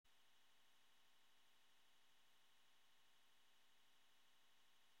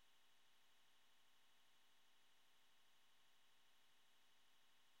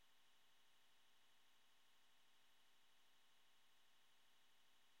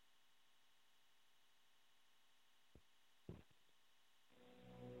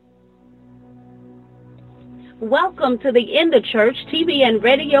Welcome to the In the Church TV and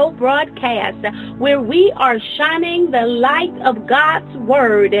radio broadcast, where we are shining the light of God's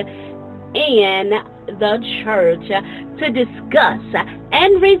Word in the church to discuss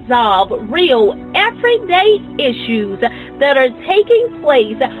and resolve real everyday issues that are taking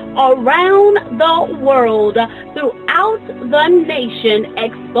place around the world, throughout the nation,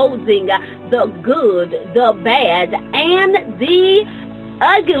 exposing the good, the bad, and the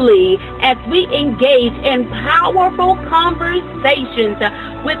ugly, as we engage in powerful conversations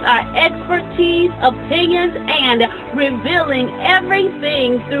with our expertise, opinions, and revealing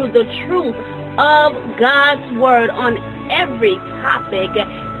everything through the truth of God's Word on every topic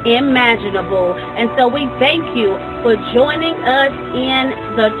imaginable. And so we thank you for joining us in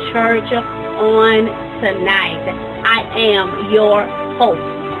the church on tonight. I am your host,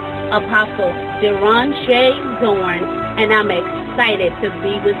 Apostle Deron Zorn, and I'm excited to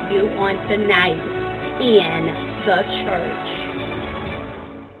be with you on tonight in the church.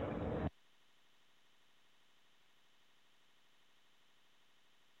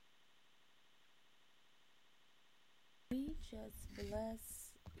 We just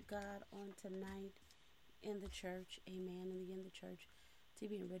bless God on tonight in the church. Amen. In the church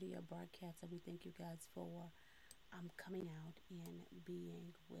TV and radio broadcast. And we thank you guys for coming out and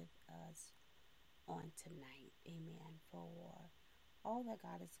being with us on tonight. Amen. For all that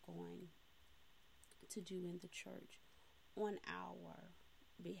God is going to do in the church on our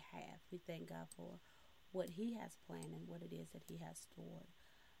behalf. We thank God for what He has planned and what it is that He has stored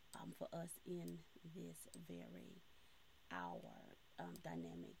for us in this very hour.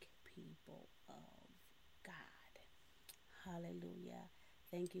 Dynamic people of God. Hallelujah.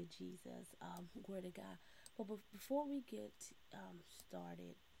 Thank you, Jesus. Glory to God. But before we get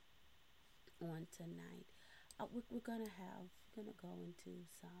started on tonight, we're gonna go into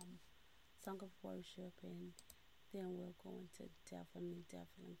some song of worship, and then we're going to definitely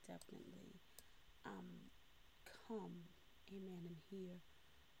come, amen, and hear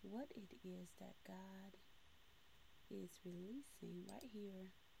what it is that God is releasing right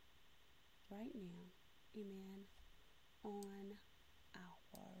here, right now, amen, on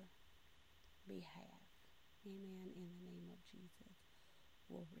our behalf, amen, in the name of Jesus.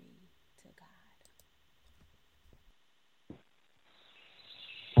 Glory to God.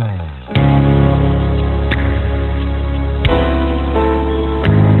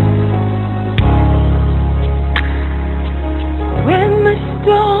 When the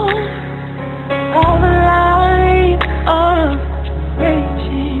storm of life are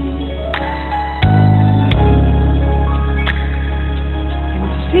raging, and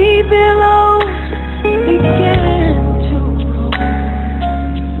sea billows begin to roll,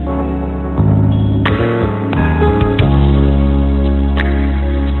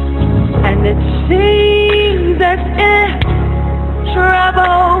 and it seems as if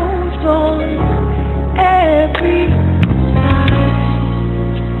trouble's on every side.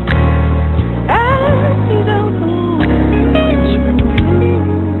 I don't know which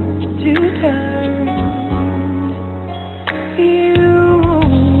to turn. You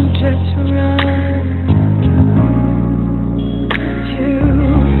just run to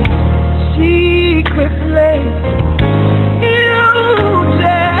that secret place. You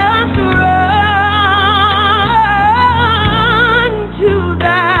just run to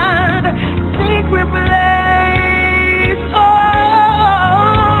that secret place. Oh,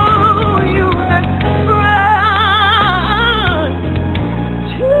 you just run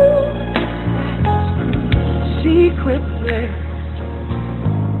to secret place.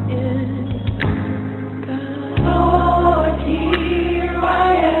 Lord, here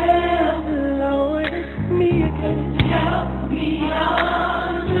I am. Lord, it's me again. Help me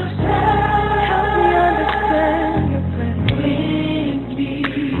understand. Help me understand your plan. Cleanse me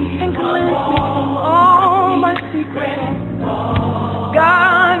and cleanse me from all my secrets.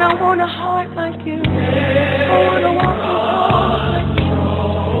 God, I want a heart like you. I want to walk with you like you.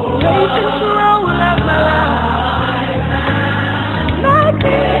 Take control of my life. Like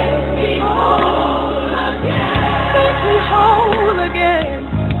this. Make me whole again.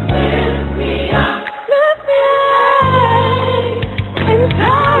 Lift me up. Lift me up. And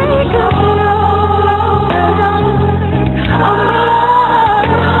take control of my life.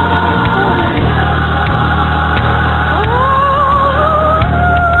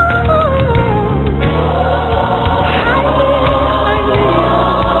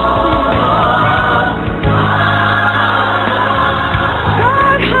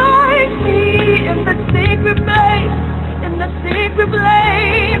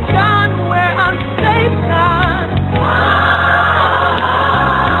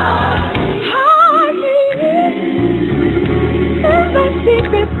 Hide me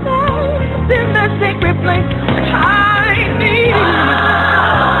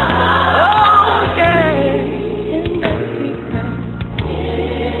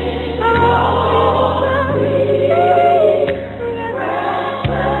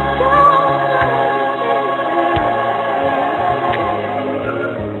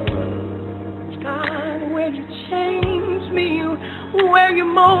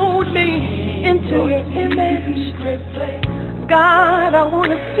mold me into your image. God, I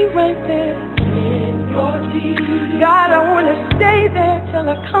want to see right there. God, I want to stay there till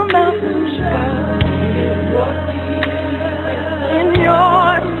I come out. In your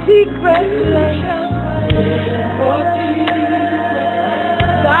secret place.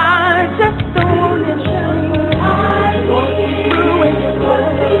 God, just the one that through and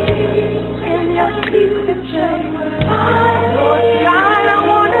through. In your secret place. God, I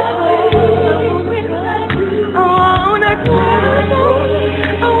want to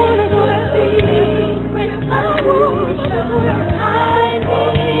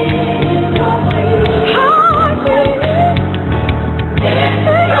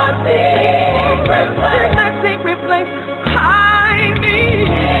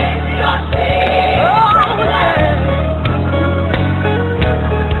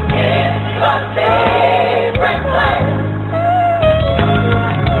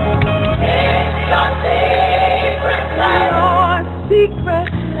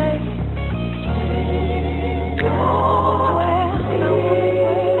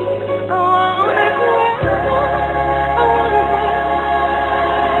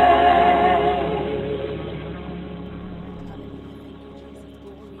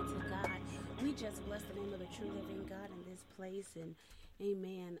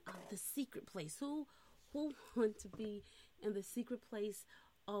Who want to be in the secret place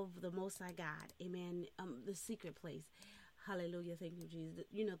of the Most High God? Amen. The secret place. Hallelujah. Thank you, Jesus.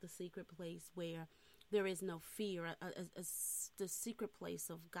 You know, the secret place where there is no fear, the secret place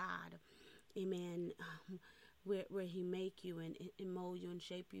of God. Amen. Where he make you and mold you and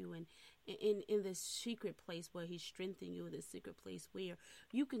shape you, and in this secret place where he strengthen you, this secret place where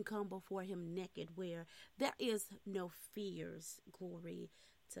you can come before him naked, where there is no fears. Glory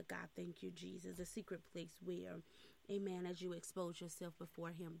to God. Thank you, Jesus. A secret place where, amen, as you expose yourself before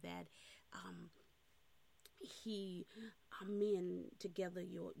him, that he mend together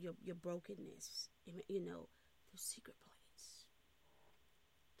your brokenness. Amen. You know, the secret place.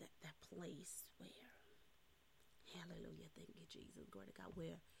 That place where, hallelujah, thank you, Jesus, glory to God,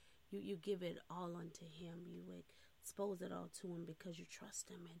 where you give it all unto him. You expose it all to him because you trust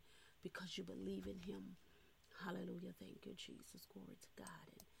him and because you believe in him. Hallelujah. Thank you, Jesus. Glory to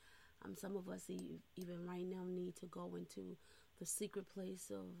God. And some of us even right now need to go into the secret place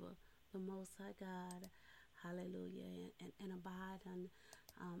of the Most High God. Hallelujah. And abide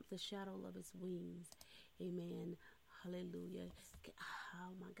on the shadow of his wings. Amen. Hallelujah.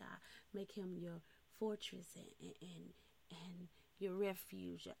 Oh my God. Make him your fortress and your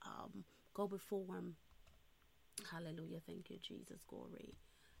refuge. Go before him. Hallelujah. Thank you, Jesus. Glory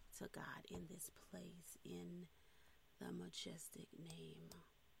to God in this place, in the majestic name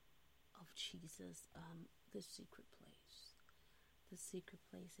of Jesus. The secret place. The secret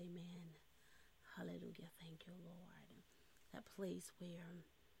place. Amen. Hallelujah. Thank you, Lord. That place where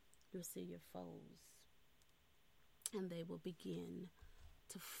you'll see your foes and they will begin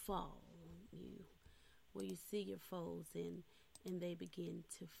to fall on you. Where you see your foes and they begin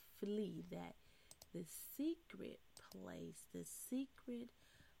to flee. That the secret place, the secret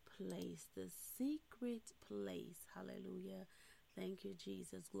place, the secret place. Hallelujah. Thank you,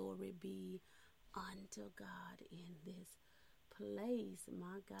 Jesus. Glory be unto God in this place.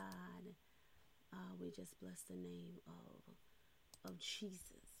 My God. We just bless the name of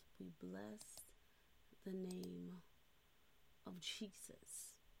Jesus. We bless the name of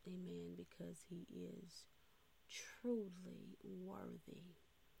Jesus. Amen. Because he is truly worthy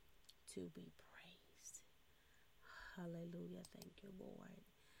to be praised. Hallelujah. Thank you, Lord.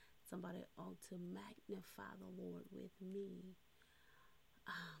 Somebody ought to magnify the Lord with me.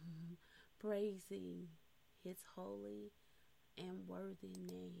 Praising his holy and worthy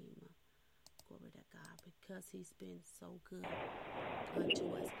name. Glory to God, because he's been so good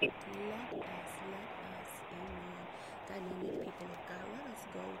unto us. Let us, amen, dynamic people of God, let us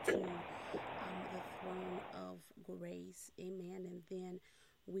go to the throne of grace, amen, and then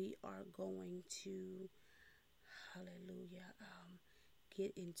we are going to, hallelujah,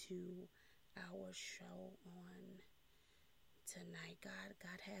 get into our show on tonight.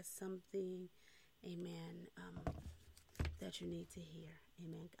 God has something, amen, that you need to hear,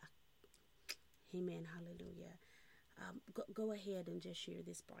 amen. Amen. Hallelujah. Go ahead and just share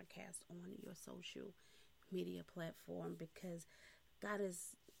this broadcast on your social media platform, because God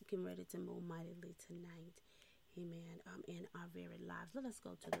is getting ready to move mightily tonight. Amen. In our very lives. Let us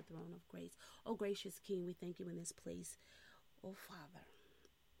go to the throne of grace. Oh, gracious King, we thank you in this place. Oh, Father,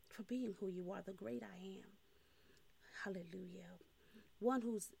 for being who you are, the great I am. Hallelujah. One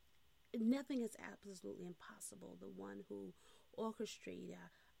who's nothing is absolutely impossible. The one who orchestrate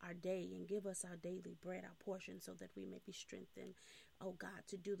our day and give us our daily bread, our portion, so that we may be strengthened, oh God,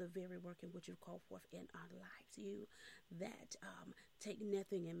 to do the very work in which you've called forth in our lives. You that take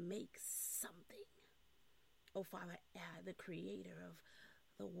nothing and make something. Oh Father, the creator of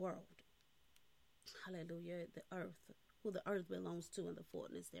the world. Hallelujah. The earth, who the earth belongs to and the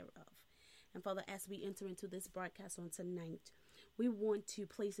fullness thereof. And Father, as we enter into this broadcast on tonight, we want to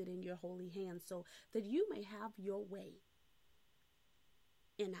place it in your holy hands so that you may have your way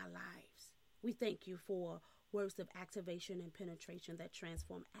in our lives. We thank you for words of activation and penetration that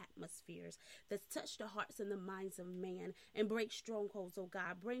transform atmospheres, that touch the hearts and the minds of man and break strongholds, oh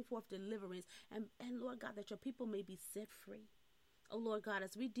God. Bring forth deliverance and Lord God, that your people may be set free. Oh Lord God,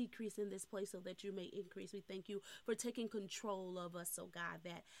 as we decrease in this place so that you may increase, we thank you for taking control of us, oh God,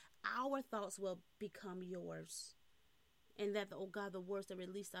 that our thoughts will become yours. And that, oh God, the words that are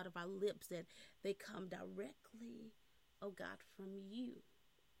released out of our lips, that they come directly, oh God, from you.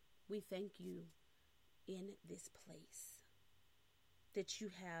 We thank you in this place that you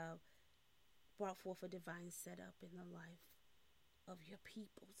have brought forth a divine setup in the life of your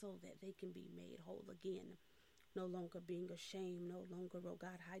people so that they can be made whole again. No longer being ashamed, no longer, oh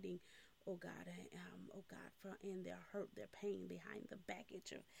God, hiding, oh God, in their hurt, their pain, behind the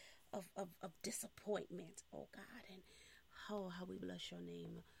baggage of disappointment, oh God. And how we bless your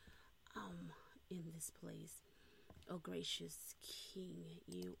name in this place. Oh gracious King,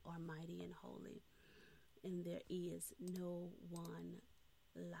 you are mighty and holy, and there is no one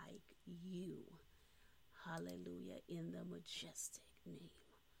like you. Hallelujah, in the majestic name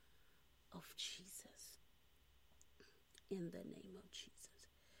of Jesus. In the name of Jesus.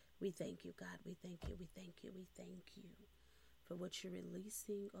 We thank you, God. We thank you. We thank you. We thank you for what you're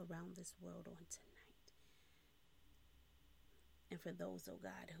releasing around this world on tonight. And for those, oh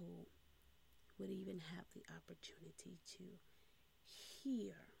God, who would even have the opportunity to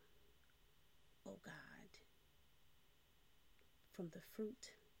hear, oh God, from the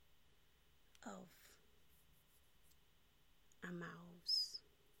fruit of our mouths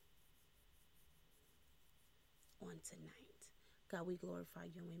on tonight. God, we glorify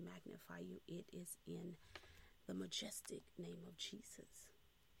you and we magnify you. It is in the majestic name of Jesus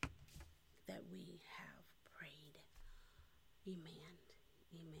that we have prayed. Amen,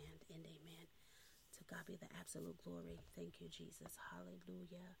 amen, and amen. To God be the absolute glory. Thank you, Jesus.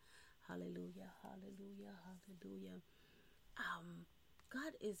 Hallelujah, hallelujah, hallelujah, hallelujah.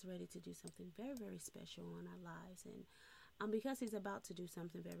 God is ready to do something very, very special in our lives. And because he's about to do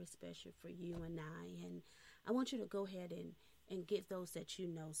something very special for you and I want you to go ahead and get those that you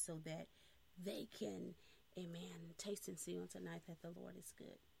know so that they can, amen, taste and see on tonight that the Lord is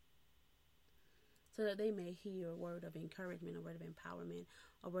good. So that they may hear a word of encouragement, a word of empowerment,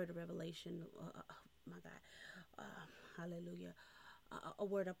 a word of revelation, my God, hallelujah, a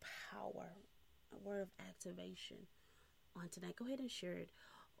word of power, a word of activation on tonight. Go ahead and share it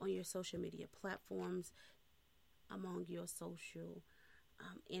on your social media platforms, among your social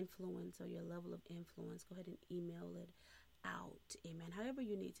influence or your level of influence. Go ahead and email it out. Amen. However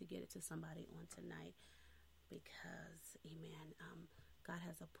you need to get it to somebody on tonight, because, amen, God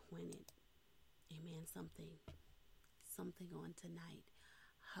has appointed, amen, something on tonight.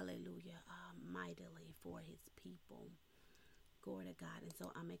 Hallelujah. Mightily for his people. Glory to God. And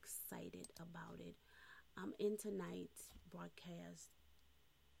so I'm excited about it. In tonight's broadcast,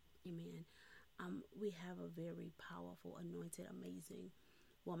 amen, we have a very powerful, anointed, amazing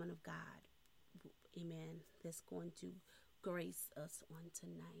woman of God, amen, that's going to grace us on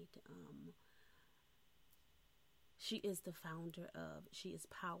tonight. She is the founder of She is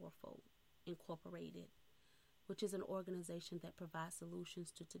Powerful Incorporated, which is an organization that provides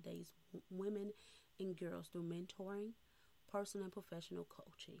solutions to today's women and girls through mentoring, personal and professional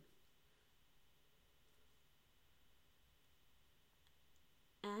coaching.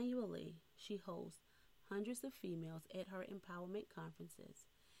 Annually, she hosts hundreds of females at her empowerment conferences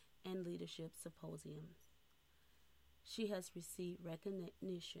and leadership symposiums. She has received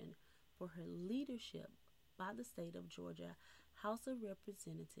recognition for her leadership by the state of Georgia House of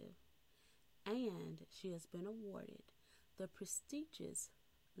Representatives, and she has been awarded the prestigious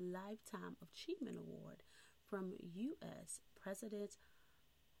Lifetime Achievement Award from U.S. President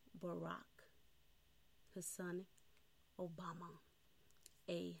Barack Hussein Obama,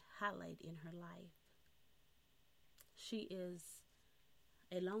 a highlight in her life. She is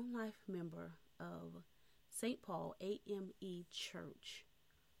a long life member of St. Paul AME Church,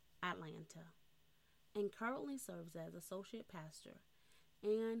 Atlanta, and currently serves as Associate Pastor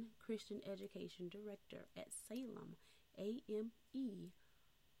and Christian Education Director at Salem AME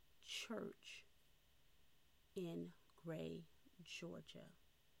Church in Gray Georgia,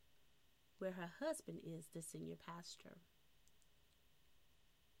 where her husband is the senior pastor.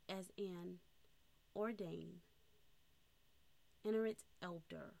 As an ordained eminent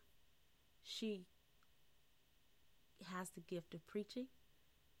elder, she has the gift of preaching,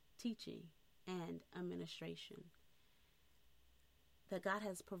 teaching, and administration that God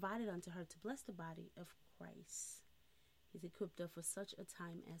has provided unto her to bless the body of Christ. He's equipped her for such a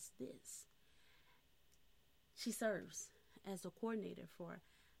time as this. She serves as the coordinator for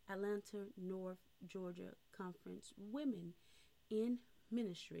Atlanta North Georgia Conference Women in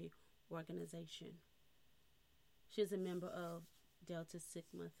Ministry organization. She is a member of Delta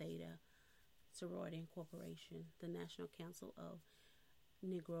Sigma Theta Sorority Incorporation, the National Council of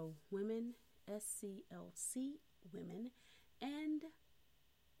Negro Women, SCLC Women, and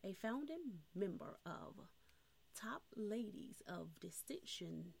a founding member of Top Ladies of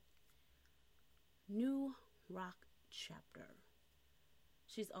Distinction New Rock Chapter.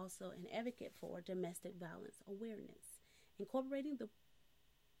 She's also an advocate for domestic violence awareness, incorporating the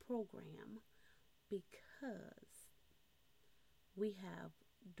program because we have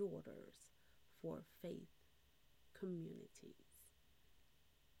Daughters for Faith communities.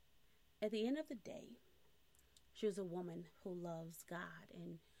 At the end of the day, she is a woman who loves God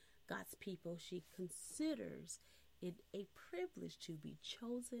and God's people. She considers it a privilege to be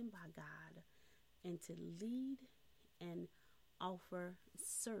chosen by God and to lead and offer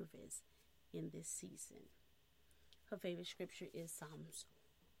service in this season. Her favorite scripture is Psalms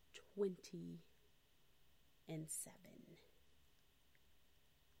 20:7.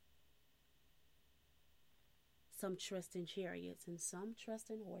 Some trust in chariots and some trust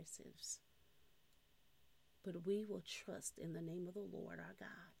in horses, but we will trust in the name of the Lord our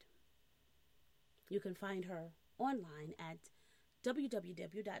God. You can find her online at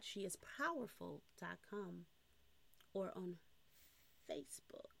www.sheispowerful.com or on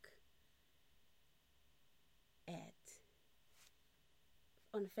Facebook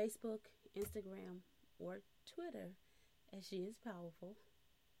on Facebook, Instagram, or Twitter as She Is Powerful.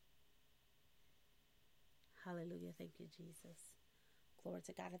 Hallelujah. Thank you, Jesus. Glory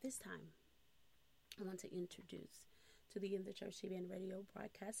to God. At this time, I want to introduce to the In the Church TV and Radio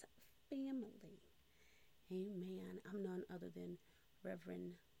broadcast family. Amen. I'm none other than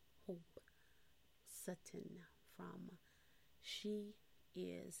Reverend Hope Sutton from She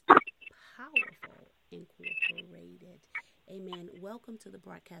Is Powerful Incorporated. Amen. Welcome to the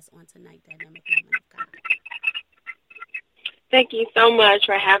broadcast on tonight, Dynamic Woman of God. Thank you so much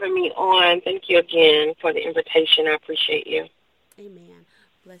for having me on. Thank you again for the invitation. I appreciate you. Amen.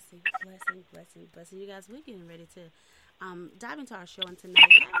 Blessing. You guys, we're getting ready to dive into our show on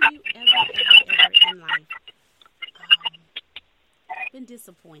tonight. Have you ever in life been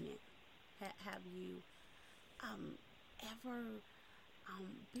disappointed? Have you ever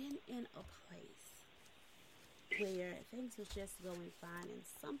been in a place where things was just going fine and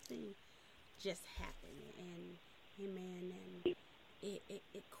something just happened and amen, and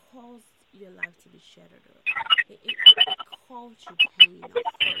it caused your life to be shattered, or it caused you pain or hurt,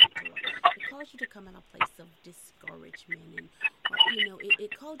 or it caused you to come in a place of discouragement, and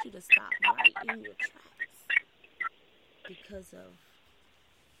it caused you to stop right in your tracks because of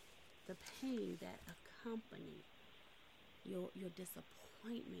the pain that accompanied your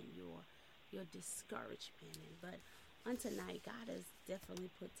disappointment, your discouragement. But on tonight, God has definitely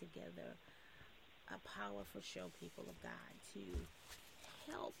put together a powerful show, people of God, to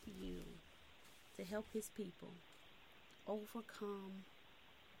help you, to help His people overcome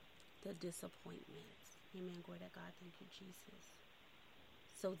the disappointments. Amen. Glory to God. Thank you, Jesus.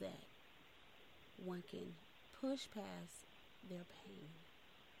 So that one can push past their pain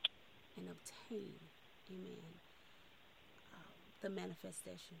and obtain, amen, the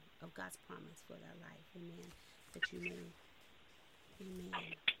manifestation of God's promise for their life. Amen. That you may,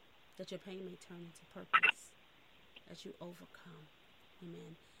 amen, that your pain may turn into purpose, that you overcome,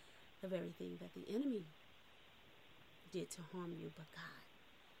 amen, the very thing that the enemy did to harm you, but God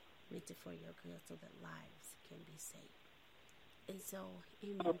meant it for your good so that lives can be saved. And so,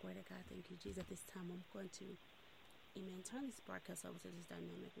 amen, glory to God, thank you, Jesus. At this time, I'm going to, amen, turn this broadcast over to this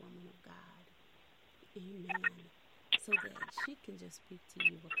dynamic woman of God, amen, so that she can just speak to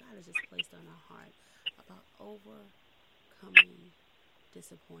you what God has just placed on her heart about overcoming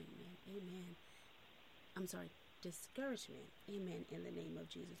disappointment. Amen. Discouragement. Amen. In the name of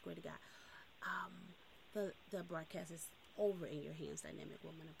Jesus. Glory to God. The broadcast is over in your hands, dynamic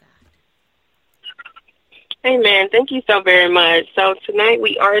woman of God. Amen. Thank you so very much. So tonight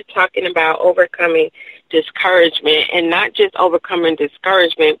we are talking about overcoming discouragement, and not just overcoming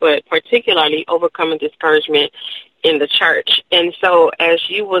discouragement, but particularly overcoming discouragement in the church. And so as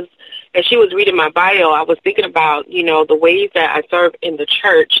she was reading my bio, I was thinking about, the ways that I serve in the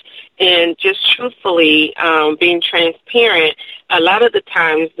church, and just truthfully being transparent. A lot of the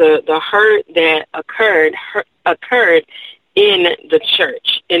times the hurt that occurred in the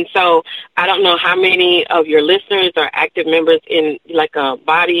church. And so I don't know how many of your listeners are active members in like a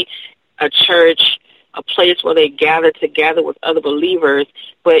body, a church, a place where they gather together with other believers.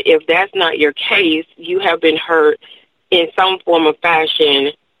 But if that's not your case, you have been hurt in some form of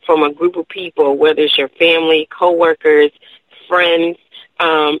fashion from a group of people, whether it's your family, coworkers, friends.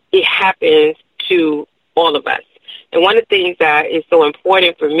 It happens to all of us. And one of the things that is so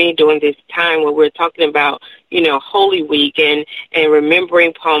important for me during this time when we're talking about, Holy Week and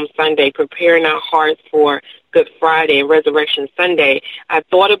remembering Palm Sunday, preparing our hearts for Good Friday and Resurrection Sunday, I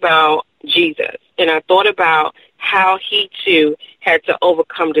thought about Jesus, and I thought about how he too had to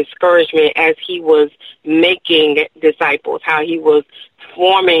overcome discouragement as he was making disciples, how he was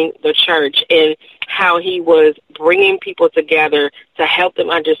forming the church, and how he was bringing people together to help them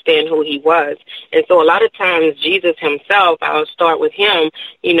understand who he was. And so a lot of times Jesus himself, I'll start with him,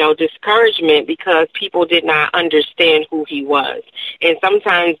 discouragement because people did not understand who he was. And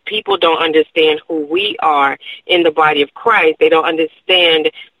sometimes people don't understand who we are in the body of Christ. They don't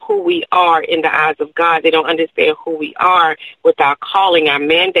understand who we are in the eyes of God. They don't understand who we are with our calling, our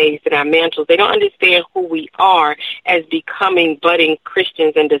mandates, and our mantles. They don't understand who we are as becoming budding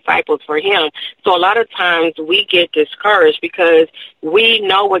Christians and disciples for him. So a lot of times we get discouraged because we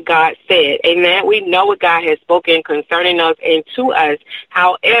know what God said. Amen. We know what God has spoken concerning us and to us.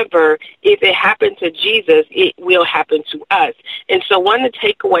 However, if it happened to Jesus, it will happen to us. And so one of the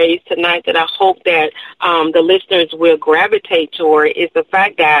takeaways tonight that I hope that the listeners will gravitate toward is the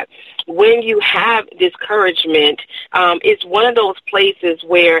fact that when you have discouragement, it's one of those places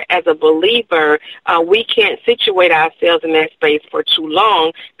where, as a believer, we can't situate ourselves in that space for too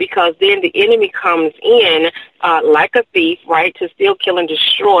long, because then the enemy comes in like a thief, right, to steal, kill, and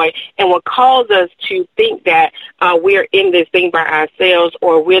destroy, and will cause us to think that we're in this thing by ourselves,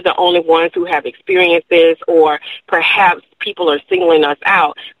 or we're the only ones who have experienced this, or perhaps people are singling us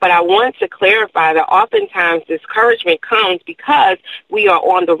out. But I want to clarify that oftentimes discouragement comes because we are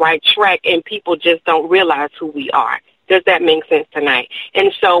on the right track and people just don't realize who we are. Does that make sense tonight?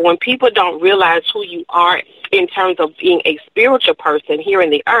 And so when people don't realize who you are in terms of being a spiritual person here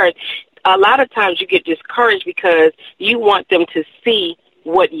in the earth, a lot of times you get discouraged because you want them to see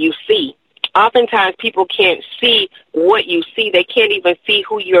what you see. Oftentimes people can't see what you see. They can't even see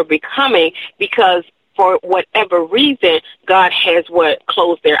who you're becoming because for whatever reason, God has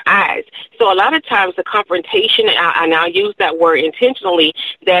closed their eyes. So a lot of times the confrontation, and I'll use that word intentionally,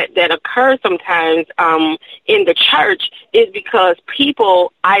 that occurs sometimes in the church is because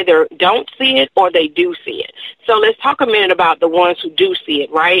people either don't see it or they do see it. So let's talk a minute about the ones who do see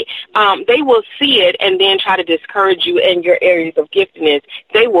it, right? They will see it and then try to discourage you in your areas of giftedness.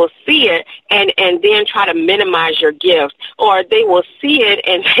 They will see it and then try to minimize your gifts, or they will see it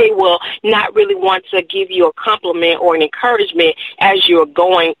and they will not really want to give you a compliment or an encouragement as you're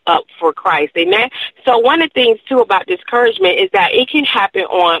going up for Christ. Amen? So one of the things, too, about discouragement is that it can happen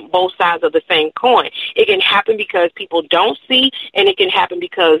on both sides of the same coin. It can happen because people don't see, and it can happen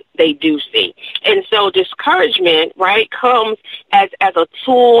because they do see. And so discouragement, right, comes as a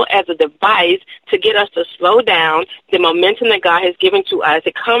tool, as a device to get us to slow down the momentum that God has given to us.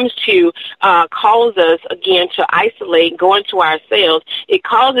 It comes to cause us, again, to isolate, go into ourselves. It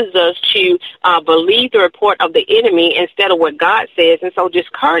causes us to believe the report of the enemy instead of what God says. And so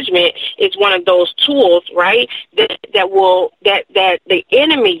discouragement is one of those tools, right, that the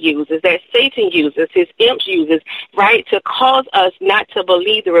enemy uses, that Satan uses, his imps uses, right, to cause us not to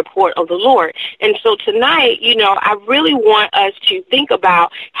believe the report of the Lord. And so tonight, I really want us to think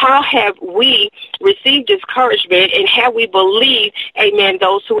about how have we received discouragement and have we believed, amen,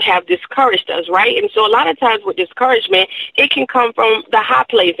 those who have discouraged us, right? And so a lot of times with discouragement, it can come from the high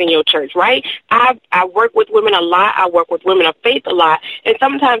place in your church, right? I work with women a lot. I work with women of faith a lot. And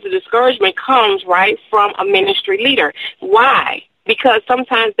sometimes the discouragement comes, right, from a ministry leader. Why? Because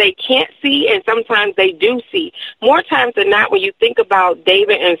sometimes they can't see and sometimes they do see. More times than not, when you think about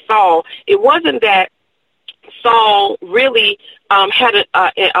David and Saul, it wasn't that Saul really had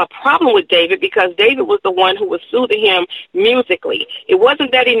a problem with David because David was the one who was soothing him musically. It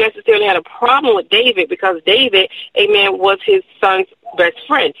wasn't that he necessarily had a problem with David because David, amen, was his son's best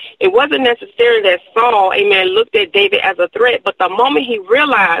friend. It wasn't necessarily that Saul, amen, looked at David as a threat, but the moment he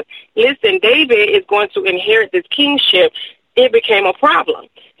realized, listen, David is going to inherit this kingship, it became a problem.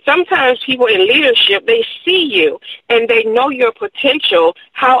 sometimes people in leadership, they see you and they know your potential.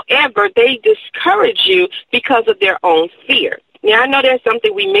 However, they discourage you because of their own fear. Now, I know that's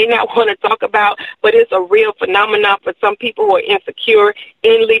something we may not want to talk about, but it's a real phenomenon for some people who are insecure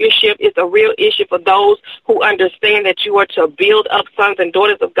in leadership. It's a real issue for those who understand that you are to build up sons and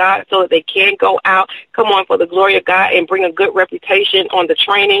daughters of God so that they can go out, come on, for the glory of God and bring a good reputation on the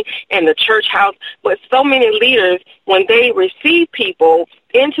training and the church house. But so many leaders, when they receive people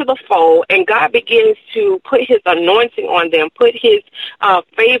into the fold and God begins to put his anointing on them, put his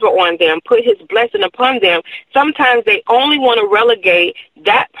favor on them, put his blessing upon them, sometimes they only want to relegate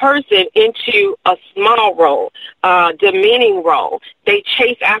that person into a small role, demeaning role. They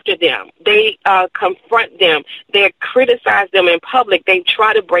chase after them. They confront them. They criticize them in public. They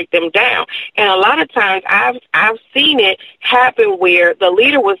try to break them down. And a lot of times I've seen it happen where the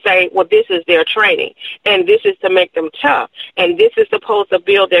leader will say, well, this is their training, and this is to make them tough, and this is supposed to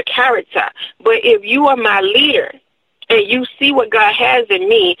build their character. But if you are my leader and you see what God has in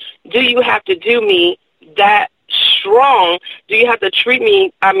me, do you have to do me that strong? Do you have to treat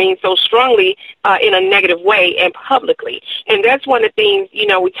me, so strongly in a negative way and publicly? And that's one of the things,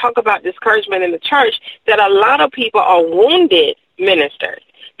 we talk about discouragement in the church, that a lot of people are wounded ministers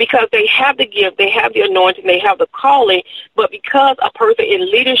because they have the gift, they have the anointing, they have the calling, but because a person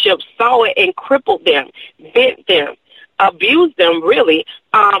in leadership saw it and crippled them, bent them, abused them, really,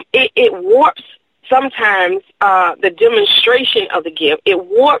 it warps sometimes the demonstration of the gift. It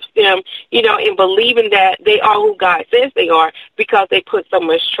warps them, in believing that they are who God says they are because they put so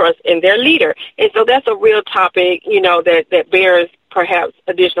much trust in their leader. And so that's a real topic, that bears perhaps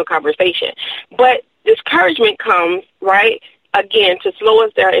additional conversation. But discouragement comes, right, again, to slow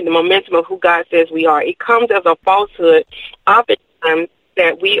us down in the momentum of who God says we are. It comes as a falsehood, oftentimes,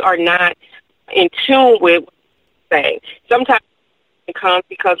 that we are not in tune with saying. Sometimes it comes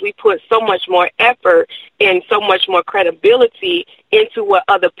because we put so much more effort and so much more credibility into what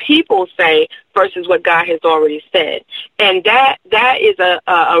other people say versus what God has already said. And that is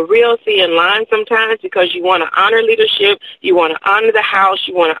a real thin line sometimes, because you want to honor leadership, you want to honor the house,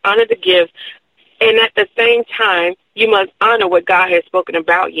 you want to honor the gifts, and at the same time, you must honor what God has spoken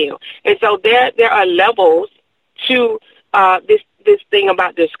about you. And so there are levels to this thing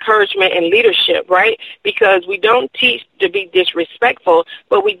about discouragement and leadership, right? Because we don't teach to be disrespectful,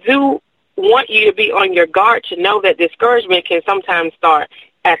 but we do want you to be on your guard to know that discouragement can sometimes start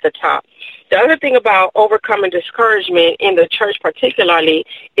at the top. The other thing about overcoming discouragement in the church particularly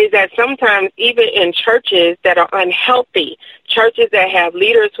is that sometimes even in churches that are unhealthy, churches that have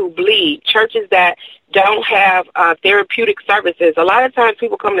leaders who bleed, churches that don't have therapeutic services, a lot of times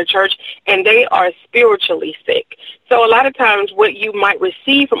people come to church and they are spiritually sick. So a lot of times what you might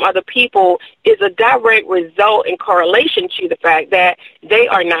receive from other people is a direct result in correlation to the fact that they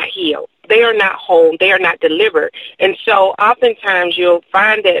are not healed. They are not whole. They are not delivered. And so oftentimes you'll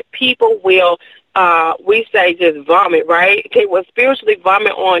find that people will, we say just vomit, right? They will spiritually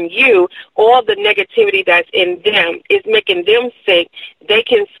vomit on you all the negativity that's in them. It's making them sick. They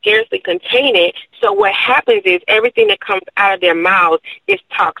can scarcely contain it. So what happens is everything that comes out of their mouths is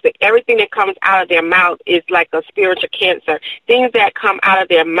toxic. Everything that comes out of their mouth is like a spiritual cancer. Things that come out of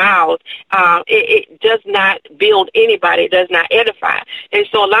their mouth, it does not build anybody. It does not edify. And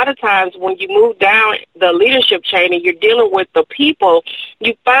so a lot of times when you move down the leadership chain and you're dealing with the people,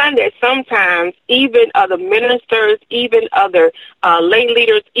 you find that sometimes even other ministers, even other lay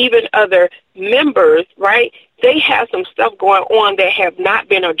leaders, even other members, right, they have some stuff going on that have not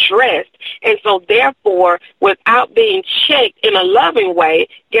been addressed. And so therefore, without being checked in a loving way,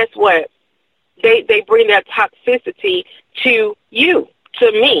 guess what? They bring that toxicity to you,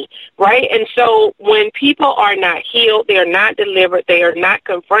 to me, right? And so when people are not healed, they are not delivered, they are not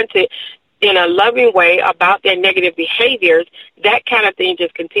confronted in a loving way about their negative behaviors, that kind of thing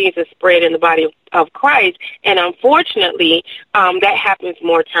just continues to spread in the body of Christ. And unfortunately, that happens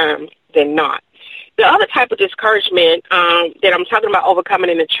more times than not. The other type of discouragement that I'm talking about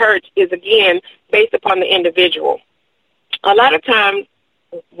overcoming in the church is, again, based upon the individual. A lot of times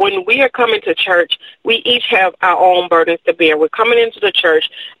when we are coming to church, we each have our own burdens to bear. We're coming into the church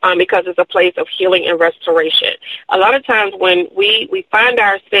because it's a place of healing and restoration. A lot of times when we find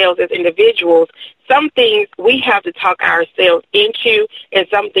ourselves as individuals, some things we have to talk ourselves into and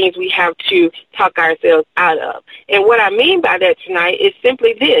some things we have to talk ourselves out of. And what I mean by that tonight is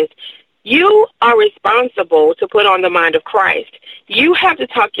simply this. You are responsible to put on the mind of Christ. You have to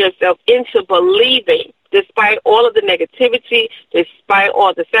talk yourself into believing, despite all of the negativity, despite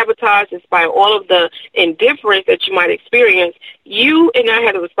all the sabotage, despite all of the indifference that you might experience, You and I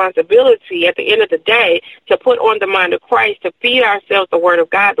have the responsibility at the end of the day to put on the mind of Christ, to feed ourselves the word of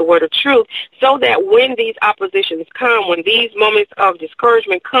God, the word of truth, so that when these oppositions come, when these moments of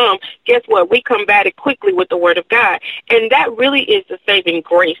discouragement come, guess what? We combat it quickly with the word of God. And that really is the saving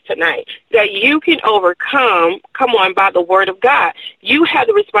grace tonight, that you can overcome, by the word of God. You have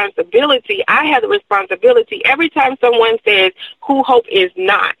the responsibility. I have the responsibility. Every time someone says who hope is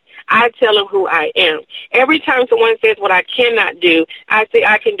not, I tell them who I am. Every time someone says what I cannot do, I say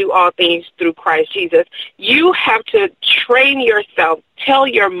I can do all things through Christ Jesus. You have to train yourself, tell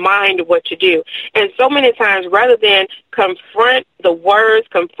your mind what to do. And so many times, rather than confront the words,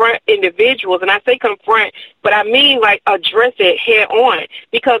 confront individuals, and I say confront, but I mean like address it head on,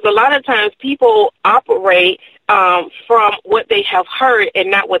 because a lot of times people operate from what they have heard and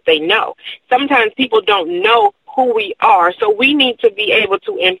not what they know. Sometimes people don't know who we are, so we need to be able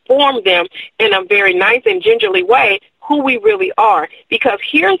to inform them in a very nice and gingerly way who we really are, because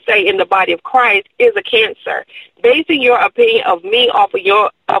hearsay in the body of Christ is a cancer. Basing your opinion of me off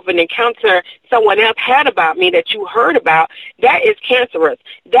of an encounter someone else had about me that you heard about, that is cancerous.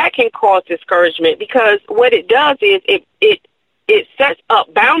 That can cause discouragement, because what it does is it sets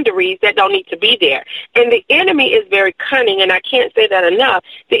up boundaries that don't need to be there. And the enemy is very cunning, and I can't say that enough.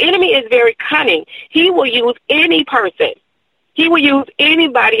 The enemy is very cunning. He will use any person. He will use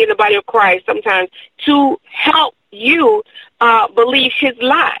anybody in the body of Christ sometimes to help you believe his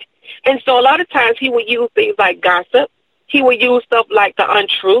lie. And so a lot of times he will use things like gossip. He will use stuff like the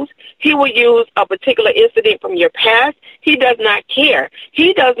untruth. He will use a particular incident from your past. He does not care.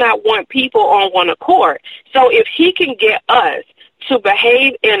 He does not want people on one accord. So if he can get us to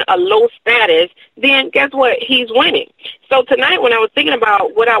behave in a low status, then guess what? He's winning. So tonight, when I was thinking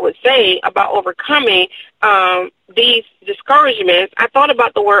about what I was saying about overcoming these discouragements, I thought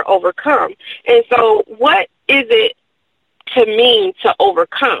about the word overcome. And so what is it to mean to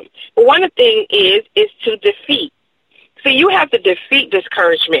overcome? One thing is to defeat. So you have to defeat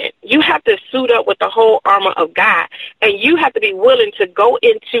discouragement. You have to suit up with the whole armor of God, and you have to be willing to go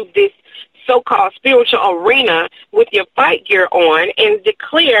into this so-called spiritual arena with your fight gear on and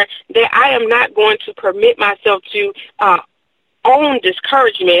declare that I am not going to permit myself to own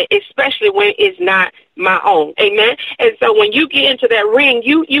discouragement, especially when it's not my own. Amen. And so when you get into that ring,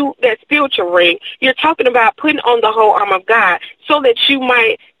 that spiritual ring, you're talking about putting on the whole armor of God so that you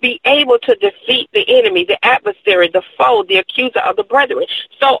might be able to defeat the enemy, the adversary, the foe, the accuser of the brethren.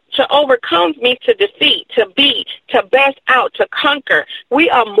 So to overcome means to defeat, to beat, to best out, to conquer. We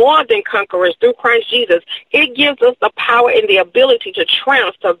are more than conquerors through Christ Jesus. It gives us the power and the ability to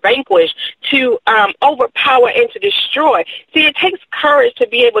trounce, to vanquish, to overpower, and to destroy. See, it takes courage to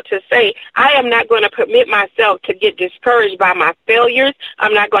be able to say, I am not going to permit myself to get discouraged by my failures.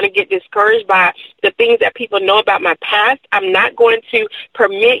 I'm not going to get discouraged by the things that people know about my past. I'm not going to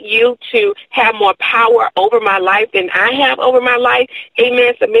permit you to have more power over my life than I have over my life.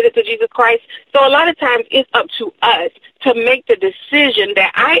 Amen. Submitted to Jesus Christ. So a lot of times it's up to us to make the decision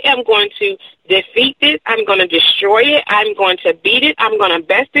that I am going to defeat this. I'm going to destroy it. I'm going to beat it. I'm going to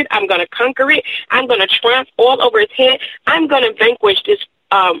best it. I'm going to conquer it. I'm going to trounce all over its head. I'm going to vanquish this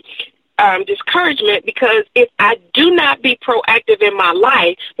discouragement, because if I do not be proactive in my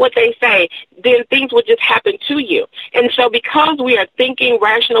life, what they say, then things will just happen to you. And so because we are thinking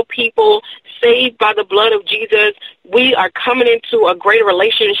rational people, saved by the blood of Jesus, we are coming into a greater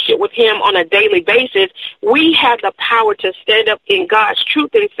relationship with him on a daily basis, we have the power to stand up in God's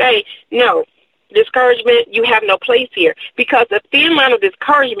truth and say, no, discouragement, you have no place here, because the thin line of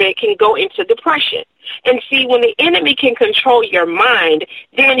discouragement can go into depression. And see, when the enemy can control your mind,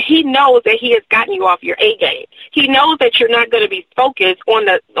 then he knows that he has gotten you off your A game. He knows that you're not going to be focused on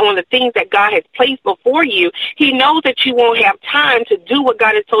the things that God has placed before you. He knows that you won't have time to do what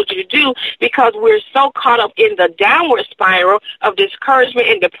God has told you to do, because we're so caught up in the downward spiral of discouragement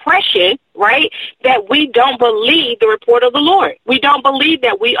and depression, right, that we don't believe the report of the Lord. We don't believe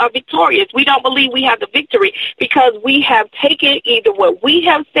that we are victorious. We don't believe we have the victory, because we have taken either what we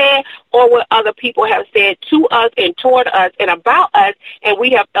have said or what other people have said to us and toward us and about us, and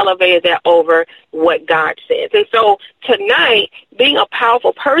we have elevated that over what God says. And so tonight, being a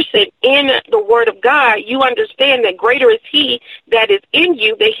powerful person in the Word of God, you understand that greater is he that is in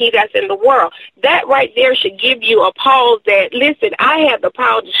you than he that's in the world. That right there should give you a pause that, listen, I have the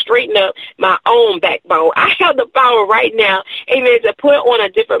power to straighten up my own backbone. I have the power right now, amen, to put on a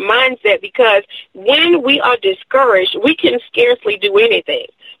different mindset, because when we are discouraged, we can scarcely do anything.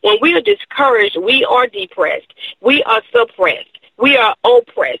 When we are discouraged, we are depressed. We are suppressed. We are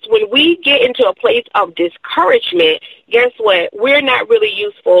oppressed. When we get into a place of discouragement, guess what? We're not really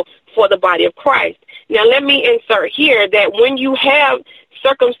useful for the body of Christ. Now, let me insert here that when you have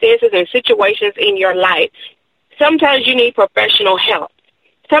circumstances and situations in your life, sometimes you need professional help.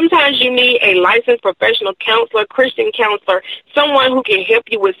 Sometimes you need a licensed professional counselor, Christian counselor, someone who can help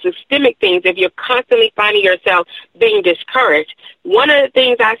you with systemic things if you're constantly finding yourself being discouraged. One of the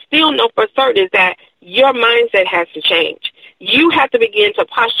things I still know for certain is that your mindset has to change. You have to begin to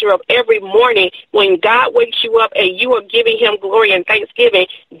posture up every morning when God wakes you up and you are giving him glory and thanksgiving.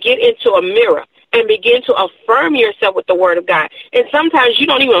 Get into a mirror and begin to affirm yourself with the word of God. And sometimes you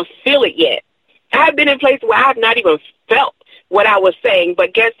don't even feel it yet. I've been in places where I've not even felt what I was saying,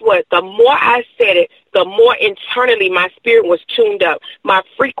 but guess what? The more I said it, the more internally my spirit was tuned up. My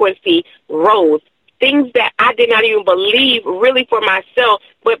frequency rose. Things that I did not even believe really for myself,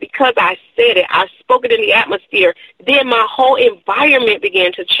 but because I said it, I spoke it in the atmosphere, then my whole environment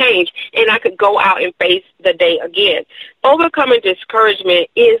began to change, and I could go out and face the day again. Overcoming discouragement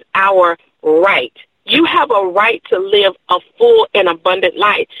is our right. You have a right to live a full and abundant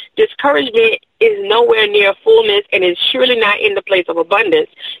life. Discouragement is nowhere near fullness and is surely not in the place of abundance.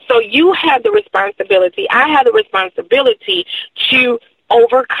 So you have the responsibility, I have the responsibility to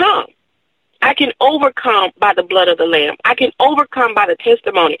overcome. I can overcome by the blood of the Lamb. I can overcome by the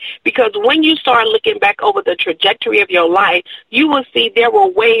testimony, because when you start looking back over the trajectory of your life, you will see there were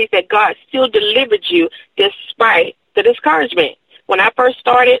ways that God still delivered you despite the discouragement. When I first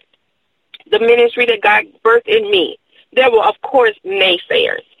started the ministry that God birthed in me, there were, of course,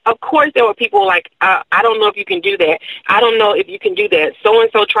 naysayers. Of course, there were people like, I don't know if you can do that. I don't know if you can do that.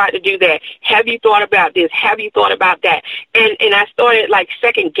 So-and-so tried to do that. Have you thought about this? Have you thought about that? And I started, like,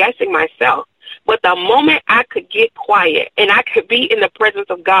 second-guessing myself. But the moment I could get quiet and I could be in the presence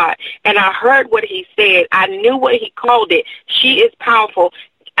of God and I heard what he said, I knew what he called it. She is powerful.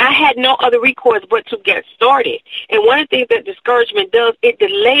 I had no other recourse but to get started. And one of the things that discouragement does, it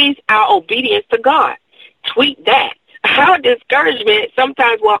delays our obedience to God. Tweet that. Our discouragement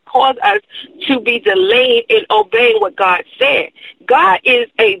sometimes will cause us to be delayed in obeying what God said. God is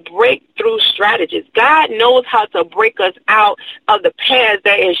a breakthrough strategist. God knows how to break us out of the paths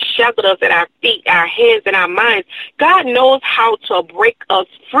that has shackled us at our feet, our hands, and our minds. God knows how to break us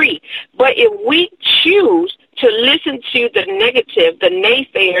free. But if we choose to listen to the negative, the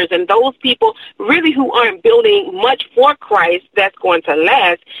naysayers, and those people really who aren't building much for Christ that's going to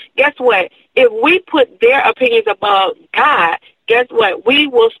last, guess what? If we put their opinions above God, guess what? We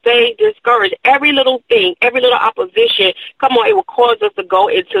will stay discouraged. Every little thing, every little opposition, come on, it will cause us to go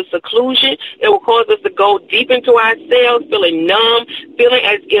into seclusion. It will cause us to go deep into ourselves, feeling numb, feeling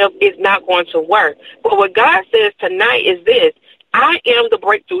as if it's not going to work. But what God says tonight is this: I am the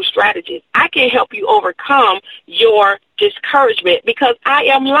breakthrough strategist. I can help you overcome your discouragement because I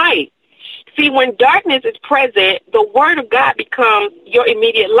am light. See, when darkness is present, the word of God becomes your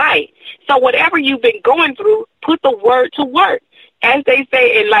immediate light. So whatever you've been going through, put the word to work. As they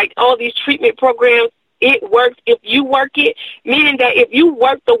say in like all these treatment programs, it works if you work it, meaning that if you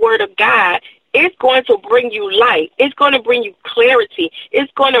work the word of God, it's going to bring you light. It's going to bring you clarity.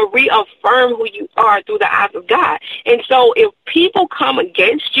 It's going to reaffirm who you are through the eyes of God. And so if people come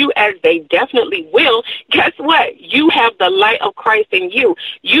against you, as they definitely will, guess what? You have the light of Christ in you.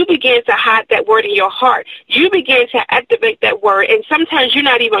 You begin to hide that word in your heart. You begin to activate that word. And sometimes you're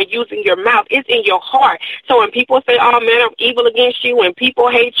not even using your mouth. It's in your heart. So when people say, oh, man, I'm evil against you, when people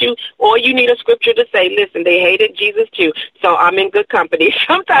hate you, or you need a scripture to say, listen, they hated Jesus too, so I'm in good company.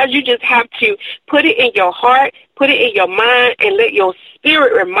 Sometimes you just have to put it in your heart, put it in your mind, and let your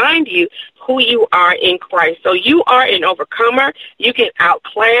spirit remind you who you are in Christ. So you are an overcomer. You can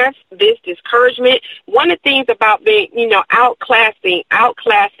outclass this discouragement. One of the things about being, outclassing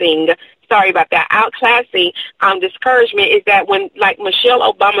discouragement is that when, like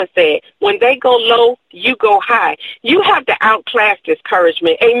Michelle Obama said, when they go low, you go high. You have to outclass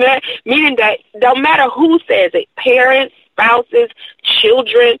discouragement. Amen. Meaning that no matter who says it, parents, spouses,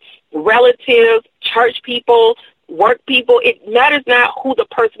 children, relatives, church people, work people, it matters not who the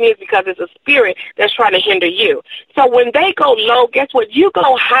person is because it's a spirit that's trying to hinder you. So when they go low, guess what? You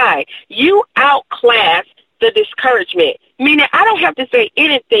go high. You outclass the discouragement, meaning I don't have to say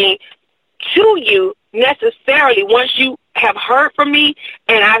anything to you necessarily. Once you have heard from me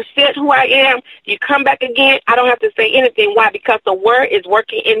and I've said who I am, you come back again, I don't have to say anything. Why? Because the word is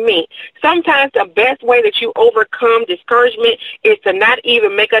working in me. Sometimes the best way that you overcome discouragement is to not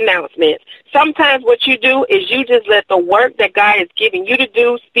even make announcements. Sometimes what you do is you just let the work that God is giving you to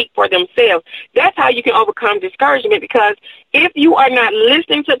do speak for themselves. That's how you can overcome discouragement, because if you are not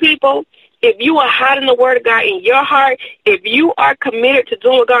listening to people, if you are hiding the word of God in your heart, if you are committed to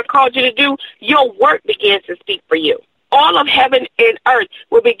doing what God called you to do, your work begins to speak for you. all of heaven and earth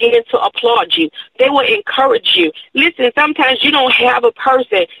will begin to applaud you. They will encourage you. Listen, sometimes you don't have a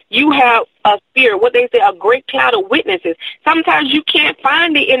person. You have a spirit, what they say, a great cloud of witnesses. Sometimes you can't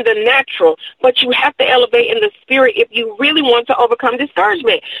find it in the natural, but you have to elevate in the spirit if you really want to overcome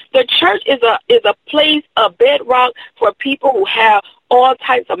discouragement. The church is a place, a bedrock for people who have all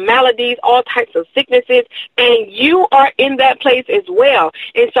types of maladies, all types of sicknesses, and you are in that place as well.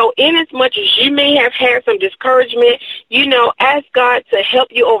 And so inasmuch as you may have had some discouragement, ask God to help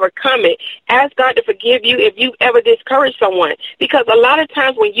you overcome it. Ask God to forgive you if you've ever discouraged someone. Because a lot of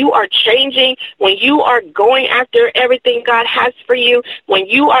times when you are changing, when you are going after everything God has for you, when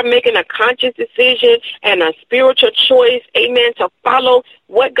you are making a conscious decision and a spiritual choice, amen, to follow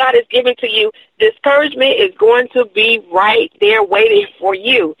what God has given to you, discouragement is going to be right there waiting for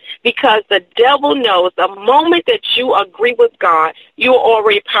you, because the devil knows the moment that you agree with God, you're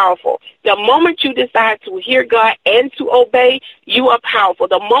already powerful. The moment you decide to hear God and to obey, you are powerful.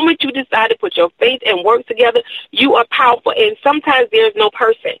 The moment you decide to put your faith and work together, you are powerful. And sometimes there's no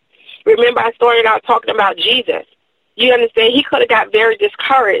person. Remember, I started out talking about Jesus. You understand? He could have got very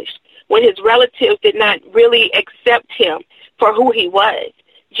discouraged when his relatives did not really accept him for who he was.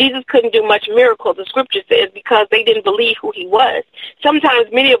 Jesus couldn't do much miracle, the scripture says, because they didn't believe who he was. Sometimes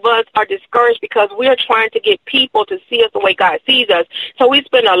many of us are discouraged because we're trying to get people to see us the way God sees us. So we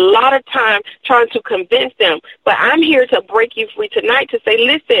spend a lot of time trying to convince them. But I'm here to break you free tonight to say,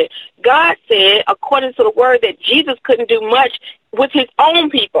 listen, God said, according to the word, that Jesus couldn't do much with his own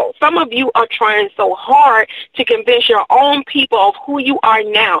people. Some of you are trying so hard to convince your own people of who you are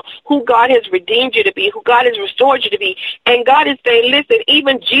now, who God has redeemed you to be, who God has restored you to be. And God is saying, listen,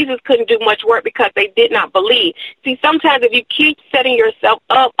 even Jesus couldn't do much work because they did not believe. See, sometimes if you keep setting yourself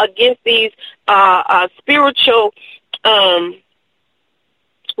up against these spiritual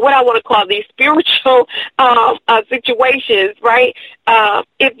what I want to call these spiritual situations, right?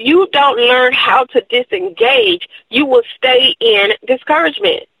 If you don't learn how to disengage, you will stay in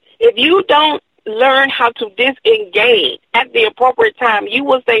discouragement. If you don't learn how to disengage at the appropriate time, you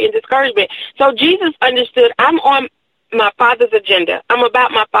will stay in discouragement. So Jesus understood, I'm on my Father's agenda. I'm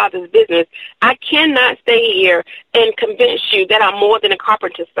about my Father's business. I cannot stay here and convince you that I'm more than a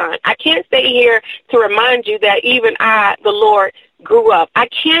carpenter's son. I can't stay here to remind you that even I, the Lord, grew up. I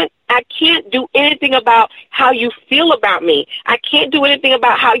can't do anything about how you feel about me. I can't do anything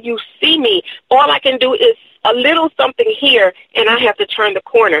about how you see me. All I can do is a little something here, and I have to turn the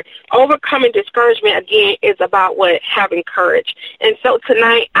corner. Overcoming discouragement, again, is about having courage. And so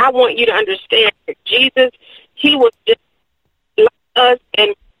tonight, I want you to understand that Jesus, he was just like us,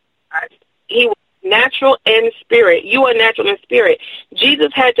 and he was natural and spirit. You are natural and spirit.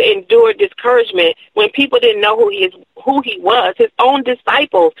 Jesus had to endure discouragement when people didn't know who he was. His own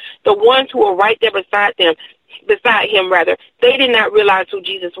disciples, the ones who were right there beside him, they did not realize who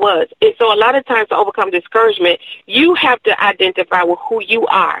Jesus was. And so a lot of times to overcome discouragement, you have to identify with who you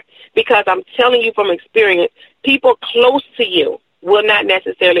are, because I'm telling you from experience, people close to you will not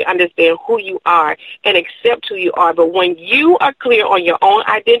necessarily understand who you are and accept who you are. But when you are clear on your own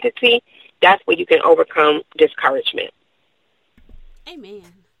identity, that's where you can overcome discouragement. Amen.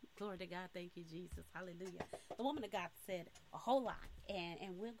 Glory to God. Thank you, Jesus. Hallelujah. The woman of God said a whole lot,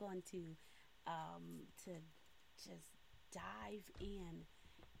 and we're going to just dive in,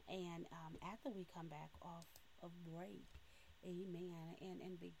 and after we come back off of break, amen,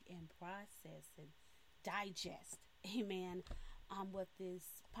 and process and digest, amen, what this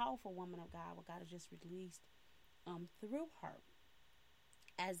powerful woman of God, what God has just released through her,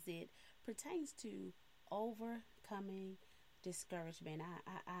 as it pertains to overcoming discouragement.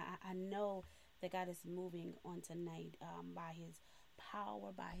 I know that God is moving on tonight by his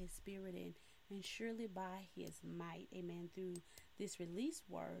power, by his spirit, and surely by his might, amen, through this release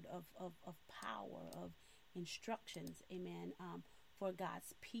word of power, of instructions, amen, for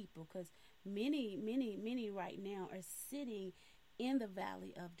God's people, because many right now are sitting in the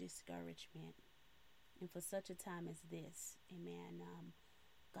valley of discouragement. And for such a time as this, amen,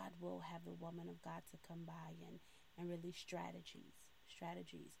 God will have the woman of God to come by and release strategies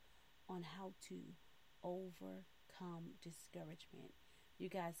on how to overcome discouragement. You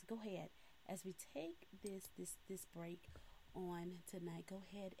guys, go ahead. As we take this break on tonight, go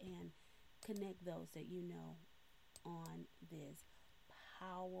ahead and connect those that you know on this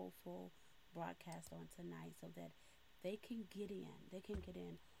powerful broadcast on tonight, so that they can get in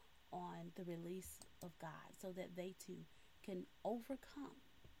on the release of God, so that they too can overcome,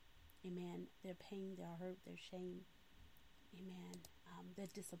 amen, their pain, their hurt, their shame, amen, their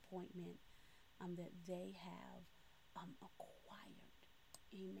disappointment that they have acquired,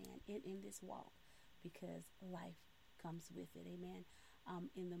 amen, in this walk, because life comes with it. Amen.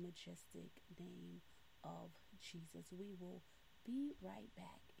 In the majestic name of Jesus. We will be right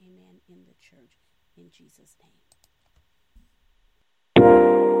back. Amen. In the church. In Jesus' name.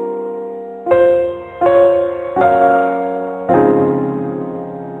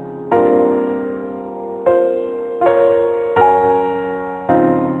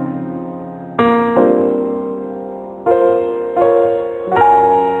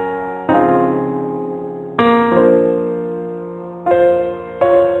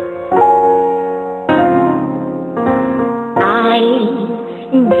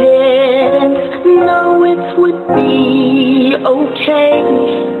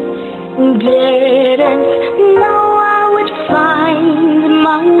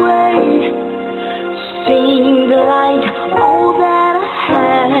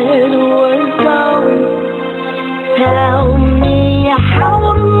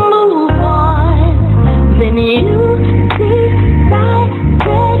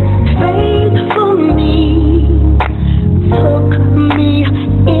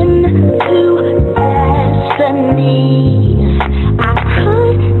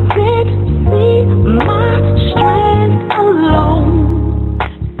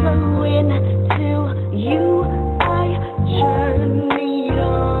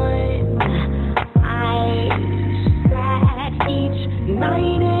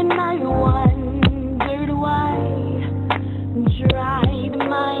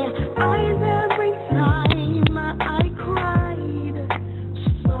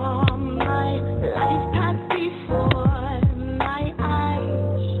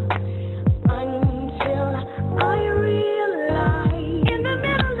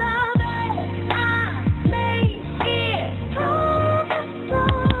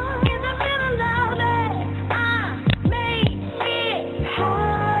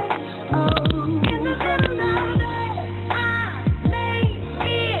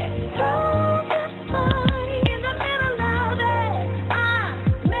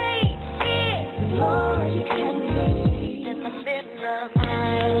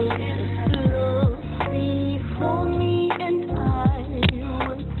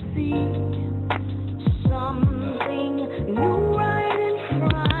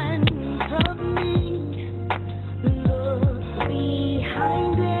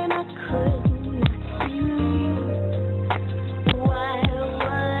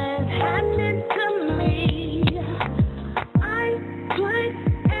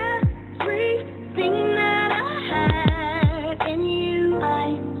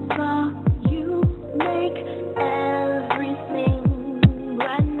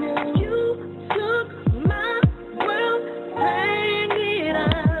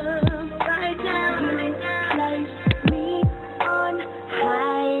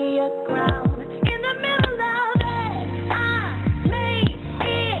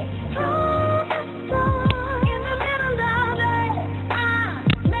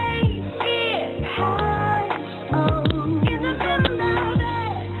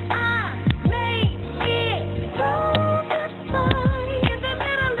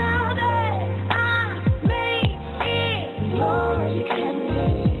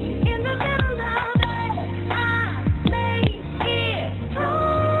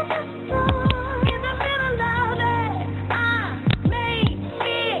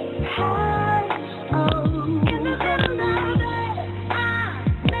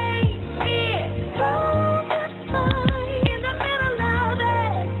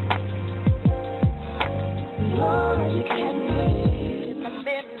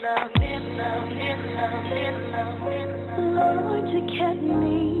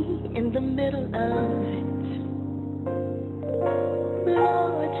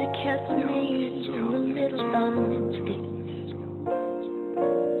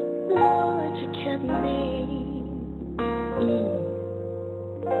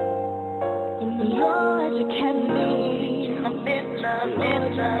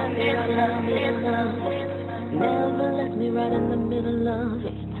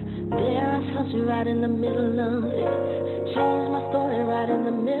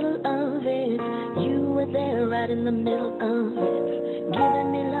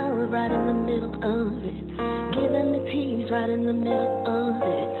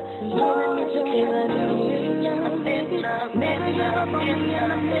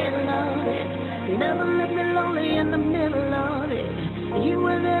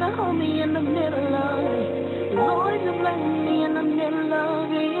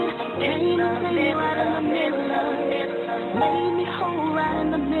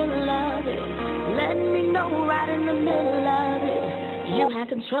 You had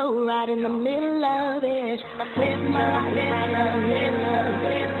control right in the middle of it. Live my life right in the middle of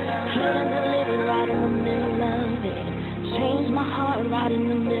it. Healing the living right in the middle of it. Change my heart right in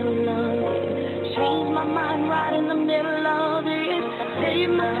the middle of it. Change my mind right in the middle of it. Save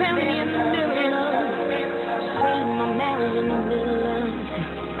my family in the middle of it. Save my marriage in the middle of it.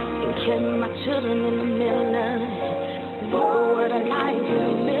 And carry my children in the middle of it. Oh, what a life in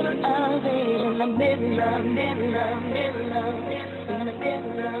the middle of it. In the middle of, middle of, middle of it. In the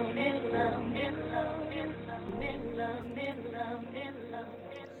middle of, middle of, middle of, middle of, middle of, middle of.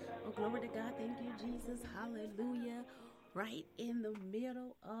 Oh, glory to God. Thank you, Jesus. Hallelujah. Right in the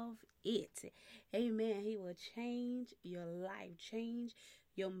middle of it. Amen. He will change your life, change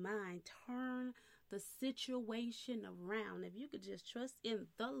your mind, turn the situation around. If you could just trust in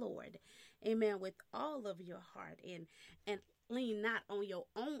the Lord, amen, with all of your heart and lean not on your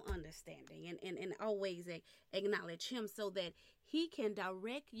own understanding and always acknowledge him so that he can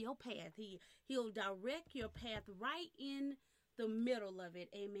direct your path. He'll direct your path right in the middle of it.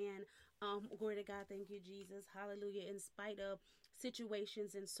 Amen. Glory to God. Thank you, Jesus. Hallelujah. In spite of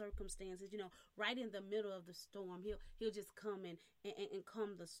situations and circumstances, right in the middle of the storm, he'll just come and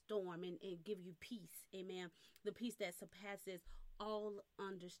calm the storm and give you peace. Amen. The peace that surpasses all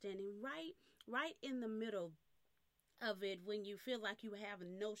understanding. Right in the middle of it, when you feel like you have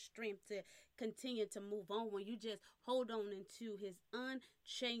no strength to continue to move on, when you just hold on into his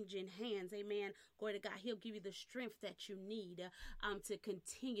unchanging hands. Amen. Glory to God. He'll give you the strength that you need to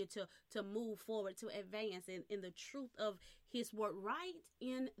continue to move forward, to advance in the truth of his word, right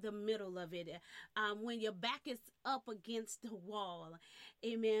in the middle of it. When your back is up against the wall.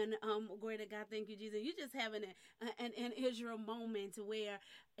 Amen. Glory to God. Thank you, Jesus. You're just having an Israel moment where,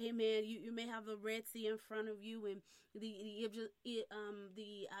 amen, you may have the Red Sea in front of you and the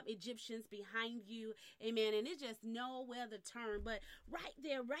Egyptians behind you. Amen. And it's just nowhere to turn. But right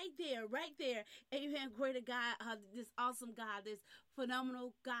there. Amen. Glory to God. This awesome God, this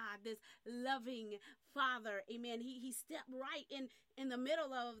phenomenal God, this loving Father. Amen. He stepped right in the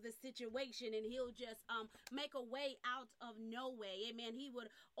middle of the situation, and he'll just make a way out of no way. Amen. He would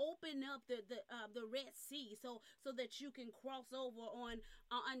open up the Red Sea so that you can cross over on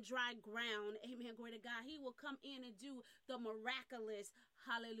dry ground. Amen. Glory to God. He will come in and do the miraculous.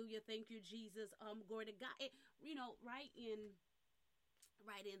 Hallelujah. Thank you, Jesus. Glory to God.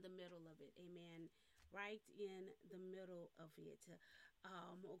 Right in the middle of it. Amen. Right in the middle of it.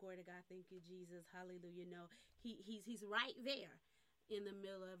 Glory to God. Thank you, Jesus. Hallelujah. No, he's right there in the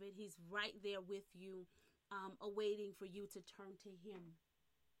middle of it. He's right there with you, awaiting for you to turn to him.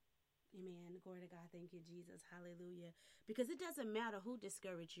 Amen. Glory to God. Thank you, Jesus. Hallelujah. Because it doesn't matter who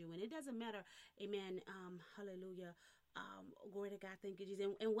discouraged you, and it doesn't matter, amen. Hallelujah. Glory to God. Thank you, Jesus.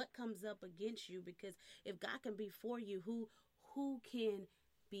 And what comes up against you, because if God can be for you, who can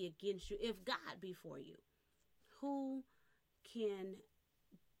be against you? If God be for you, who can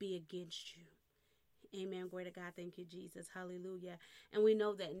be against you? Amen. Glory to God. Thank you, Jesus. Hallelujah. And we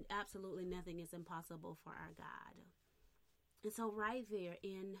know that absolutely nothing is impossible for our God. And so right there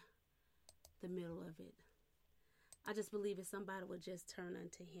in the middle of it, I just believe if somebody would just turn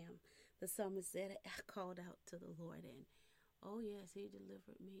unto him. The psalmist said, I called out to the Lord, and oh yes, he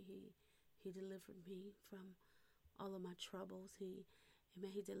delivered me. He delivered me from all of my troubles. He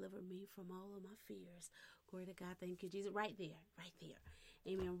delivered me from all of my fears. Glory to God. Thank you, Jesus. Right there.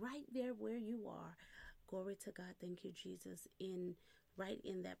 Amen. Right there where you are. Glory to God. Thank you, Jesus. Right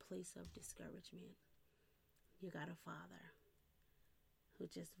in that place of discouragement, you got a Father who's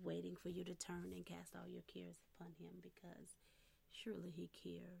just waiting for you to turn and cast all your cares upon him, because surely he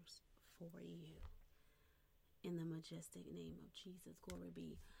cares for you. In the majestic name of Jesus, glory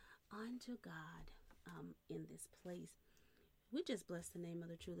be unto God in this place. We just bless the name of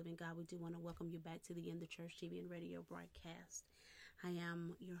the true living God. We do want to welcome you back to the In the Church TV and radio broadcast. I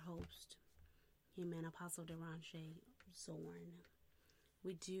am your host, amen, Apostle Deranche Zorn.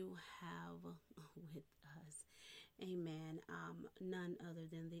 We do have with us, amen, none other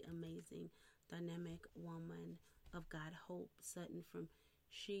than the amazing, dynamic woman of God, Hope Sutton from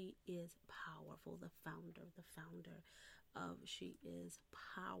She Is Powerful, the founder of She Is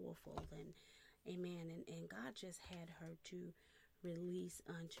Powerful. And amen. And God just had her to release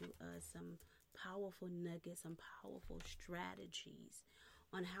unto us some powerful nuggets, some powerful strategies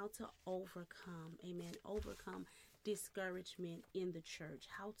on how to overcome discouragement in the church,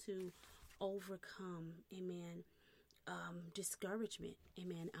 how to overcome, amen, discouragement,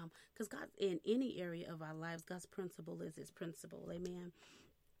 amen, because God, in any area of our lives, God's principle is his principle, amen.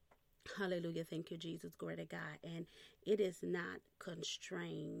 Hallelujah. Thank you, Jesus. Glory to God. And it is not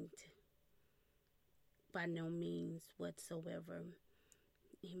constrained by no means whatsoever.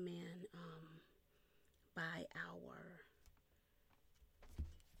 amen, by,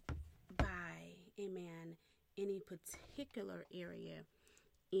 amen, any particular area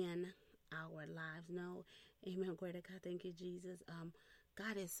in our lives. No, amen, glory to God, thank you, Jesus.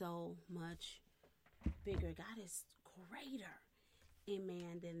 God is so much bigger. God is greater,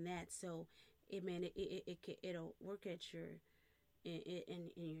 amen, than that. So, amen, it'll work at your,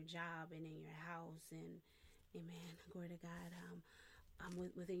 in your job and in your house, and, amen, glory to God,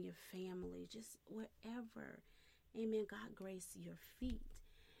 within your family, just wherever, amen, God grace your feet.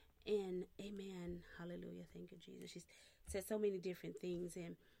 And amen, hallelujah, thank you, Jesus. She said so many different things,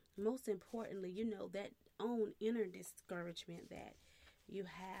 and most importantly, that own inner discouragement that you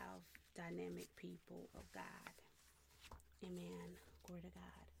have dynamic people of God. Amen, glory to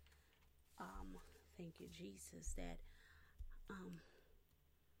God. Thank you, Jesus, that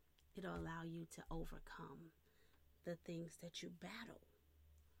it'll allow you to overcome the things that you battle.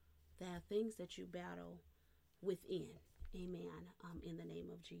 There are things that you battle within. Amen. In the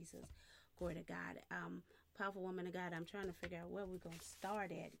name of Jesus. Glory to God. Powerful woman of God, I'm trying to figure out where we're going to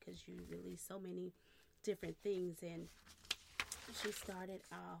start at, because you released so many different things. And she started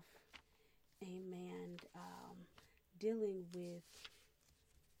off, amen, dealing with,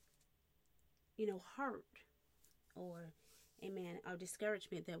 hurt, or, amen, our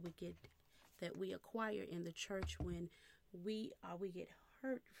discouragement that we acquire in the church when we get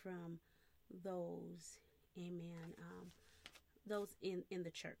hurt from those, amen, those in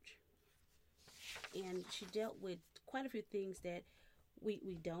the church. And she dealt with quite a few things that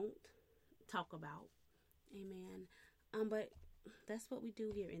we don't talk about, amen, but that's what we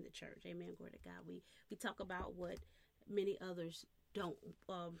do here in the church, amen, glory to God. We talk about what many others don't,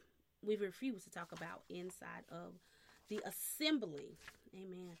 we refuse to talk about inside of the assembly,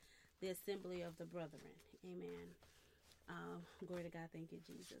 amen, the assembly of the brethren, amen. Glory to God, thank you,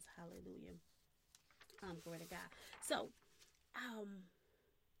 Jesus, hallelujah. Glory to God. So,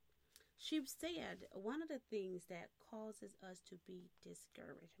 she said one of the things that causes us to be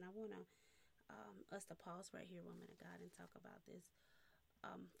discouraged, and I want us to pause right here, woman of God, and talk about this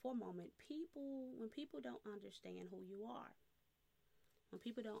for a moment. When people don't understand who you are, when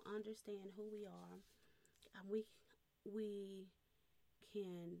people don't understand who we are, we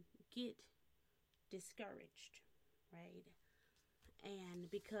can get discouraged, right? And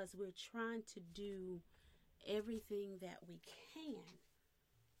because we're trying to do everything that we can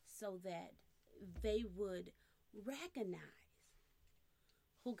so that they would recognize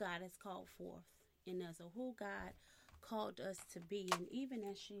who God has called forth in us, or who God called us to be. And even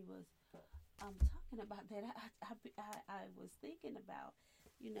as she was talking about that, I was thinking about,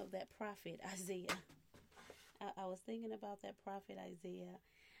 that prophet Isaiah. I was thinking about that prophet Isaiah.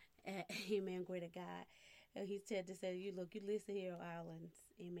 Amen, glory to God. He said to say, you listen here, islands.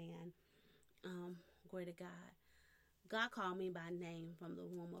 Amen. Glory to God. God called me by name from the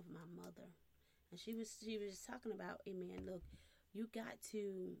womb of my mother. And she was talking about, amen, look, you got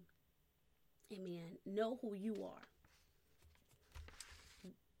to, amen, know who you are.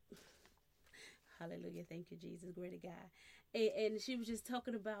 Hallelujah. Thank you, Jesus. Glory to God. And she was just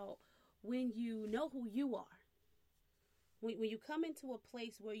talking about when you know who you are. When you come into a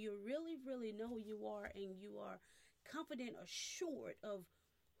place where you really, really know who you are, and you are confident, assured of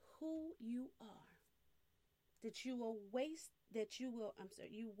who you are, you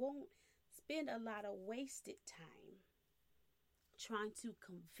won't spend a lot of wasted time trying to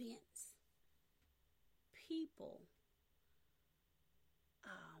convince people,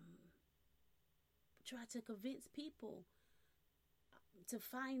 to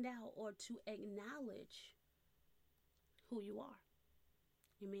find out or to acknowledge who you are.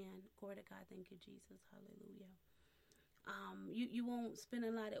 Amen. Glory to God. Thank you, Jesus. Hallelujah. You won't spend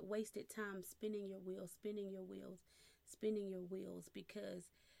a lot of wasted time spinning your wheels,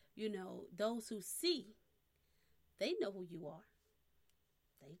 because, those who see, they know who you are.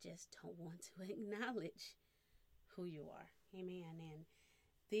 They just don't want to acknowledge who you are. Amen. And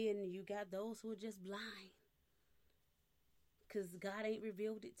then you got those who are just blind, because God ain't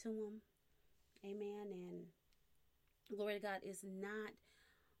revealed it to them. Amen. And glory to God, it's not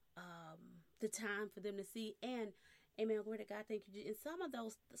the time for them to see. And amen, glory to God, thank you. And some of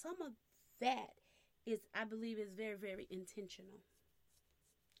that is, I believe, is very, very intentional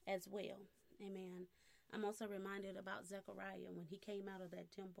as well. Amen. I'm also reminded about Zechariah when he came out of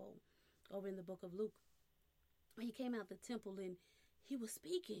that temple over in the book of Luke. He came out the temple and he was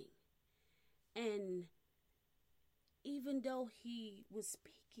speaking. And even though he was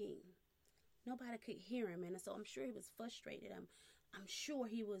speaking, nobody could hear him. And so I'm sure he was frustrated. I'm sure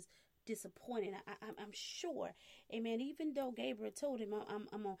he was disappointed. I'm sure, amen, even though Gabriel told him, I'm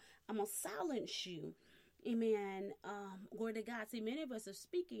gonna silence you. Amen. Glory to God. See, many of us are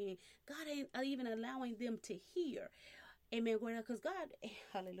speaking. God ain't even allowing them to hear. Amen. Glory to God. Because God,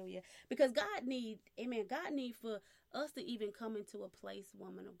 hallelujah. Because God need, amen. God need for us to even come into a place,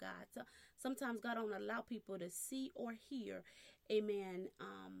 woman of God. So sometimes God don't allow people to see or hear, amen,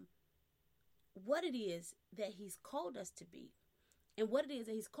 what it is that He's called us to be and what it is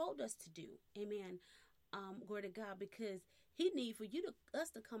that He's called us to do. Amen. Glory to God. Because He need for us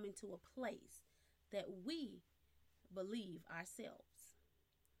to come into a place that we believe ourselves.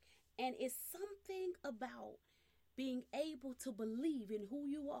 And it's something about being able to believe in who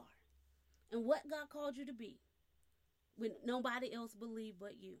you are and what God called you to be when nobody else believes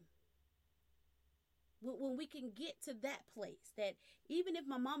but you. When we can get to that place that even if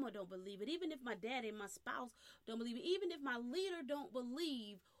my mama don't believe it, even if my daddy and my spouse don't believe it, even if my leader don't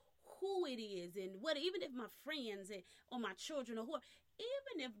believe who it is and what, even if my friends or my children or who,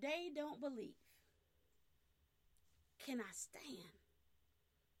 even if they don't believe, can I stand?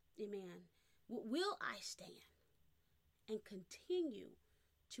 Amen. Will I stand and continue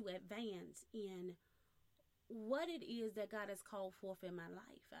to advance in what it is that God has called forth in my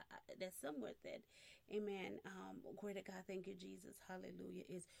life? That's somewhat that, amen, glory to God, thank you, Jesus, hallelujah,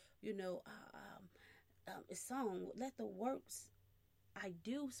 is, a song, let the works I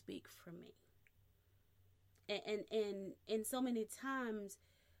do speak for me. And so many times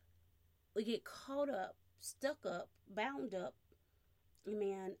we get caught up, stuck up, bound up,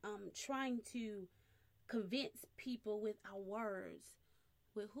 amen, trying to convince people with our words,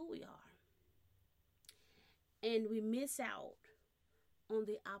 with who we are. And we miss out on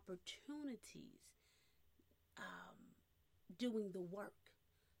the opportunities, doing the work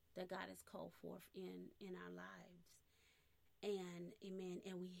that God has called forth in our lives. And, amen,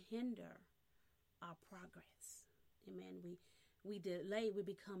 and we hinder our progress. Amen. We delay, we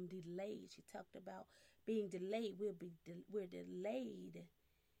become delayed. She talked about being delayed. We're delayed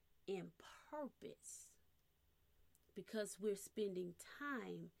in purpose because we're spending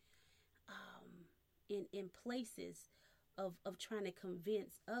time in places of trying to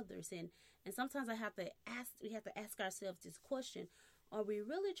convince others. And sometimes we have to ask ourselves this question: are we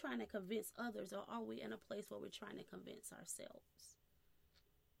really trying to convince others, or are we in a place where we're trying to convince ourselves?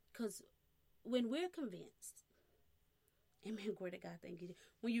 Because when we're convinced, amen, glory to God, thank you.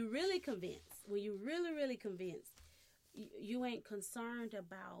 When you're really convinced, when you're really, really convinced, you ain't concerned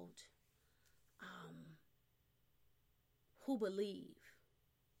about who believe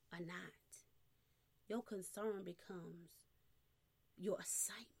or not. Your concern becomes your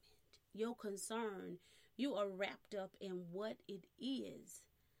assignment. Your concern, you are wrapped up in what it is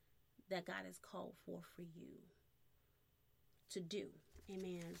that God has called for you to do.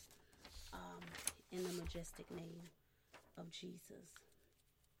 Amen. In the majestic name of Jesus.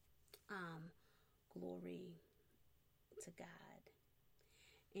 Glory to God.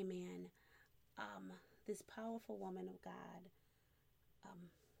 Amen. This powerful woman of God,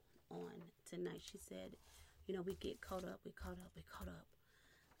 on tonight, she said, we get caught up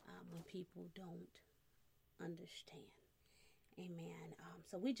when people don't understand. Amen.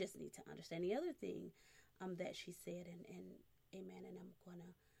 So we just need to understand. The other thing that she said, and amen, and I'm going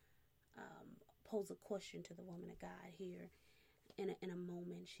to pose a question to the woman of God here in a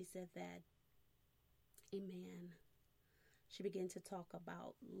moment. She said that, amen, she began to talk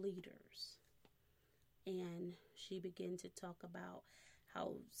about leaders, and she began to talk about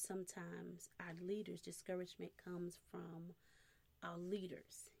how sometimes our leaders, discouragement comes from our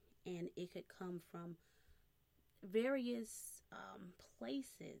leaders, and it could come from various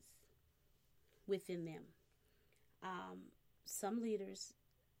places within them. Some leaders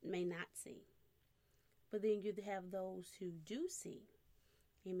may not see, but then you have those who do see.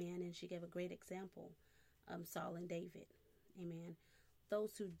 Amen. And she gave a great example, Saul and David. Amen.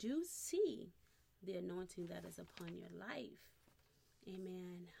 Those who do see the anointing that is upon your life.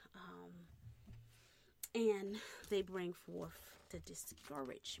 Amen. And they bring forth the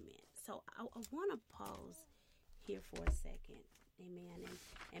discouragement. So I want to pause here for a second. Amen.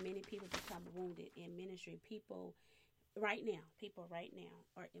 And many people become wounded in ministry. People right now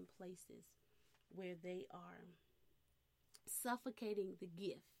are in places where they are suffocating the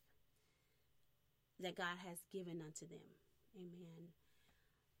gift that God has given unto them. Amen.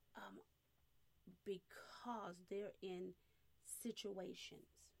 Because they're in situations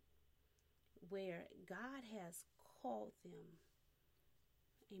where God has called them,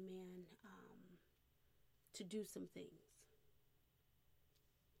 amen, to do some things.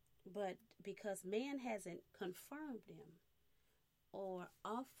 But because man hasn't confirmed them, or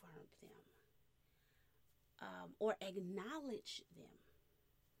affirm them, or acknowledge them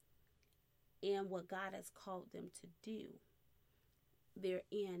in what God has called them to do, they're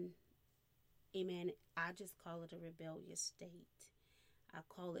in, amen, I just call it a rebellious state. I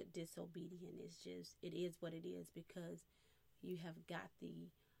call it disobedient. It is what it is, because you have got the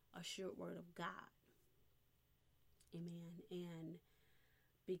assured word of God. Amen. And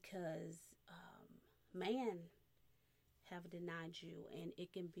because man have denied you, and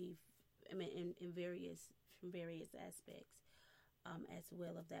it can be, in various aspects, as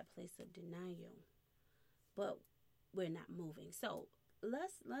well, of that place of denial. But we're not moving. So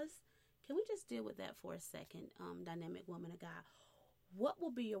can we just deal with that for a second, dynamic woman of God? What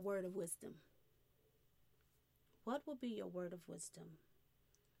will be your word of wisdom? What will be your word of wisdom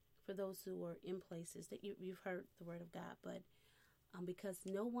for those who are in places that you've heard the word of God, but because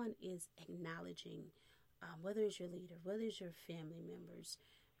no one is acknowledging, whether it's your leader, whether it's your family members,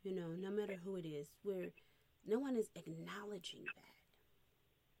 no matter who it is, where no one is acknowledging that.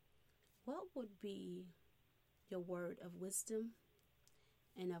 What would be your word of wisdom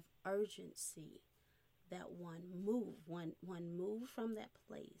and of urgency that one move from that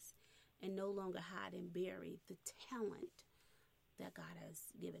place and no longer hide and bury the talent that God has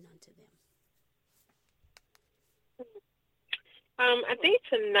given unto them? I think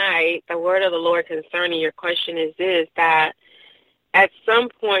tonight the word of the Lord concerning your question is this, that at some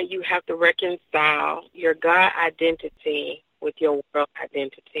point you have to reconcile your God identity with your world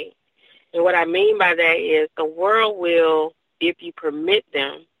identity. And what I mean by that is the world will, if you permit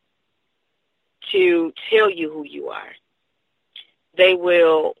them to tell you who you are, they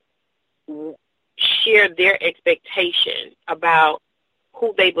will share their expectation about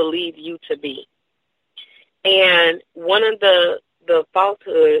who they believe you to be. And one of the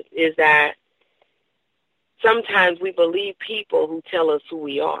falsehoods is that sometimes we believe people who tell us who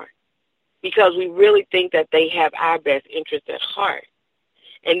we are because we really think that they have our best interest at heart.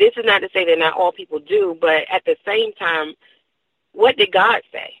 And this is not to say that not all people do, but at the same time, what did God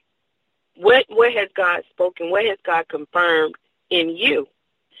say? What has God spoken? What has God confirmed in you?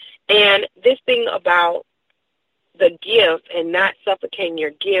 And this thing about the gift and not suffocating your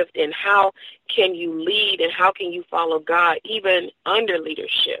gift, and how can you lead and how can you follow God even under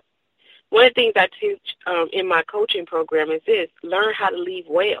leadership? One of the things I teach in my coaching program is this: learn how to leave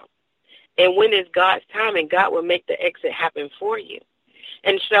well. And when it's God's time, and God will make the exit happen for you.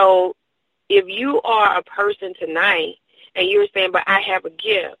 And so if you are a person tonight and you're saying, but I have a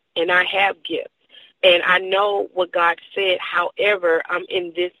gift and I have gifts and I know what God said, however, I'm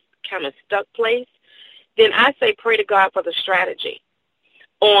in this kind of stuck place, then I say pray to God for the strategy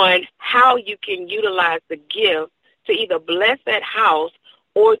on how you can utilize the gift to either bless that house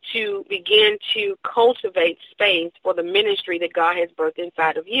or to begin to cultivate space for the ministry that God has birthed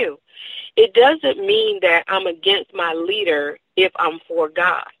inside of you. It doesn't mean that I'm against my leader if I'm for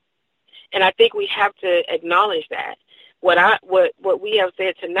God. And I think we have to acknowledge that. What we have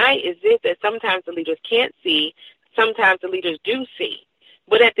said tonight is this, that sometimes the leaders can't see, sometimes the leaders do see.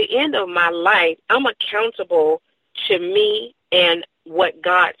 But at the end of my life, I'm accountable to me and what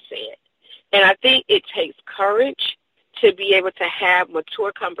God said. And I think it takes courage to be able to have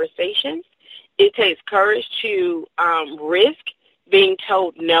mature conversations. It takes courage to risk being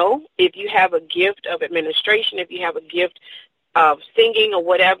told no. If you have a gift of administration, if you have a gift of singing or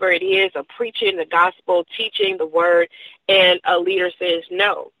whatever it is, of preaching the gospel, teaching the word, and a leader says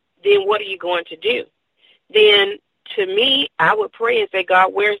no, then what are you going to do? Then to me, I would pray and say,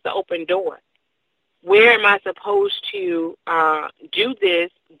 God, where's the open door? Where am I supposed to do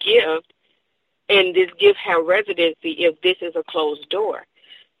this gift and this gift have residency if this is a closed door?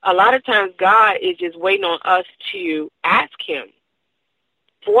 A lot of times God is just waiting on us to ask him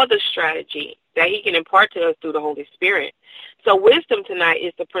for the strategy that he can impart to us through the Holy Spirit. So wisdom tonight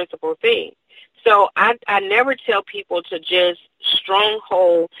is the principal thing. So I never tell people to just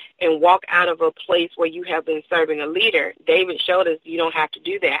stronghold and walk out of a place where you have been serving a leader. David showed us you don't have to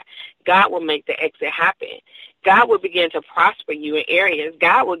do that. God will make the exit happen. God will begin to prosper you in areas.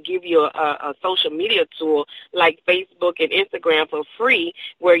 God will give you a social media tool like Facebook and Instagram for free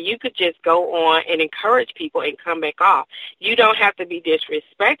where you could just go on and encourage people and come back off. You don't have to be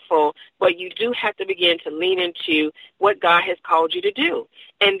disrespectful, but you do have to begin to lean into what God has called you to do.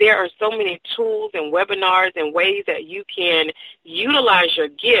 And there are so many tools and webinars and ways that you can utilize your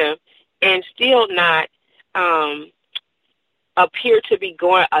gift and still not appear to be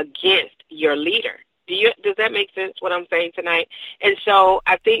going against your leader. Does that make sense, what I'm saying tonight? And so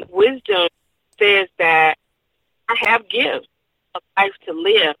I think wisdom says that I have gifts of life to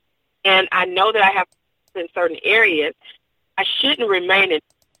live, and I know that I have in certain areas. I shouldn't remain in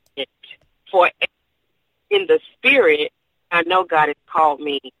it. For in the spirit, I know God has called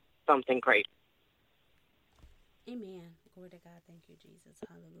me something great. Amen. Glory to God. Thank you, Jesus.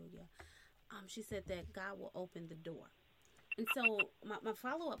 Hallelujah. She said that God will open the door. And so my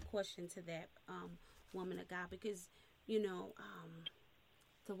follow-up question to that, woman of God, because,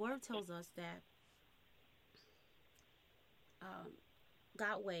 the word tells us that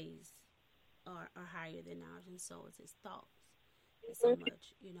God's ways are higher than ours, and so is his thoughts. It's so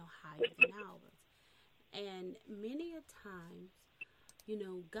much, higher than ours. And many a times,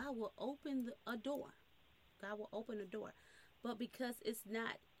 God will open a door. God will open a door. But because it's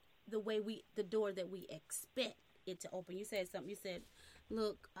not the door that we expect it to open. You said something. You said,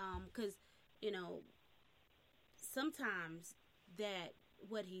 look, because, sometimes that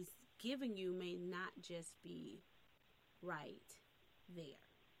what he's giving you may not just be right there,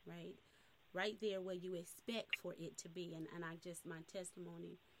 right? Right there where you expect for it to be. And my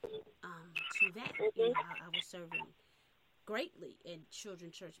testimony to that, I was serving greatly in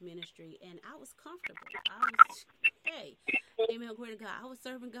children's church ministry, and I was comfortable. Hey, amen, glory to God. I was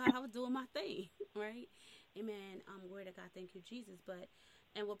serving God. I was doing my thing, right? Amen. Glory to God. Thank you, Jesus.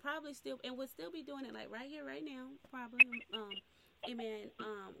 And we'll still be doing it like right here, right now, probably. Amen.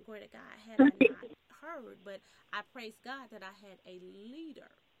 Glory to God. Had I not heard, but I praise God that I had a leader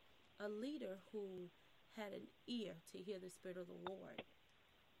who had an ear to hear the Spirit of the Lord.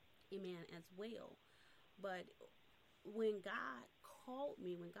 Amen. As well. But when God called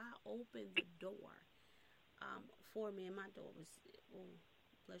me, when God opened the door for me, and my door was,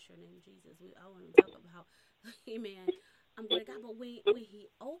 bless your name, Jesus. I want to talk about, amen. I'm going to God, but when he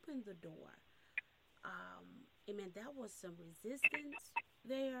opened the door, amen, there was some resistance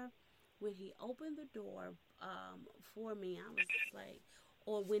there. When he opened the door for me, I was like,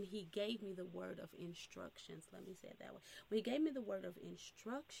 or when he gave me the word of instructions, let me say it that way. When he gave me the word of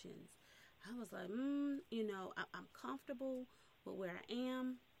instructions, I was like, I'm comfortable with where I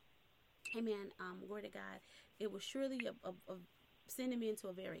am. Amen. Glory to God. It was surely a sending me into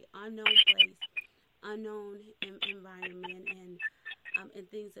a very unknown place, unknown environment, and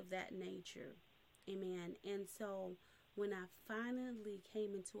things of that nature. Amen. And so when I finally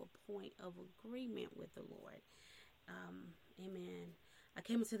came into a point of agreement with the Lord, amen, I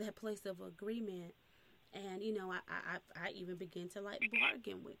came into that place of agreement. And, I even began to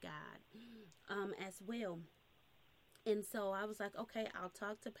bargain with God as well. And so I was like, okay, I'll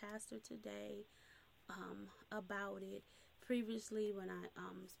talk to Pastor today about it. Previously, when I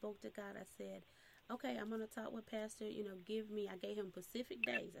spoke to God, I said, okay, I'm going to talk with Pastor, I gave him specific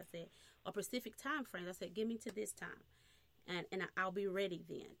days. I said, or specific time frames. I said, give me to this time. And I'll be ready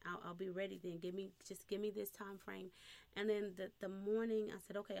then. I'll be ready then. Give me this time frame. And then the morning, I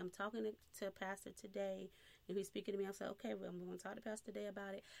said, okay, I'm talking to Pastor today. And he's speaking to me. I said, okay, well, I'm going to talk to Pastor today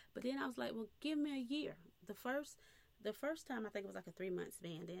about it. But then I was like, well, give me a year. The first time, I think it was like a 3-month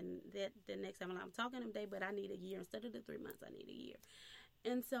span. Then the next time, I'm talking to him today, but I need a year. Instead of the 3 months, I need a year.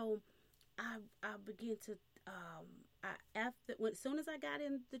 And so I began to, as soon as I got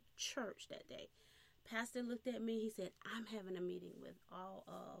in the church that day, Pastor looked at me. He said, I'm having a meeting with all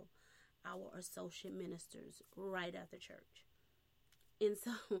of our associate ministers right after church. And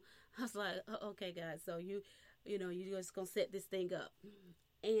so I was like, okay, God, so you're just going to set this thing up.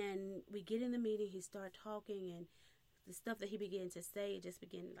 And we get in the meeting. He started talking, and the stuff that he began to say just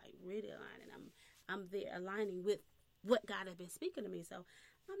began really aligning. I'm there aligning with what God had been speaking to me. So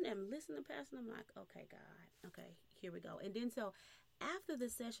I'm listening to Pastor, and I'm like, okay, God, okay, here we go. And then so after the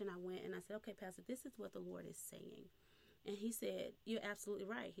session, I went and I said, okay, Pastor, this is what the Lord is saying. And he said, you're absolutely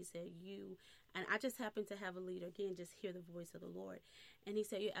right. He said, and I just happened to have a leader, again, just hear the voice of the Lord. And he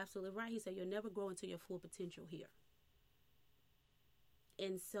said, you're absolutely right. He said, you'll never grow into your full potential here.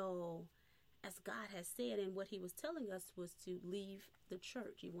 And so, as God has said, and what he was telling us was to leave the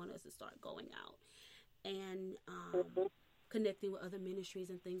church. He wanted us to start going out and connecting with other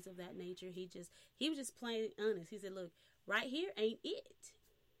ministries and things of that nature. He was just plain honest. He said, look, right here ain't it.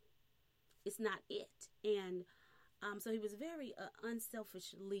 It's not it. And so he was very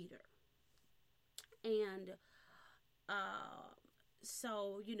unselfish leader. And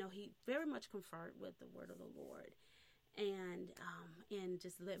so, he very much conferred with the word of the Lord. And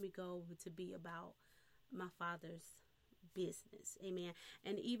just let me go to be about my Father's business. Amen.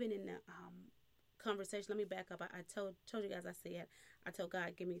 And even in the conversation, let me back up. I told you guys, I told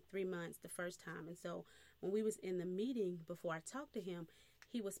God, give me 3 months the first time. And so when we was in the meeting, before I talked to him,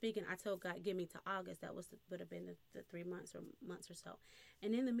 he was speaking. I told God, give me to August. That would have been the 3 months or so.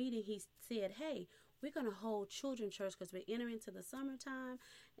 And in the meeting, he said, hey, we're going to hold children's church because we're entering into the summertime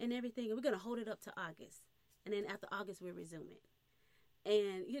and everything. And we're going to hold it up to August. And then after August, we'll resume it.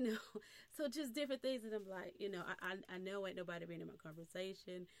 And, so just different things. And I'm like, I know ain't nobody been in my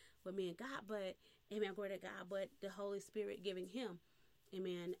conversation with me and God, but, amen, glory to God, but the Holy Spirit giving him,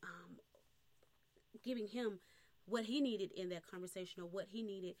 amen, giving him what he needed in that conversation, or what he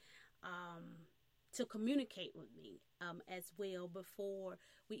needed to communicate with me as well before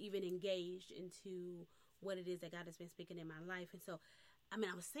we even engaged into what it is that God has been speaking in my life. And so, I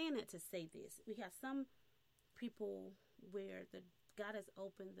was saying that to say this. We have some people where God has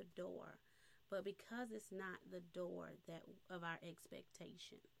opened the door, but because it's not the door that of our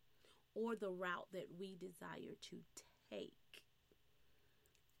expectation or the route that we desire to take,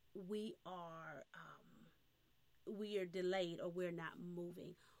 we are delayed, or we're not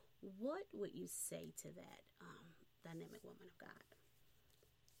moving. What would you say to that, dynamic woman of God?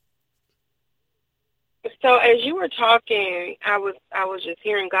 So as you were talking, I was just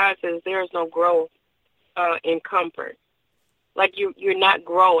hearing God says there is no growth in comfort. Like you're not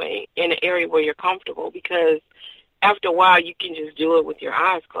growing in an area where you're comfortable, because after a while you can just do it with your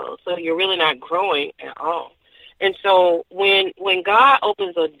eyes closed. So you're really not growing at all. And so when God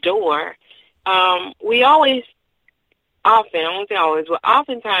opens a door, we always, often, I won't say always, but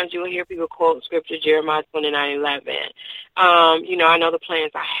oftentimes you'll hear people quote scripture, Jeremiah 29:11. I know the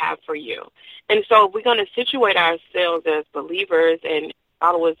plans I have for you. And so if we're going to situate ourselves as believers and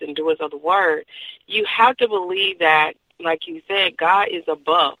followers and doers of the word, you have to believe that, like you said, God is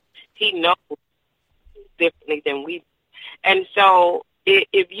above. He knows differently than we do. And so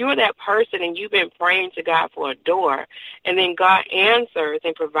if you're that person and you've been praying to God for a door, and then God answers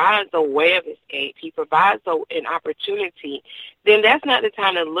and provides a way of escape, he provides an opportunity, then that's not the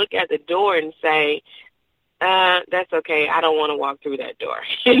time to look at the door and say, that's okay, I don't want to walk through that door,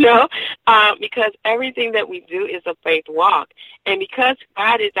 because everything that we do is a faith walk. And because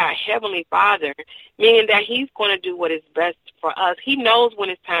God is our Heavenly Father, meaning that he's going to do what is best for us, he knows when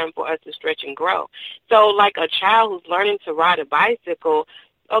it's time for us to stretch and grow. So like a child who's learning to ride a bicycle,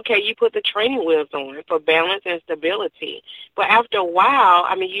 okay, you put the training wheels on for balance and stability. But after a while,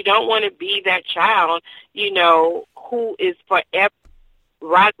 you don't want to be that child, who is forever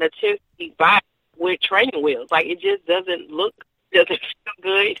riding a 10-speed bike with training wheels. Like, it just doesn't feel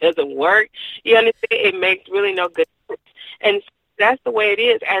good, it doesn't work. You understand? It makes really no good sense. And that's the way it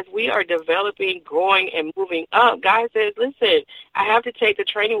is. As we are developing, growing, and moving up, God says, listen, I have to take the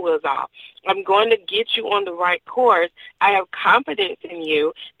training wheels off. I'm going to get you on the right course. I have confidence in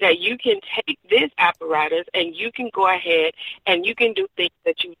you that you can take this apparatus and you can go ahead and you can do things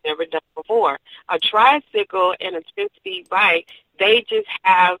that you've never done before. A tricycle and a 10-speed bike, they just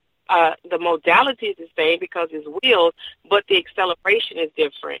have the modality is the same because it's wheels, but the acceleration is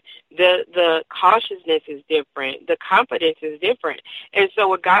different. The cautiousness is different. The confidence is different. And so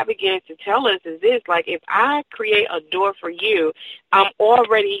what God begins to tell us is this, like, if I create a door for you, I'm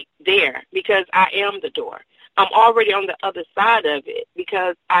already there because I am the door. I'm already on the other side of it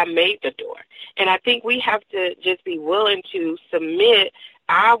because I made the door. And I think we have to just be willing to submit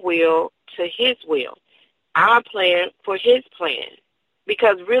our will to his will, our plan for his plan.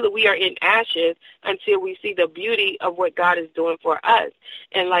 Because really we are in ashes until we see the beauty of what God is doing for us.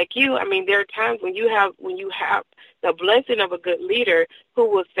 And like you, there are times when you have the blessing of a good leader who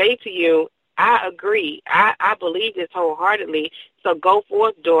will say to you, I agree, I believe this wholeheartedly, so go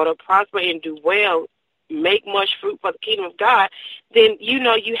forth, daughter, prosper and do well, make much fruit for the kingdom of God, then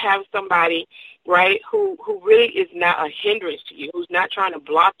you have somebody, right, who really is not a hindrance to you, who's not trying to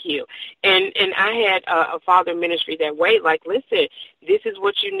block you. And I had a father ministry that way, like, listen, this is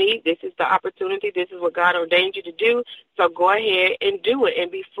what you need, this is the opportunity, this is what God ordained you to do, so go ahead and do it and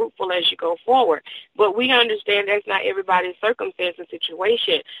be fruitful as you go forward. But we understand that's not everybody's circumstance and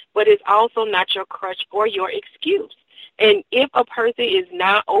situation, but it's also not your crutch or your excuse. And if a person is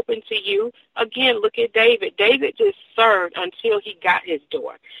not open to you, again, look at David. David just served until he got his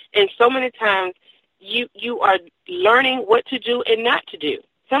door. And so many times you are learning what to do and not to do.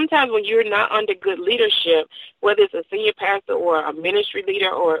 Sometimes when you're not under good leadership, whether it's a senior pastor or a ministry leader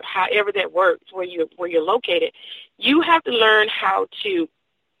or however that works where you're located, you have to learn how to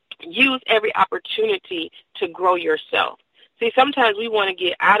use every opportunity to grow yourself. See, sometimes we want to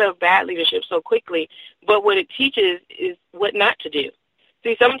get out of bad leadership so quickly, but what it teaches is what not to do.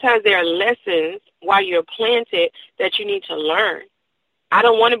 See, sometimes there are lessons while you're planted that you need to learn. I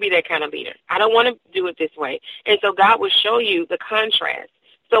don't want to be that kind of leader. I don't want to do it this way. And so God will show you the contrast.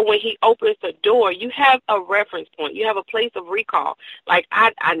 So when he opens the door, you have a reference point. You have a place of recall. Like,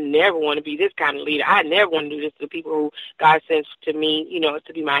 I never want to be this kind of leader. I never want to do this to people who God sends to me,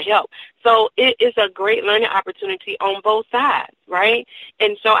 to be my help. So it is a great learning opportunity on both sides, right?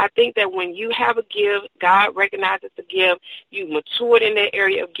 And so I think that when you have a gift, God recognizes the gift, you matured in that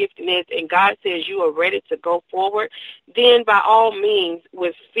area of giftedness, and God says you are ready to go forward, then by all means,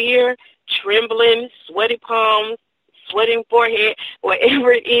 with fear, trembling, sweaty palms, sweating forehead,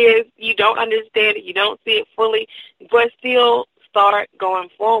 whatever it is, you don't understand it, you don't see it fully, but still start going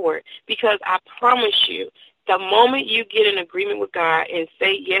forward. Because I promise you, the moment you get in agreement with God and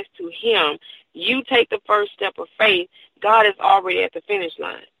say yes to him, you take the first step of faith, God is already at the finish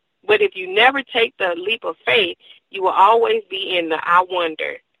line. But if you never take the leap of faith, you will always be in the I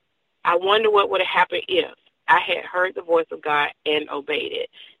wonder. I wonder what would have happened if I had heard the voice of God and obeyed it.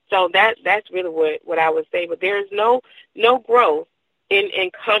 So that's really what I would say. But there is no growth in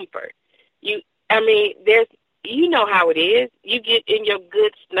comfort. There's how it is. You get in your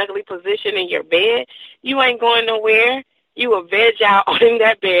good snuggly position in your bed. You ain't going nowhere. You will veg out on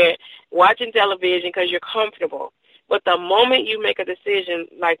that bed watching television because you're comfortable. But the moment you make a decision,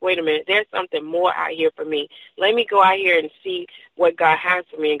 like, wait a minute, there's something more out here for me. Let me go out here and see what God has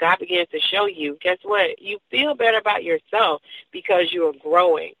for me. And God begins to show you, guess what? You feel better about yourself because you are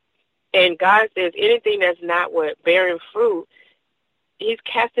growing. And God says anything that's not bearing fruit, he's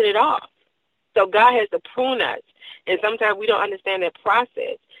casting it off. So God has to prune us. And sometimes we don't understand that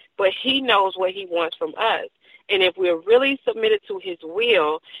process. But he knows what he wants from us. And if we're really submitted to his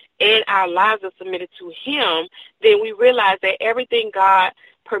will and our lives are submitted to him, then we realize that everything God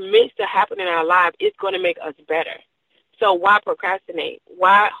permits to happen in our lives is going to make us better. So why procrastinate?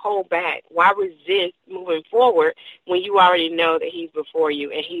 Why hold back? Why resist moving forward when you already know that he's before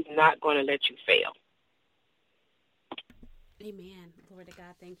you and he's not going to let you fail? Amen. Glory to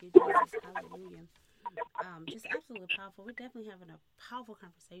God. Thank you, Jesus. Hallelujah. Just absolutely powerful. We're definitely having a powerful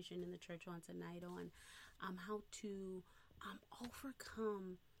conversation in the church on tonight on how to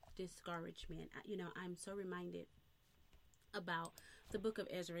overcome discouragement. I'm so reminded about the book of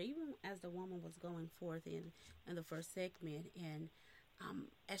Ezra, even as the woman was going forth in the first segment, and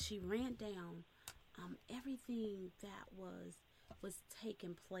as she ran down everything that was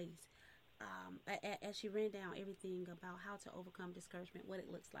taking place, as she ran down everything about how to overcome discouragement, what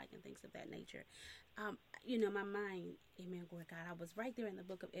it looks like, and things of that nature. My mind, amen, Lord God, I was right there in the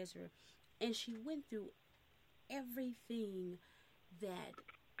book of Ezra, and she went through everything that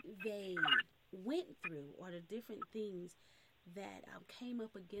they went through, or the different things that came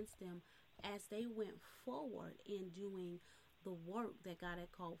up against them as they went forward in doing the work that God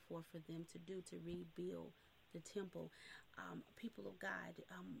had called for them to do, to rebuild the temple. People of God,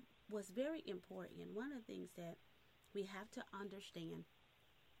 was very important. And one of the things that we have to understand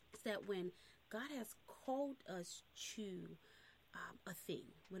is that when God has called us to a thing,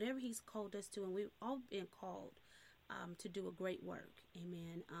 whatever he's called us to, and we've all been called to do a great work,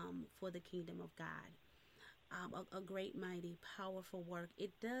 amen, for the kingdom of God. A great, mighty, powerful work.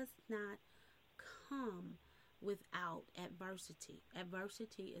 It does not come without adversity.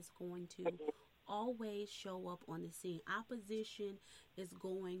 Adversity is going to always show up on the scene. Opposition is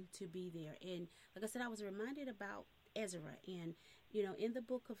going to be there. And like I said, I was reminded about Ezra. And, in the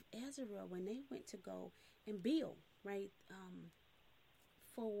book of Ezra, when they went to go and build, right,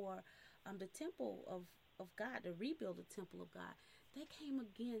 for the temple of God, to rebuild the temple of God, they came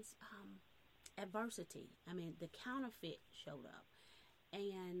against adversity. The counterfeit showed up,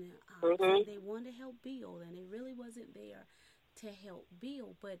 and so they wanted to help build, and it really wasn't there to help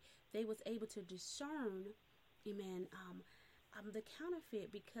build, but they was able to discern, amen, the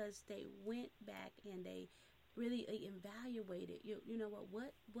counterfeit, because they went back and they really evaluated.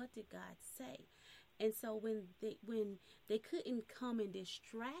 What did God say? And so when they couldn't come and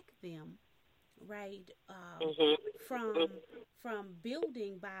distract them, right, from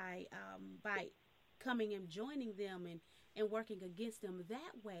building by coming and joining them and working against them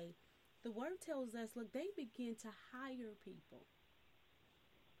that way, the word tells us, look, they begin to hire people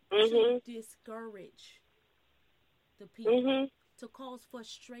to discourage the people, to cause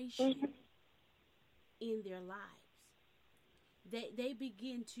frustration in their lives. They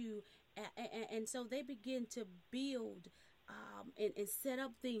begin to, and so they begin to build and set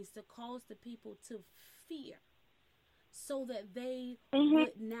up things to cause the people to fear, so that they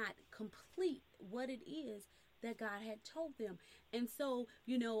would not complete what it is that God had told them. And so,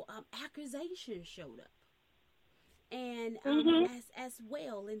 accusations showed up, and as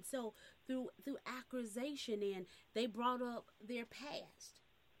well. And so through accusation, and they brought up their past,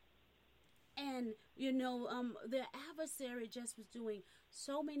 and the adversary just was doing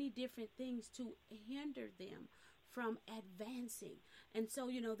so many different things to hinder them from advancing. And so,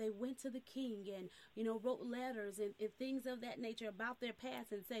 they went to the king and, wrote letters and things of that nature about their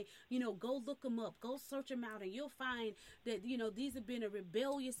past and say, go look them up, go search them out, and you'll find that, these have been a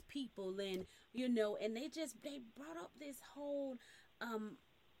rebellious people. And, and they brought up this whole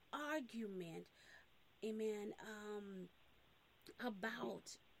argument, amen,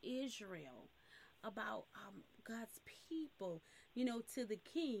 about Israel, about God's people, to the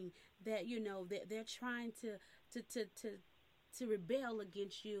king, that that they're trying to rebel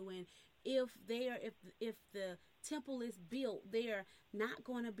against you, and if the temple is built, they're not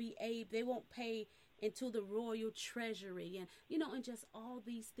going to be able, they won't pay into the royal treasury, and and just all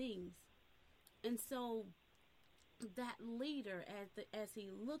these things. And so that leader, as he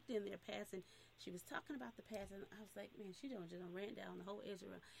looked in their past, and she was talking about the past, and I was like, man, she just ran down the whole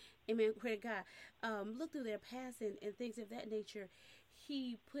Israel. Amen. Praise God. Looked through their past and things of that nature.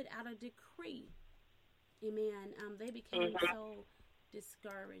 He put out a decree. Amen. They became so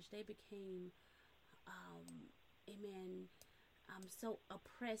discouraged. They became, amen, so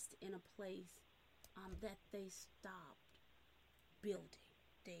oppressed in a place that they stopped building.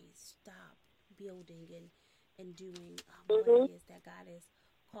 They stopped building and doing what it is that God has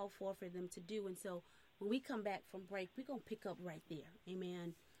called for them to do. And so when we come back from break, we're going to pick up right there.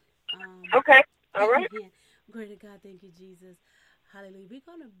 Amen. Okay. All right. Glory to God. Thank you, Jesus. Hallelujah.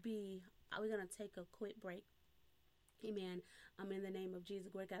 We're going to take a quick break. Amen. In the name of Jesus.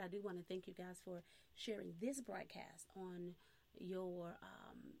 Glory to God. I do want to thank you guys for sharing this broadcast on your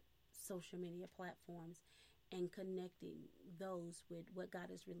social media platforms and connecting those with what God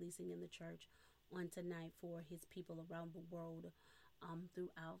is releasing in the church on tonight for his people around the world,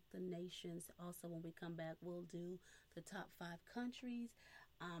 throughout the nations. Also, when we come back, we'll do the top 5 countries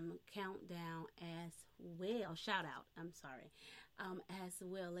countdown as well. Shout out. I'm sorry. As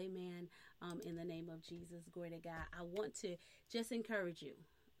well. Amen. In the name of Jesus. Glory to God. I want to just encourage you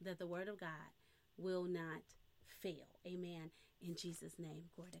that the word of God will not fail. Amen. In Jesus' name.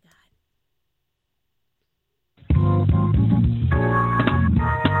 Glory to God.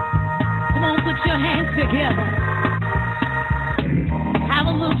 Come on, put your hands together. Have a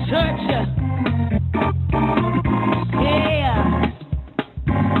little church. Yeah.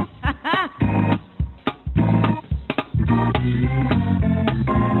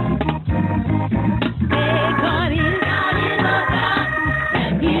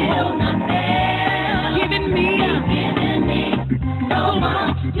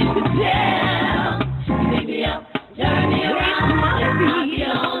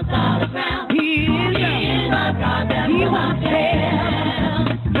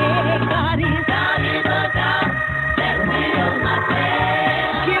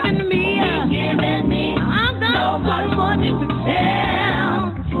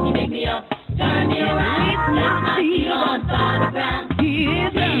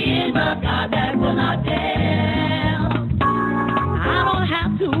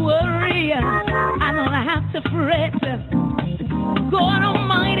 God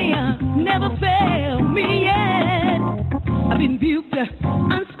Almighty never failed me yet. I've been buked,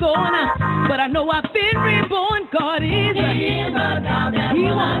 I'm scorned, but I know I've been reborn. God is a God that He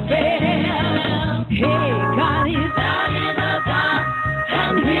won't fail. Hey, God is a God,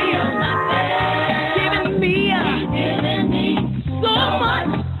 and He will not fail. Giving me so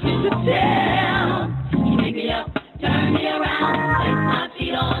much to tell. He picked me up, turned me around, placed my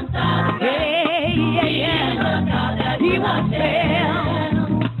feet on solid ground. He won't fail.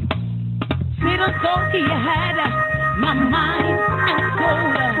 Satan thought he had my mind and soul,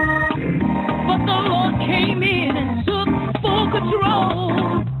 but the Lord came in and took full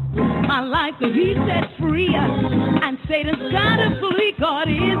control. My life He set free, and Satan's gotta flee. God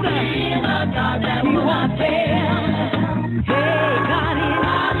is a God that He won't fail. Hey, God is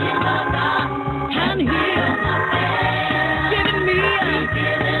a God, and He will not fail. Giving me,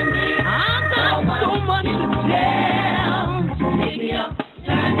 I've got so much to tell.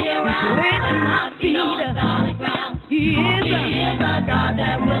 Turn me around, and my feet on solid ground. He is a God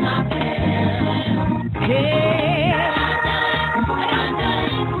that will not fail. Yeah.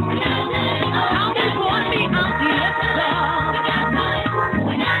 How He brought me out here,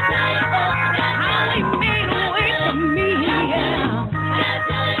 how He made a way for me,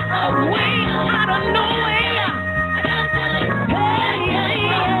 a way out of nowhere.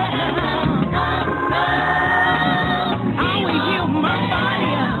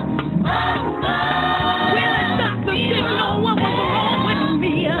 When the doctor didn't know what was wrong with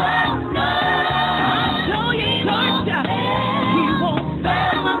me,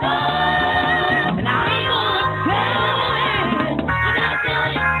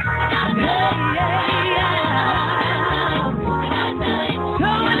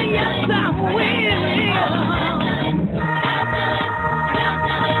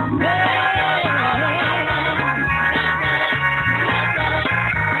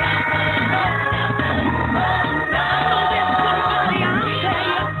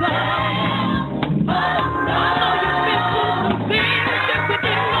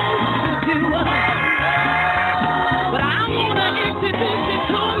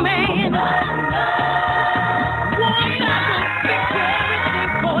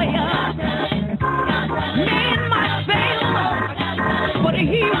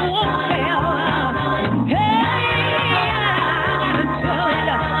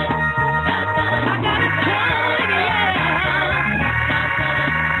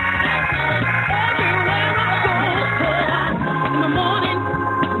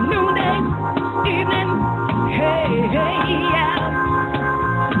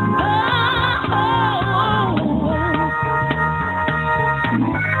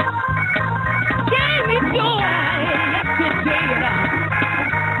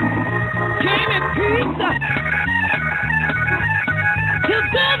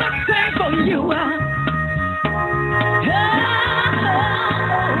 of you.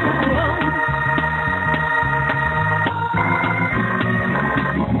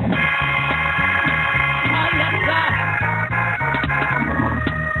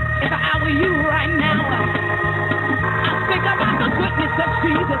 If I were you right now, I think about the goodness of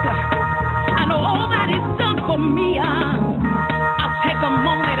Jesus. I know all that He's done for me. I'll take a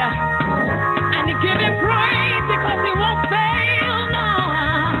moment and to give Him praise because He won't fail. No.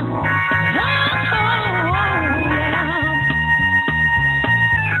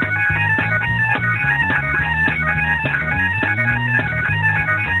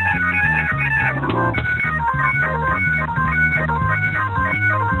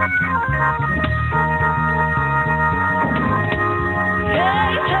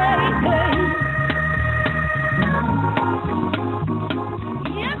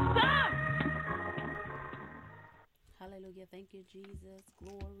 Hallelujah. Thank you, Jesus.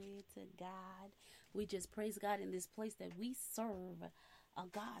 Glory to God. We just praise God in this place that we serve a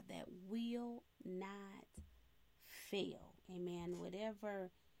God that will not fail. Amen. Whatever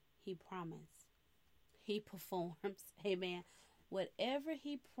He promised, He performs. Amen. Whatever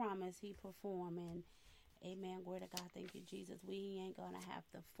He promised, He perform. And amen. Glory to God. Thank you, Jesus. We ain't going to have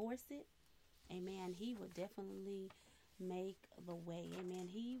to force it. Amen. He will definitely make the way. Amen.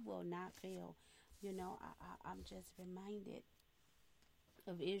 He will not fail. You know, I'm just reminded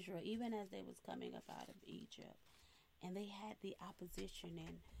of Israel, even as they was coming up out of Egypt, and they had the opposition,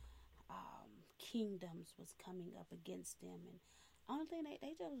 and kingdoms was coming up against them, and only thing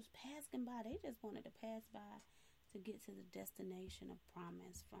they just was passing by. They just wanted to pass by to get to the destination of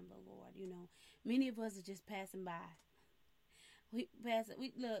promise from the Lord. You know, many of us are just passing by. We pass it.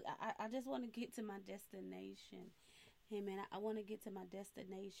 We look. I just want to get to my destination. Amen. I want to get to my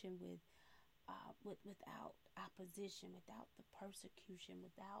destination without opposition, without the persecution,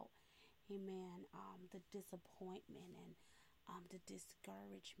 without, amen, the disappointment and the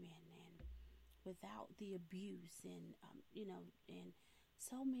discouragement, and without the abuse, and and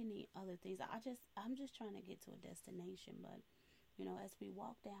so many other things. I'm just trying to get to a destination, but as we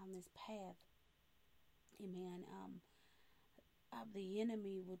walk down this path, amen, the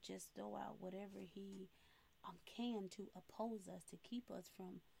enemy will just throw out whatever he can to oppose us, to keep us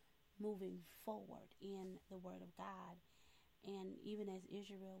from moving forward in the Word of God. And even as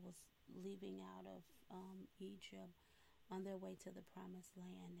Israel was leaving out of Egypt on their way to the Promised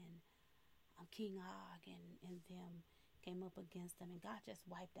Land, and King Og and them came up against them, and God just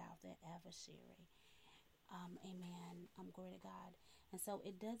wiped out their adversary. Amen. Glory to God. And so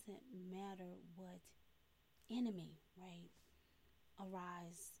it doesn't matter what enemy, right,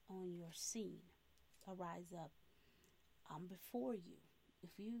 arise on your scene, arise up before you.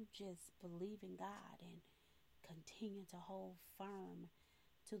 If you just believe in God and continue to hold firm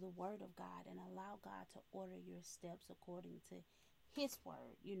to the Word of God and allow God to order your steps according to His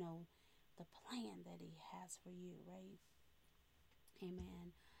Word, the plan that He has for you, right?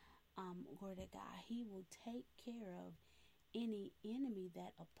 Amen. Glory to God. He will take care of any enemy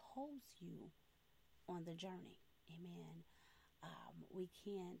that oppose you on the journey. Amen. We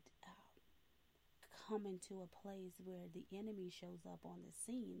can't come into a place where the enemy shows up on the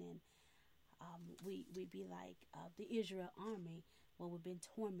scene, and we be like the Israel army. Well, we've been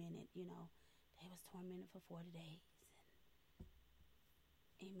tormented. They was tormented for 40 days,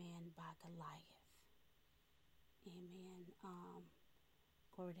 and amen, by Goliath. Amen.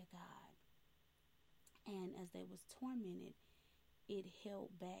 Glory to God. And as they was tormented, it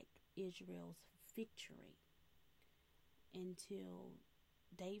held back Israel's victory until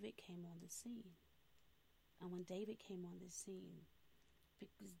David came on the scene. And when David came on the scene,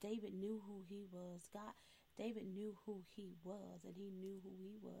 because David knew who he was, David knew who he was, and he knew who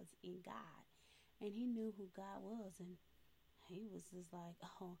he was in God. And he knew who God was, and he was just like,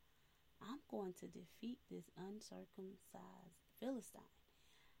 oh, I'm going to defeat this uncircumcised Philistine.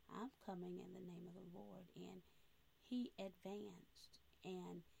 I'm coming in the name of the Lord. And he advanced,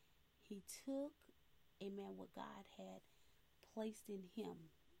 and he took, amen, what God had placed in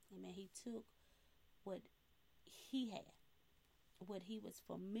him. Amen. He took what he had, what he was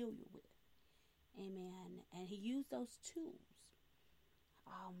familiar with. Amen. And he used those tools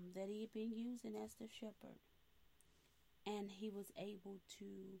that he had been using as the shepherd. And he was able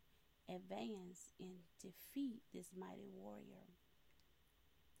to advance and defeat this mighty warrior.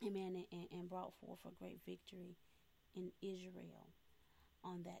 Amen. And brought forth a great victory in Israel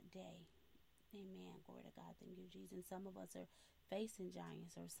on that day. Amen. Glory to God. Thank you, Jesus. And some of us are facing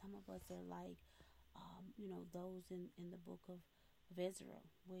giants, or some of us are like, those in the book of Israel,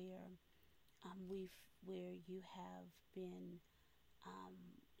 where where you have been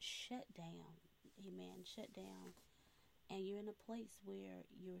shut down. Amen. Shut down, and you're in a place where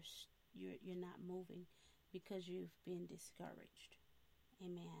you're not moving because you've been discouraged.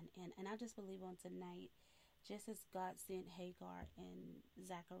 Amen. And I just believe on tonight, just as God sent Hagar and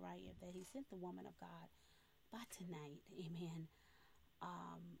Zechariah, that He sent the woman of God by tonight. Amen.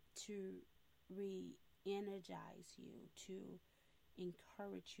 To re-energize you, to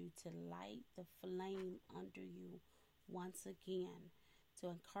encourage you, to light the flame under you once again, to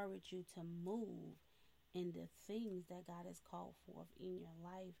encourage you to move in the things that God has called forth in your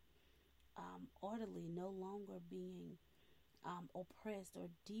life, orderly, no longer being oppressed or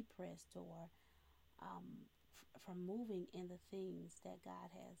depressed, or from moving in the things that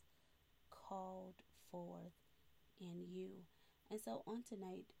God has called forth in you. And so on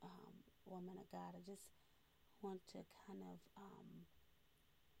tonight, woman of God, I just want to kind of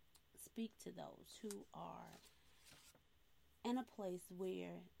speak to those who are in a place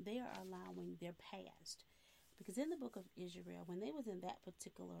where they are allowing their past. Because in the book of Israel, when they was in that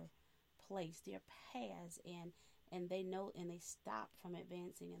particular place, their past, and they know, and they stopped from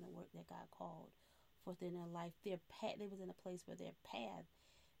advancing in the work that God called forth in their life. They was in a place where their past,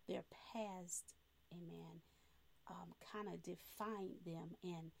 amen, kind of defined them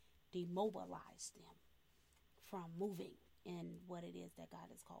and demobilized them from moving in what it is that God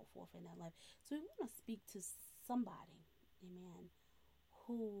has called forth in their life. So we want to speak to somebody, amen,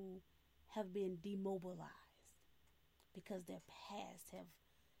 who have been demobilized because their past have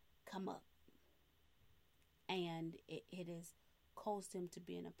come up, and it has caused them to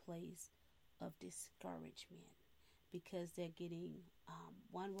be in a place of discouragement because they're getting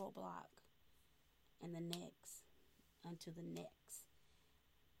one roadblock and the next unto the next.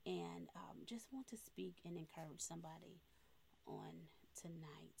 And just want to speak and encourage somebody on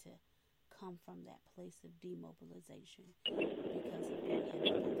tonight to come from that place of demobilization because of being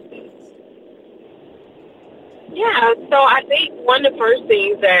hindered by their past. Yeah, so I think one of the first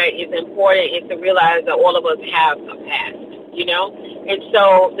things that is important is to realize that all of us have a past, you know? And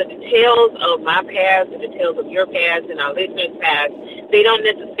so the details of my past, the details of your past, and our listeners' past, they don't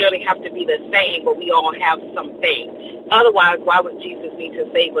necessarily have to be the same, but we all have something. Otherwise, why would Jesus need to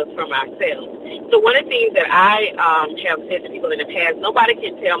save us from ourselves? So one of the things that I have said to people in the past, nobody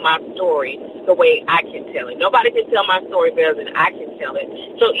can tell my story the way I can tell it. Nobody can tell my story better than I can tell it.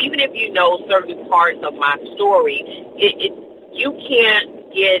 So even if you know certain parts of my story, you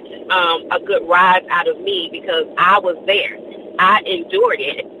can't get a good rise out of me because I was there. I endured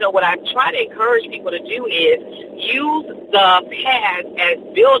it. So what I try to encourage people to do is use the past as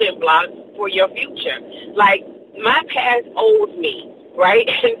building blocks for your future. Like, my past owes me, right?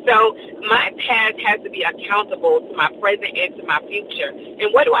 And so my past has to be accountable to my present and to my future.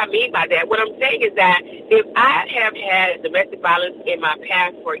 And what do I mean by that? What I'm saying is that if I have had domestic violence in my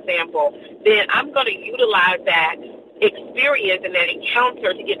past, for example, then I'm going to utilize that experience and that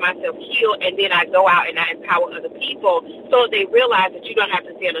encounter to get myself healed, and then I go out and I empower other people so they realize that you don't have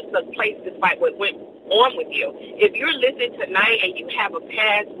to stay in a stuck place despite what went on with you. If you're listening tonight and you have a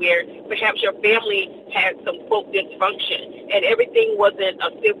past where perhaps your family had some, quote, dysfunction and everything wasn't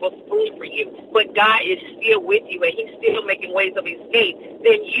a silver spoon for you, but God is still with you and He's still making ways of escape,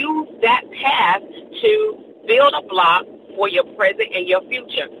 then use that past to build a block for your present and your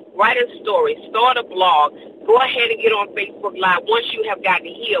future. Write a story, start a blog, go ahead and get on Facebook Live once you have gotten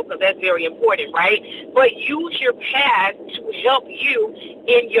healed, because that's very important, right? But use your past to help you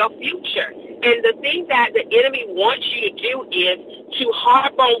in your future. And the thing that the enemy wants you to do is to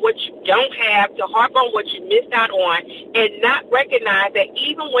harp on what you don't have, to harp on what you missed out on, and not recognize that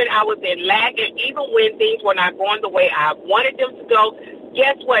even when I was in lag, and even when things were not going the way I wanted them to go,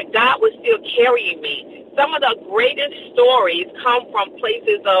 guess what? God was still carrying me. Some of the greatest stories come from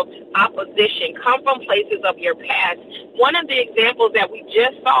places of opposition, come from places of your past. One of the examples that we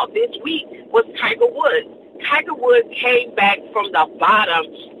just saw this week was Tiger Woods. Tiger Woods came back from the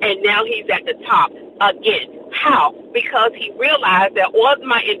bottom, and now he's at the top again. How? Because he realized that all of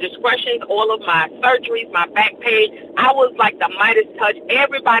my indiscretions, all of my surgeries, my back pain, I was like the Midas touch.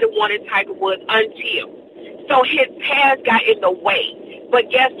 Everybody wanted Tiger Woods until. So his past got in the way. But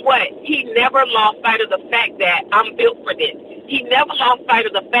guess what? He never lost sight of the fact that I'm built for this. He never lost sight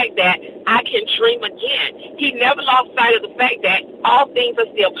of the fact that I can dream again. He never lost sight of the fact that all things are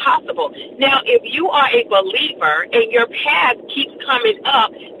still possible. Now, if you are a believer and your path keeps coming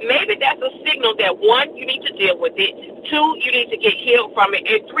up, maybe that's a signal that, one, you need to deal with it. Two, you need to get healed from it.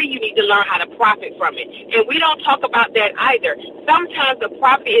 And three, you need to learn how to profit from it. And we don't talk about that either. Sometimes the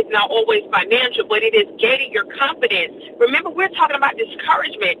profit is not always financial, but it is gaining your confidence. Remember, we're talking about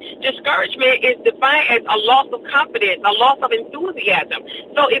discouragement. Discouragement is defined as a loss of confidence, a loss of enthusiasm.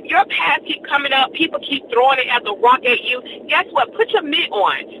 So if your path keep coming up, people keep throwing it as a rock at you, guess what? Put your mitt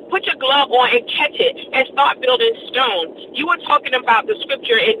on. Put your glove on and catch it and start building stones. You were talking about the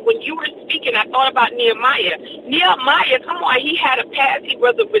scripture, and when you were speaking, I thought about Nehemiah. Nehemiah, come on, he had a past. He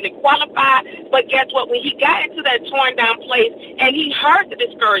wasn't really qualified, but guess what? When he got into that torn down place and he heard the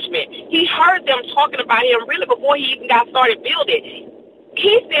discouragement, he heard them talking about him really before he even got started building.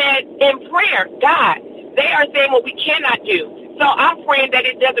 He said in prayer, God, they are saying what we cannot do. So I'm praying that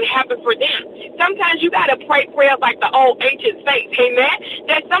it doesn't happen for them. Sometimes you got to pray prayers like the old ancient saints, amen?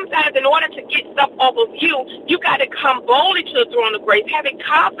 That sometimes in order to get stuff off of you, you got to come boldly to the throne of grace, having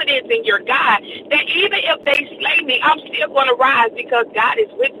confidence in your God, that even if they slay me, I'm still going to rise because God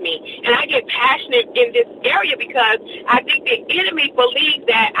is with me. And I get passionate in this area because I think the enemy believes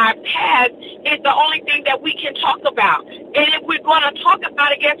that our past is the only thing that we can talk about. And if we're going to talk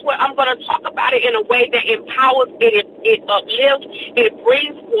about it, guess what? I'm going to talk about it in a way that empowers it uplifts. It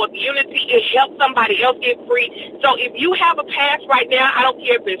brings forth unity. It helps somebody else get free. So if you have a past right now, I don't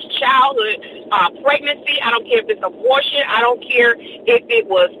care if it's childhood, pregnancy, I don't care if it's abortion, I don't care if it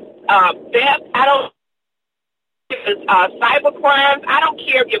was theft, I don't care if it's cyber crimes, I don't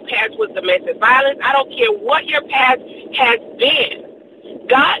care if your past was domestic violence, I don't care what your past has been.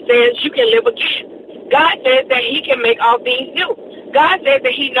 God says you can live again. God says that he can make all things new. God says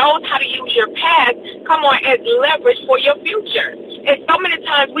that he knows how to use your past, come on, as leverage for your future. And so many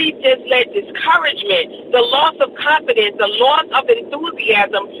times we just let discouragement, the loss of confidence, the loss of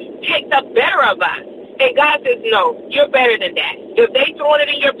enthusiasm take the better of us. And God says, no, you're better than that. If they throw it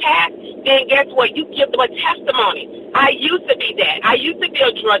in your past, then guess what? You give them a testimony. I used to be that. I used to be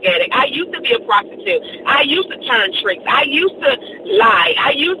a drug addict. I used to be a prostitute. I used to turn tricks. I used to lie.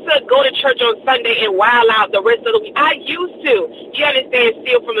 I used to go to church on Sunday and wild out the rest of the week. I used to, you understand,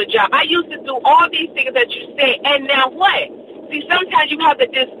 steal from the job. I used to do all these things that you said. And now what? See, sometimes you have to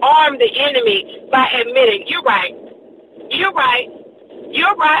disarm the enemy by admitting, you're right. You're right.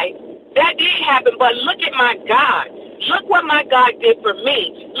 You're right. That did happen, but look at my God. Look what my God did for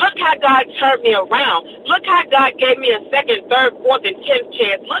me. Look how God turned me around. Look how God gave me a second, third, fourth, and 10th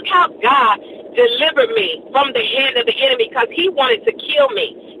chance. Look how God delivered me from the hand of the enemy because he wanted to kill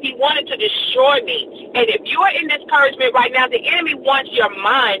me. He wanted to destroy me. And if you're in discouragement right now, the enemy wants your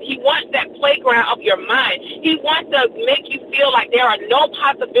mind. He wants that playground of your mind. He wants to make you feel like there are no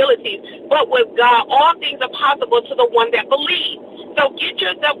possibilities. But with God, all things are possible to the one that believes. So get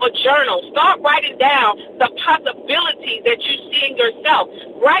yourself a journal. Start writing down the possibilities that you see in yourself.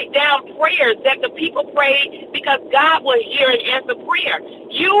 Write down prayers that the people prayed because God will hear and answer prayer.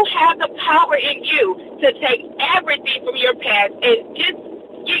 You have the power in you to take everything from your past and just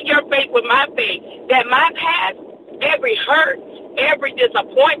get your faith with my faith that my past, every hurt, every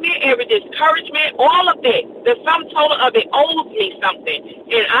disappointment, every discouragement, all of it, the sum total of it owes me something.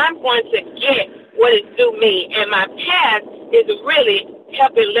 And I'm going to get what is due me. And my past is really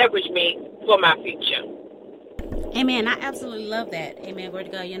helping leverage me for my future. Amen. I absolutely love that. Amen. Word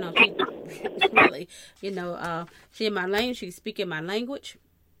to God. She really, she in my language. She's speaking my language.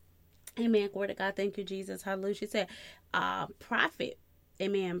 Amen. Word to God. Thank you, Jesus. Hallelujah. She said, profit.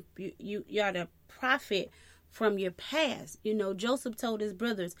 Amen. You are to profit from your past. Joseph told his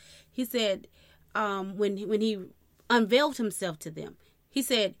brothers, he said, when he unveiled himself to them, he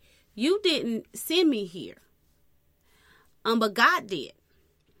said, you didn't send me here. But God did,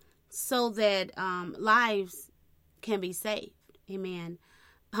 so that lives can be saved. Amen.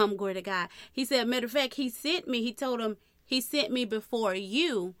 Glory to God. He said, matter of fact, he sent me. He told him he sent me before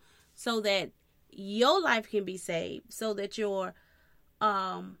you, so that your life can be saved, so that your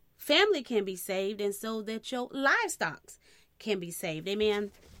family can be saved, and so that your livestock can be saved.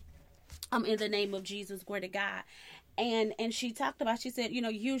 Amen. In the name of Jesus, glory to God. And she talked about. She said,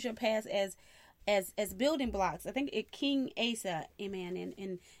 use your past as building blocks. I think King Asa, amen,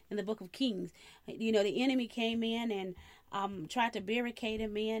 in the book of Kings, the enemy came in and tried to barricade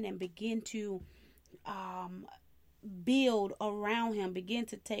him in and begin to build around him, begin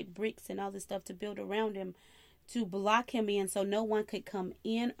to take bricks and all this stuff to build around him to block him in so no one could come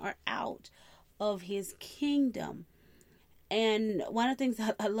in or out of his kingdom. And one of the things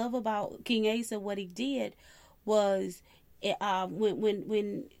I love about King Asa, what he did was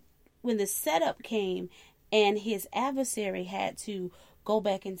when the setup came and his adversary had to go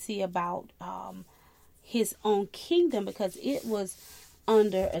back and see about his own kingdom because it was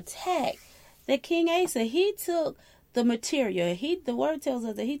under attack, that King Asa, he took the material. The word tells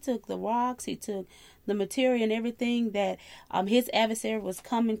us that he took the rocks, he took the material and everything that his adversary was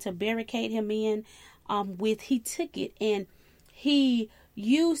coming to barricade him in with. He took it and he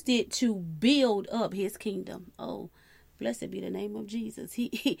used it to build up his kingdom. Oh, blessed be the name of Jesus.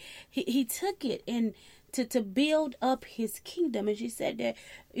 He took it and to build up his kingdom. And she said that,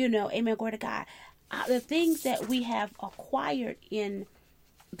 amen, glory to God, the things that we have acquired in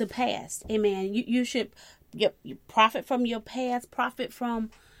the past, amen, you should you profit from your past, profit from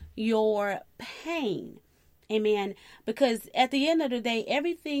your pain, amen, because at the end of the day,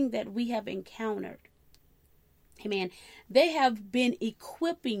 everything that we have encountered, amen, they have been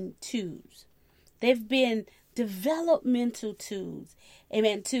equipping tools. They've been developmental tools,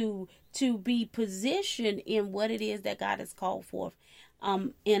 amen, to be positioned in what it is that God has called forth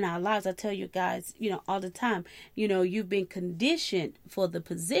in our lives. I tell you guys, all the time, you've been conditioned for the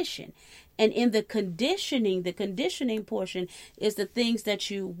position. And in the conditioning portion is the things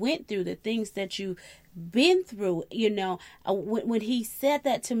that you went through, the things that you've been through. When he said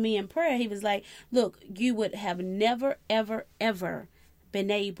that to me in prayer, he was like, look, you would have never, ever, ever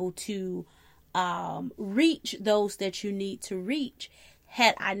been able to reach those that you need to reach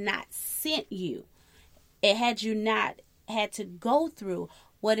had I not sent you. And had you not had to go through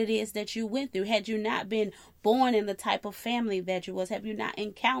what it is that you went through, had you not been born in the type of family that you was, have you not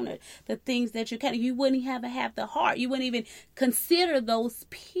encountered the things that you wouldn't have the heart. You wouldn't even consider those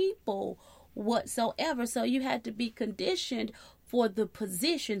people whatsoever. So you had to be conditioned for the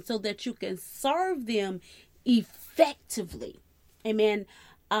position so that you can serve them effectively. Amen.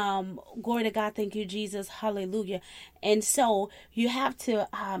 Glory to God. Thank you, Jesus. Hallelujah. And so you have to,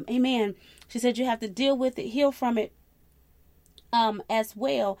 amen. She said you have to deal with it, heal from it, as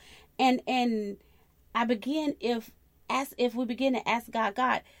well. And I begin, if we begin to ask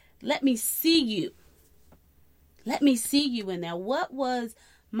God, let me see you. Let me see you in there. What was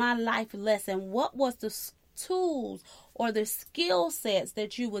my life lesson? What was the tools or the skill sets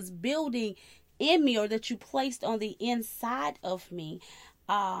that you was building in me or that you placed on the inside of me?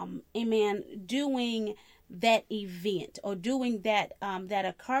 Amen. Doing that event or doing that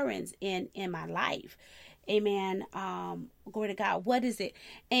occurrence in my life. Amen. Glory to God. What is it?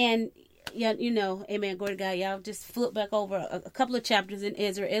 And yeah, amen. Glory to God. Y'all just flip back over a couple of chapters in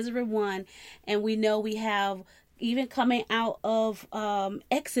Ezra 1, and we know we have even coming out of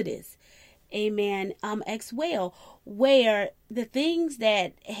Exodus. Amen. As well, where the things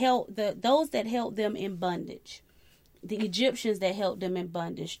that held those that held them in bondage, the Egyptians that held them in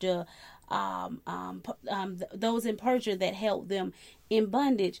bondage, the those in Persia that held them in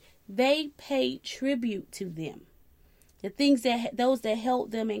bondage, they paid tribute to them. The things those that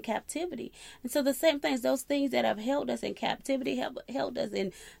held them in captivity. And so the same things, those things that have held us in captivity, have held us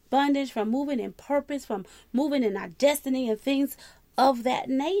in bondage, from moving in purpose, from moving in our destiny and things of that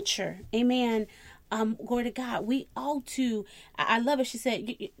nature. Amen. Glory to God. We ought to, I love it. She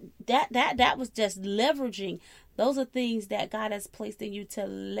said that was just leveraging. Those are things that God has placed in you to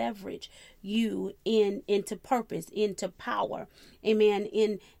leverage you into purpose, into power. Amen.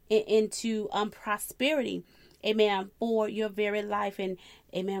 Into prosperity. Amen. For your very life. And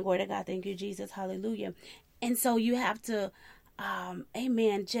amen. Glory to God. Thank you, Jesus. Hallelujah. And so you have to,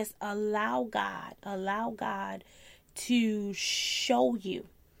 amen, just allow God to show you.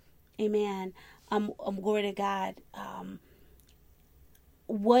 Amen. Glory to God.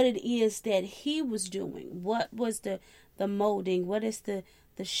 What it is that he was doing. What was the molding? What is the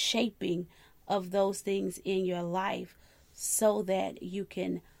shaping of those things in your life so that you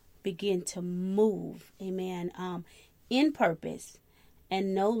can begin to move, amen, in purpose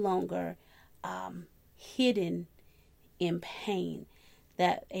and no longer hidden in pain.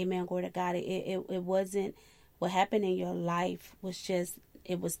 That, amen, glory to God, it wasn't, what happened in your life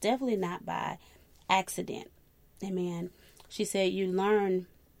it was definitely not by accident. Amen. She said you learn,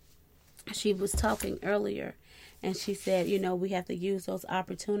 she was talking earlier, and she said, we have to use those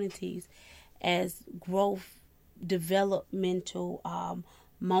opportunities as growth, developmental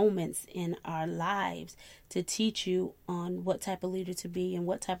moments in our lives to teach you on what type of leader to be and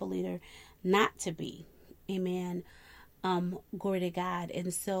what type of leader not to be. Amen. Glory to God.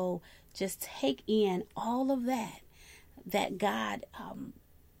 And so just take in all of that God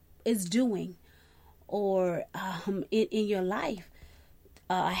is doing or in your life,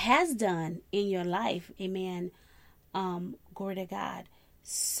 has done in your life. Amen. Glory to God.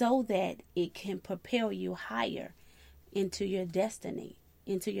 So that it can propel you higher into your destiny.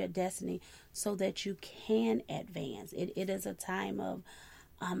 into your destiny so that you can advance. It is a time of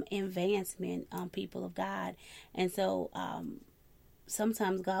advancement, people of God. And so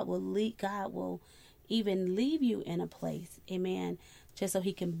sometimes God will even leave you in a place, amen, just so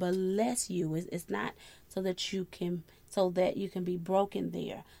he can bless you. It's not so that you can be broken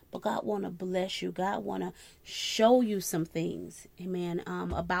there, but God want to bless you. God want to show you some things, amen,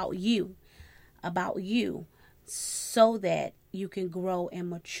 about you, so that you can grow and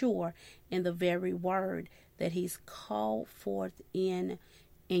mature in the very word that he's called forth in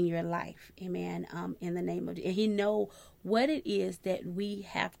your life, amen, in the name of Jesus. And he know what it is that we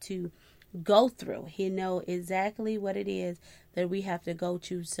have to go through. He know exactly what it is that we have to go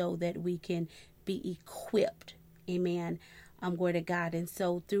to so that we can be equipped, amen, glory to God. And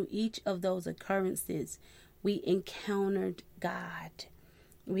so through each of those occurrences, we encountered God.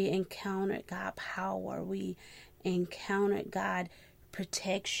 We encountered God power. We encountered God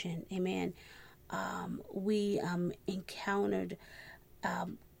protection, amen. We encountered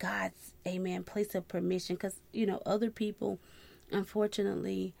God's, amen, place of permission, because other people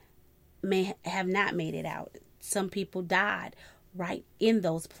unfortunately may have not made it out. Some people died right in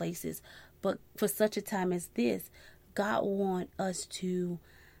those places, but for such a time as this, God wants us to,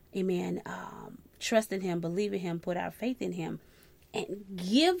 amen, trust in him, believe in him, put our faith in him, and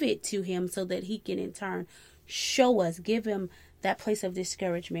give it to him so that he can in turn show us, give him that place of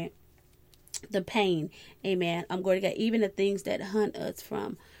discouragement, the pain, amen, I'm going to get even the things that hunt us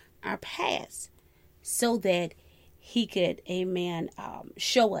from our past, so that he could, amen,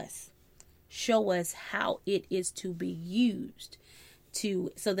 show us how it is to be used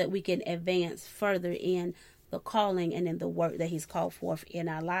so that we can advance further in the calling and in the work that he's called forth in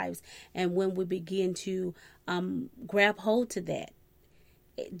our lives. And when we begin to grab hold to that,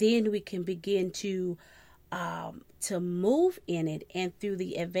 then we can begin to move in it, and through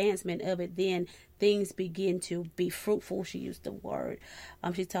the advancement of it, then things begin to be fruitful. She used the word.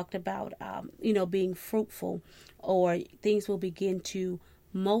 She talked about, being fruitful, or things will begin to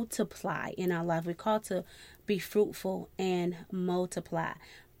multiply in our life. We're called to be fruitful and multiply.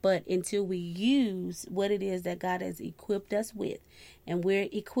 But until we use what it is that God has equipped us with, and we're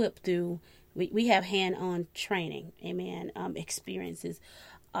equipped through, we have hand-on training, amen, experiences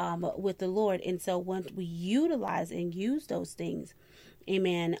with the Lord. And so once we utilize and use those things,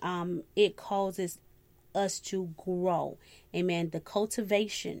 amen, it causes us to grow, amen. The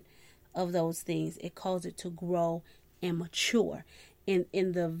cultivation of those things, it causes it to grow and mature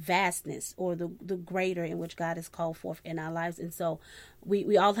in the vastness, or the greater in which God has called forth in our lives. And so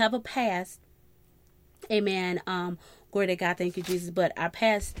we all have a past, amen, glory to God, thank you Jesus, but our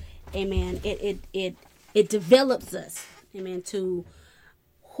past, amen, it develops us, amen, to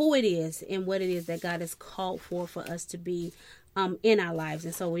who it is and what it is that God has called for us to be in our lives.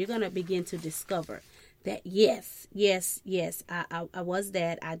 And so we're going to begin to discover that yes, I was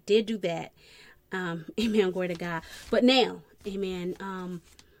that, I did do that, amen, glory to God, but now, amen,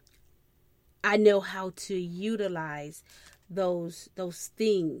 I know how to utilize those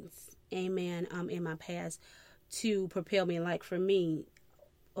things, amen, in my past to propel me. Like for me,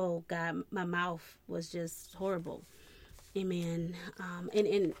 oh God, my mouth was just horrible, amen,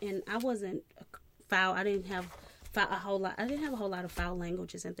 and I wasn't foul. I didn't have a whole lot of foul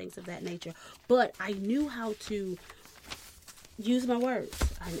languages and things of that nature, but I knew how to use my words.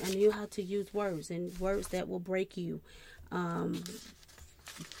 I knew how to use words, and words that will break you,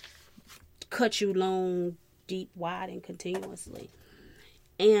 cut you long, deep, wide, and continuously.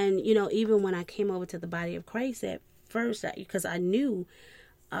 And even when I came over to the body of Christ at first, because I knew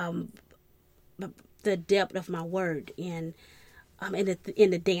the depth of my word and in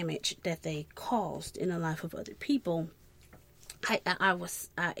the damage that they caused in the life of other people, I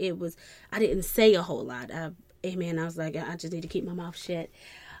didn't say a whole lot. Amen. I was like, I just need to keep my mouth shut,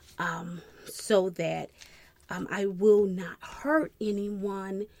 so that I will not hurt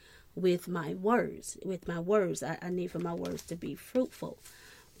anyone with my words. I need for my words to be fruitful.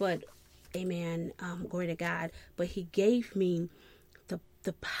 But, amen, glory to God. But he gave me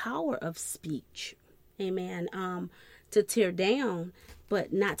the power of speech, amen, to tear down,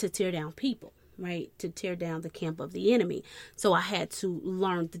 but not to tear down people, right? To tear down the camp of the enemy. So I had to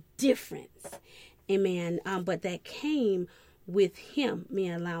learn the difference, amen. But that came with him,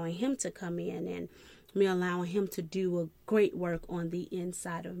 me allowing him to come in, and me allowing him to do a great work on the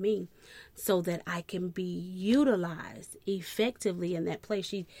inside of me, so that I can be utilized effectively in that place.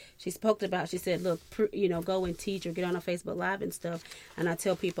 She spoke about, she said, look, go and teach or get on a Facebook Live and stuff. And I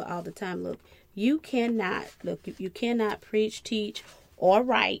tell people all the time, look, you cannot preach, teach, or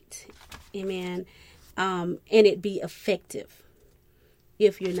write, amen, and it be effective.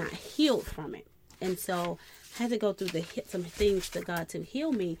 if you're not healed from it. And so I had to go through some things to God to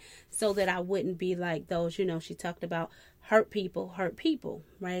heal me so that I wouldn't be like those, she talked about hurt people,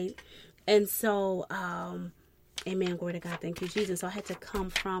 right? And so, amen, glory to God, thank you, Jesus. So I had to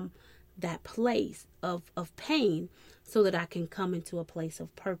come from that place of pain so that I can come into a place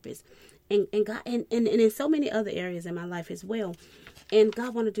of purpose. And God, and in so many other areas in my life as well. And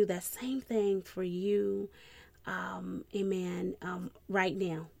God want to do that same thing for you, amen, right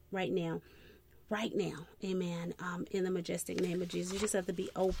now, amen, in the majestic name of Jesus. You just have to be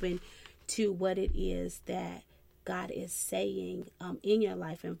open to what it is that God is saying in your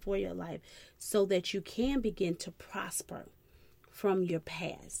life and for your life so that you can begin to prosper from your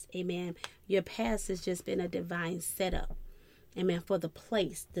past. Amen. Your past has just been a divine setup. Amen. For the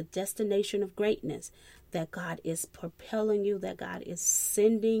place, the destination of greatness that God is propelling you, that God is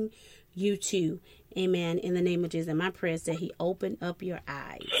sending you to. Amen. In the name of Jesus. And my prayer is that He open up your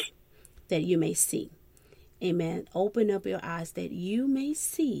eyes that you may see. Amen. Open up your eyes that you may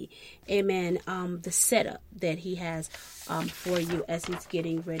see. Amen. The setup that He has for you as He's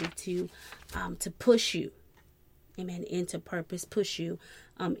getting ready to push you. Amen. Into purpose, push you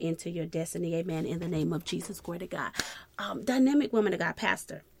into your destiny. Amen. In the name of Jesus. Glory to God. Dynamic woman of God,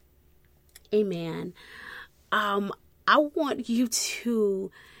 pastor. Amen. I want you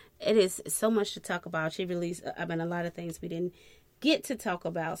to, it is so much to talk about. She released, a lot of things we didn't get to talk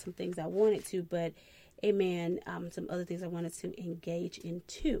about, some things I wanted to, but amen, some other things I wanted to engage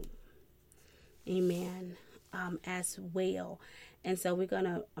into. Amen. As well. And so I'm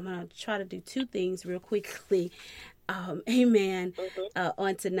gonna try to do two things real quickly. Amen.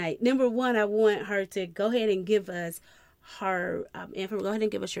 On tonight. Number one, I want her to go ahead and give us her go ahead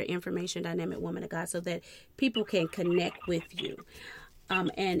and give us your information, dynamic woman of God, so that people can connect with you.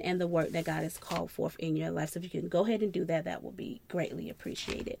 And the work that God has called forth in your life. So if you can go ahead and do that, that will be greatly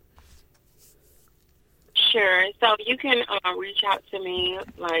appreciated. Sure. So you can reach out to me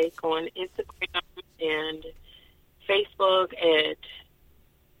like on Instagram and Facebook at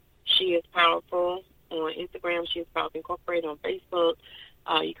She Is Powerful. On Instagram, She Is Powerful Incorporated. On Facebook,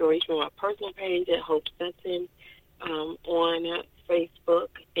 you can reach me on my personal page at Hope Sutton on Facebook.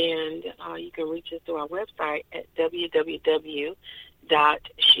 And you can reach us through our website at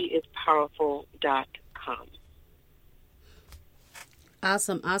www.sheispowerful.com.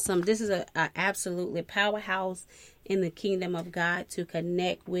 Awesome. This is a absolutely powerhouse in the kingdom of God to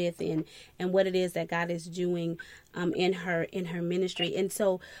connect with and what it is that God is doing in her ministry. And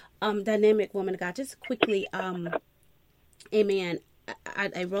so, dynamic woman of God, just quickly, amen.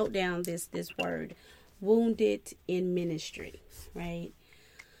 I wrote down this word, wounded in ministry, right?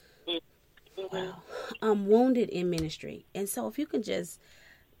 Wow. Wounded in ministry. And so if you can just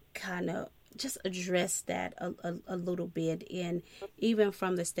kind of just address that a little bit, and even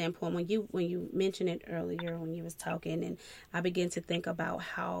from the standpoint when you mentioned it earlier when you was talking, and I began to think about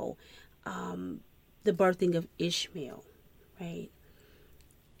how the birthing of Ishmael, right?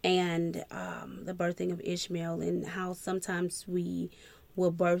 And the birthing of Ishmael, and how sometimes we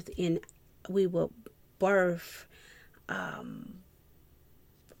will birth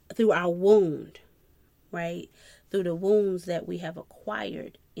through our wound, right? Through the wounds that we have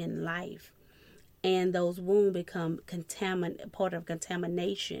acquired in life. And those wounds become part of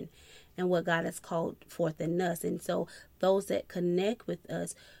contamination and what God has called forth in us. And so those that connect with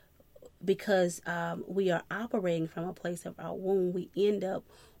us, because we are operating from a place of our wound, we end up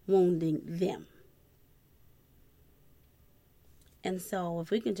wounding them. And so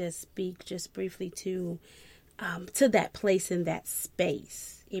if we can just speak just briefly to that place in that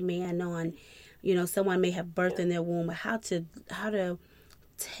space, amen, on, someone may have birthed in their womb, how to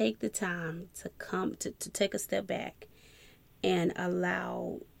take the time to come to take a step back and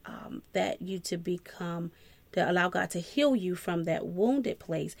allow allow God to heal you from that wounded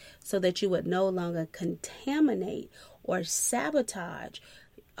place, so that you would no longer contaminate or sabotage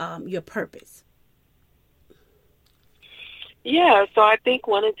your purpose. Yeah, so I think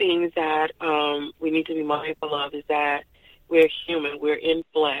one of the things that we need to be mindful of is that we're human, we're in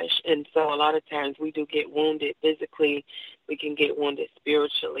flesh, and so a lot of times we do get wounded physically, we can get wounded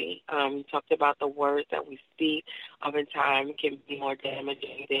spiritually. You talked about the words that we speak oftentimes can be more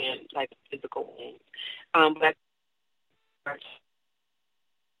damaging than like physical wounds. But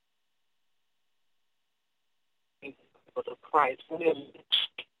of Christ,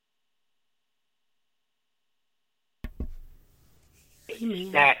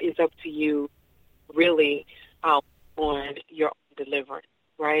 that is up to you really on your deliverance,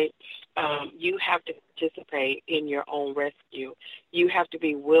 right? you have to participate in your own rescue. You have to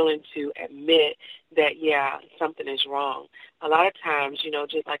be willing to admit that, yeah, something is wrong. A lot of times,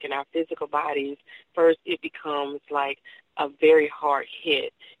 just like in our physical bodies, first it becomes like a very hard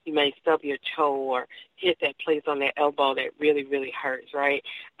hit. You may stub your toe or hit that place on that elbow that really, really hurts, right?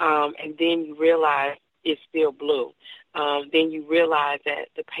 And then you realize it's still blue. Then you realize that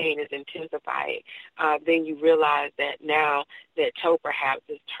the pain is intensifying. Then you realize that now that toe perhaps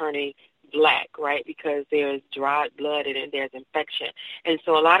is turning black, right, because there's dried blood and there's infection. And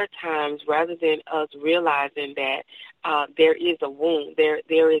so a lot of times, rather than us realizing that there is a wound,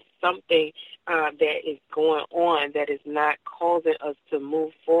 there is something that is going on that is not causing us to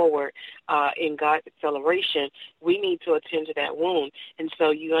move forward in God's acceleration, we need to attend to that wound. And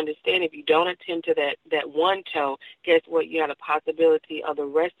so you understand, if you don't attend to that one toe, guess what? You have a possibility of the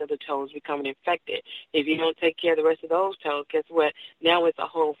rest of the toes becoming infected. If you don't take care of the rest of those toes, guess what? Now it's a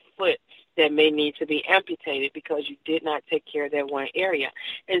whole foot that may need to be amputated because you did not take care of that one area.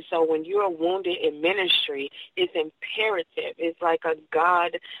 And so when you are wounded in ministry, it's imperative. It's like a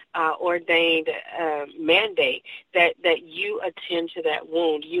God-ordained mandate that you attend to that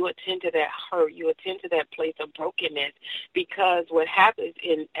wound, you attend to that hurt, you attend to that place of brokenness, because what happens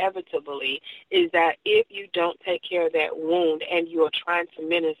inevitably is that if you don't take care of that wound and you are trying to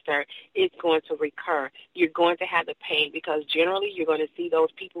minister, it's going to recur. You're going to have the pain, because generally you're going to see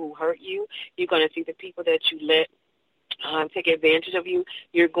those people who hurt you. You're going to see the people that you let take advantage of you.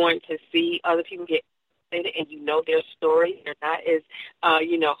 You're going to see other people get and you know their story. They're not as,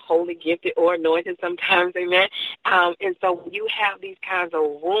 wholly gifted or anointed sometimes, amen. And so when you have these kinds of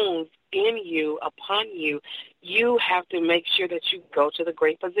wounds in you, upon you, you have to make sure that you go to the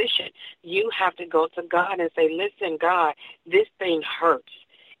great physician. You have to go to God and say, listen, God, this thing hurts.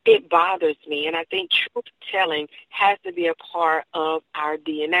 It bothers me. And I think truth-telling has to be a part of our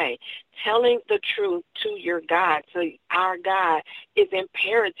DNA. Telling the truth to your God, to our God, is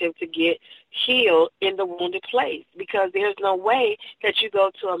imperative to get healed in the wounded place, because there's no way that you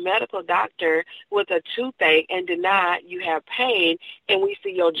go to a medical doctor with a toothache and deny you have pain, and we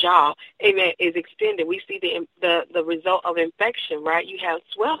see your jaw, amen, is extended. We see the result of infection, right? You have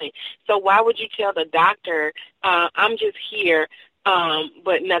swelling. So why would you tell the doctor, I'm just here,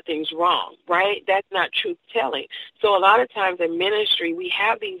 but nothing's wrong, right? That's not truth-telling. So a lot of times in ministry, we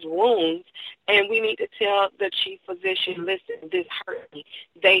have these wounds, and we need to tell the chief physician, listen, this hurt me.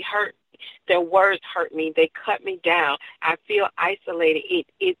 They hurt me. Their words hurt me. They cut me down. I feel isolated.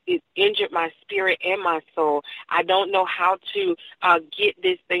 It injured my spirit and my soul. I don't know how to get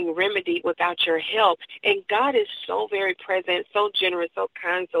this thing remedied without your help. And God is so very present, so generous, so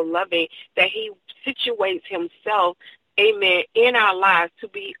kind, so loving, that he situates himself, amen, in our lives to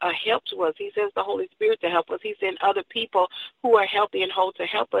be a help to us. He sends the Holy Spirit to help us. He sends other people who are healthy and whole to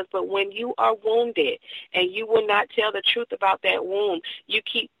help us. But when you are wounded and you will not tell the truth about that wound, you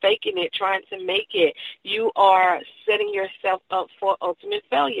keep faking it, trying to make it, you are setting yourself up for ultimate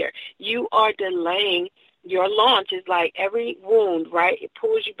failure. You are delaying your launch. Is like every wound, right? It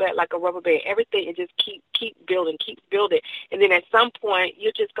pulls you back like a rubber band. Everything, it just keep building. And then at some point,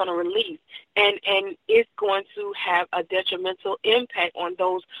 you're just going to release. And it's going to have a detrimental impact on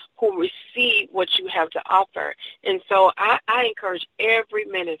those who receive what you have to offer. And so I encourage every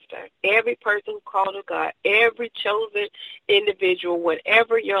minister, every person who calls to God, every chosen individual,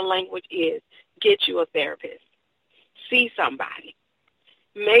 whatever your language is, get you a therapist. See somebody.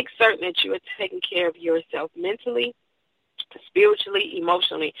 Make certain that you are taking care of yourself mentally, spiritually,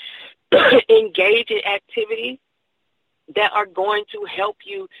 emotionally. Engage in activities that are going to help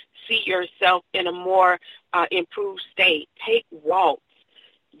you see yourself in a more improved state. Take walks,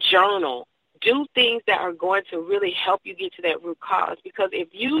 journal, do things that are going to really help you get to that root cause. Because if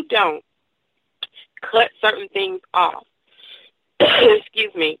you don't cut certain things off,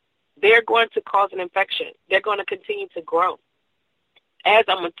 excuse me, they're going to cause an infection. They're going to continue to grow. As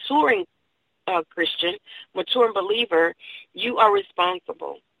a maturing Christian, maturing believer, you are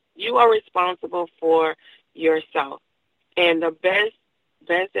responsible. You are responsible for yourself. And the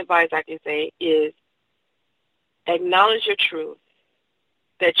best advice I can say is acknowledge your truth,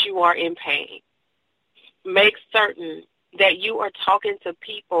 that you are in pain. Make certain that you are talking to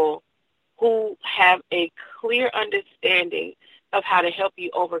people who have a clear understanding of how to help you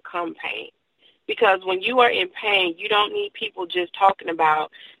overcome pain. Because when you are in pain, you don't need people just talking about,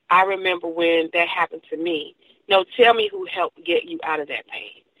 I remember when that happened to me. No, tell me who helped get you out of that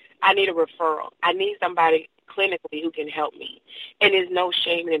pain. I need a referral. I need somebody clinically who can help me. And there's no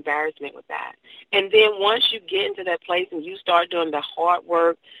shame and embarrassment with that. And then once you get into that place and you start doing the hard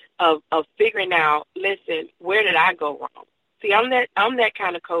work of figuring out, listen, where did I go wrong? See, I'm that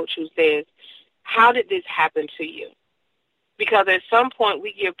kind of coach who says, how did this happen to you? Because at some point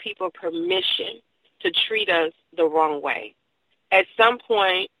we give people permission to treat us the wrong way. At some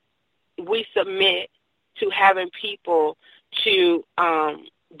point we submit to having people to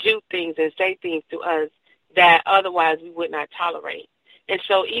do things and say things to us that otherwise we would not tolerate. And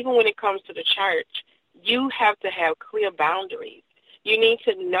so even when it comes to the church, you have to have clear boundaries. You need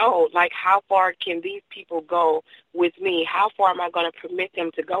to know, like, how far can these people go with me? How far am I going to permit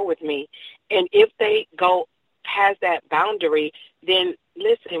them to go with me? And if they go past that boundary, then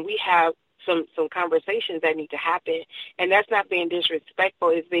listen, we have some conversations that need to happen. And that's not being disrespectful.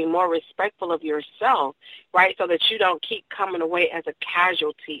 It's being more respectful of yourself, right, so that you don't keep coming away as a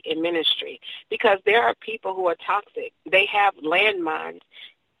casualty in ministry. Because there are people who are toxic. They have landmines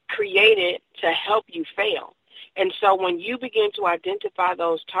created to help you fail. And so when you begin to identify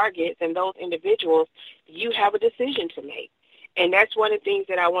those targets and those individuals, you have a decision to make. And that's one of the things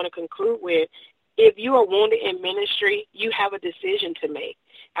that I want to conclude with. If you are wounded in ministry, you have a decision to make.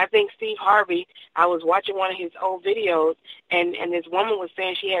 I think Steve Harvey, I was watching one of his old videos, and this woman was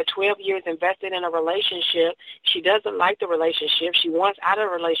saying she had 12 years invested in a relationship. She doesn't like the relationship. She wants out of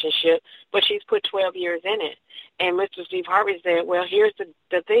the relationship, but she's put 12 years in it. And Mr. Steve Harvey said, well, here's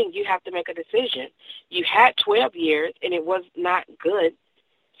the thing. You have to make a decision. You had 12 years, and it was not good.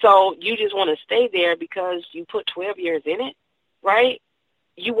 So you just want to stay there because you put 12 years in it, right?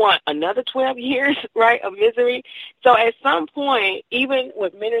 You want another 12 years, right, of misery? So at some point, even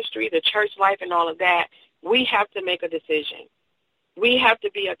with ministry, the church life and all of that, we have to make a decision. We have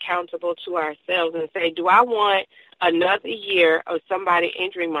to be accountable to ourselves and say, do I want another year of somebody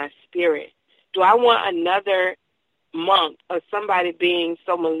injuring my spirit? Do I want another month of somebody being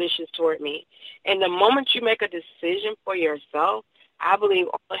so malicious toward me? And the moment you make a decision for yourself, I believe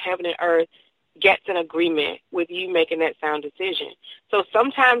all heaven and earth gets an agreement with you making that sound decision. So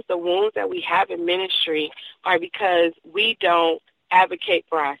sometimes the wounds that we have in ministry are because we don't advocate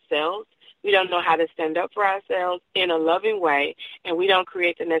for ourselves. We don't know how to stand up for ourselves in a loving way, and we don't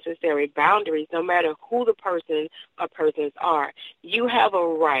create the necessary boundaries no matter who the person or persons are. You have a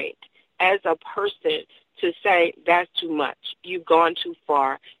right as a person to say, that's too much. You've gone too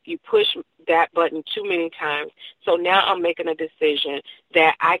far. You push that button too many times. So now I'm making a decision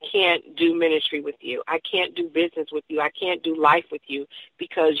that I can't do ministry with you. I can't do business with you. I can't do life with you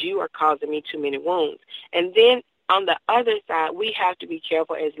because you are causing me too many wounds. And then on the other side, we have to be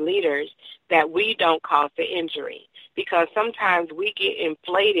careful as leaders that we don't cause the injury, because sometimes we get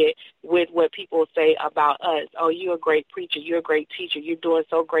inflated with what people say about us. Oh, you're a great preacher. You're a great teacher. You're doing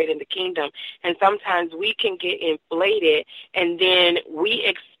so great in the kingdom. And sometimes we can get inflated, and then we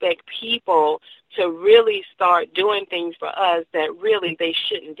expect people to really start doing things for us that really they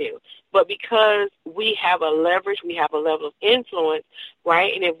shouldn't do. But because we have a leverage, we have a level of influence,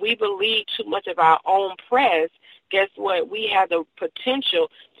 right? And if we believe too much of our own press, guess what? We have the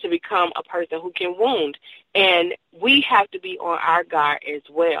potential to become a person who can wound. And we have to be on our guard as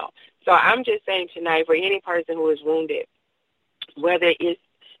well. So I'm just saying tonight, for any person who is wounded, whether it's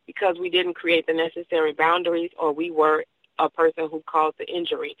because we didn't create the necessary boundaries or we were a person who caused the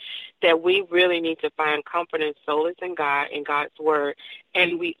injury, that we really need to find comfort and solace in God and God's word.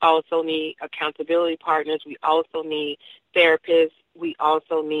 And we also need accountability partners. We also need therapists. We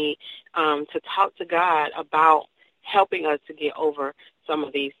also need to talk to God about helping us to get over some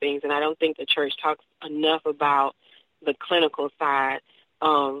of these things. And I don't think the church talks enough about the clinical side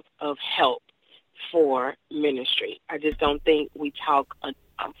of help for ministry. I just don't think we talk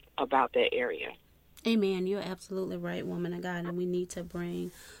enough about that area. Amen. You're absolutely right, woman of God. And we need to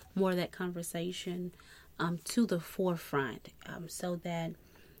bring more of that conversation to the forefront so that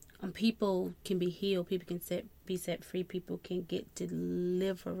people can be healed, people can be set free, people can get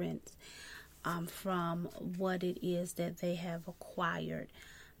deliverance from what it is that they have acquired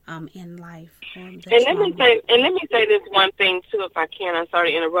in life. And let me say this one thing too, if I can. I'm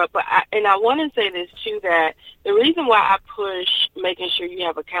sorry to interrupt, but I want to say this too, that the reason why I push making sure you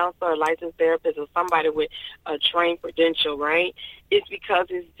have a counselor, a licensed therapist, or somebody with a trained credential, right, is because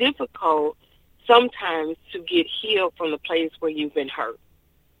it's difficult sometimes to get healed from the place where you've been hurt.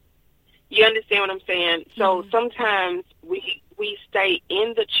 You understand what I'm saying? So sometimes we stay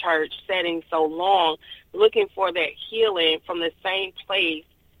in the church setting so long looking for that healing from the same place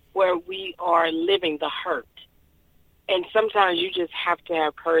where we are living the hurt. And sometimes you just have to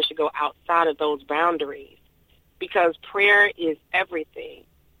have courage to go outside of those boundaries, because prayer is everything.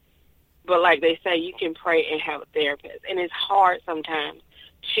 But like they say, you can pray and have a therapist. And it's hard sometimes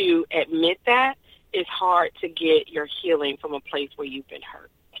to admit that. It's hard to get your healing from a place where you've been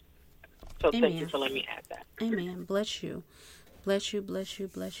hurt. So Amen. thank you for letting me add that. Amen. Bless you. Bless you, bless you,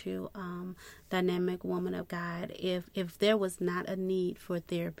 bless you, dynamic woman of God. If there was not a need for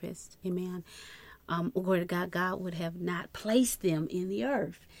therapists, amen, glory to God, God would have not placed them in the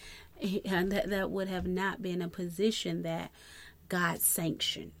earth. And that would have not been a position that God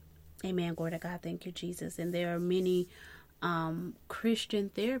sanctioned. Amen. Glory to God. Thank you, Jesus. And there are many Christian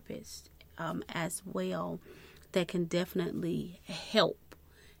therapists as well that can definitely help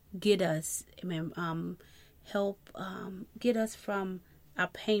get us, get us from our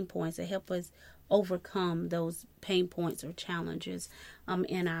pain points and help us overcome those pain points or challenges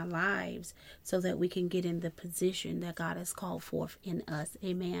in our lives so that we can get in the position that God has called forth in us.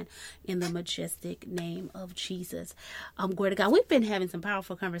 Amen. In the majestic name of Jesus. Glory to God. We've been having some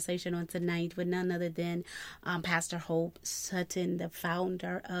powerful conversation on tonight with none other than Pastor Hope Sutton, the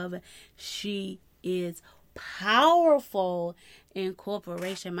founder of She Is Powerful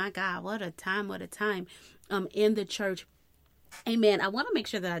Incorporation. My God, what a time in the church. Amen. I want to make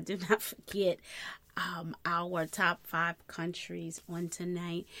sure that I do not forget our top 5 countries on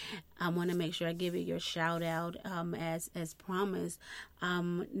tonight. I want to make sure I give you your shout out as promised.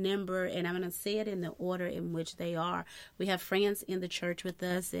 Number, and I'm going to say it in the order in which they are. We have France in the church with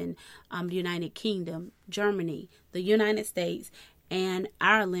us, and the United Kingdom, Germany, the United States, and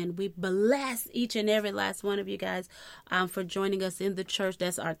Ireland. We bless each and every last one of you guys for joining us in the church.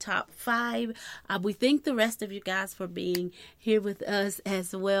 That's our top 5. We thank the rest of you guys for being here with us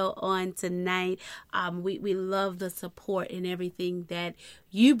as well on tonight. We love the support and everything that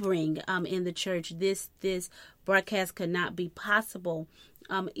you bring in the church. This broadcast could not be possible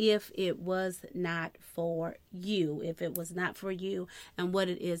if it was not for you, if it was not for you and what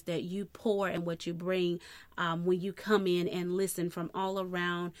it is that you pour and what you bring when you come in and listen from all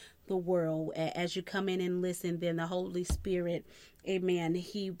around the world. As you come in and listen, then the Holy Spirit, amen,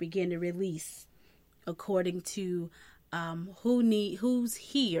 he begin to release according to who's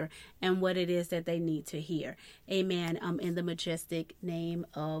here and what it is that they need to hear. Amen. In the majestic name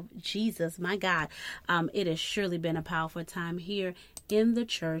of Jesus. My God, it has surely been a powerful time here in the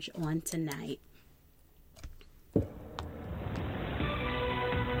church on tonight.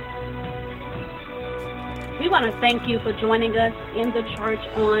 We want to thank you for joining us in the church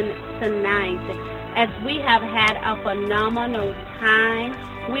on tonight. As we have had a phenomenal time,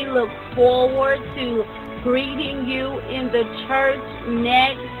 we look forward to greeting you in the church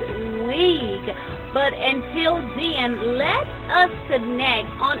next week. But until then, let us connect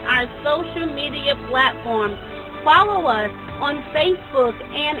on our social media platforms. Follow us on Facebook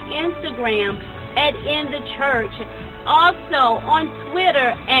and Instagram at In the Church. Also on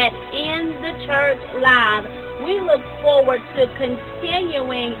Twitter at In the Church Live. We look forward to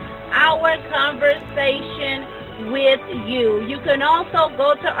continuing our conversation with you. You can also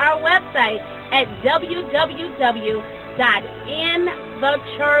go to our website at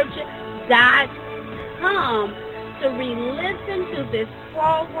www.inthechurch.com to re-listen to this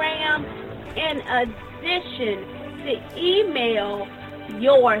program. In addition, to email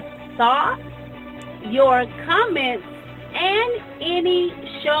your thoughts, your comments, and any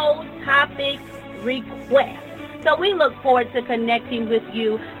show topic requests. So we look forward to connecting with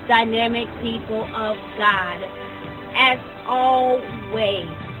you, dynamic people of God. As always,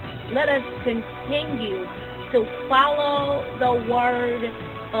 let us continue to follow the word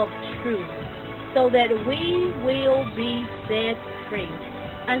of truth so that we will be set free.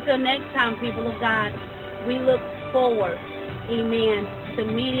 Until next time, people of God, we look forward, amen, to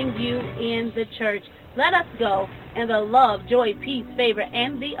meeting you in the church. Let us go in the love, joy, peace, favor,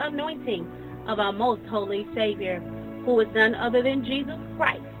 and the anointing of our most holy Savior, who is none other than Jesus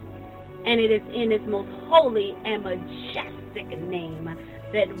Christ. And it is in his most holy and majestic name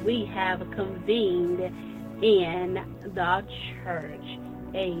that we have convened in the church.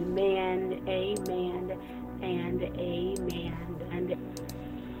 Amen, amen, and amen. And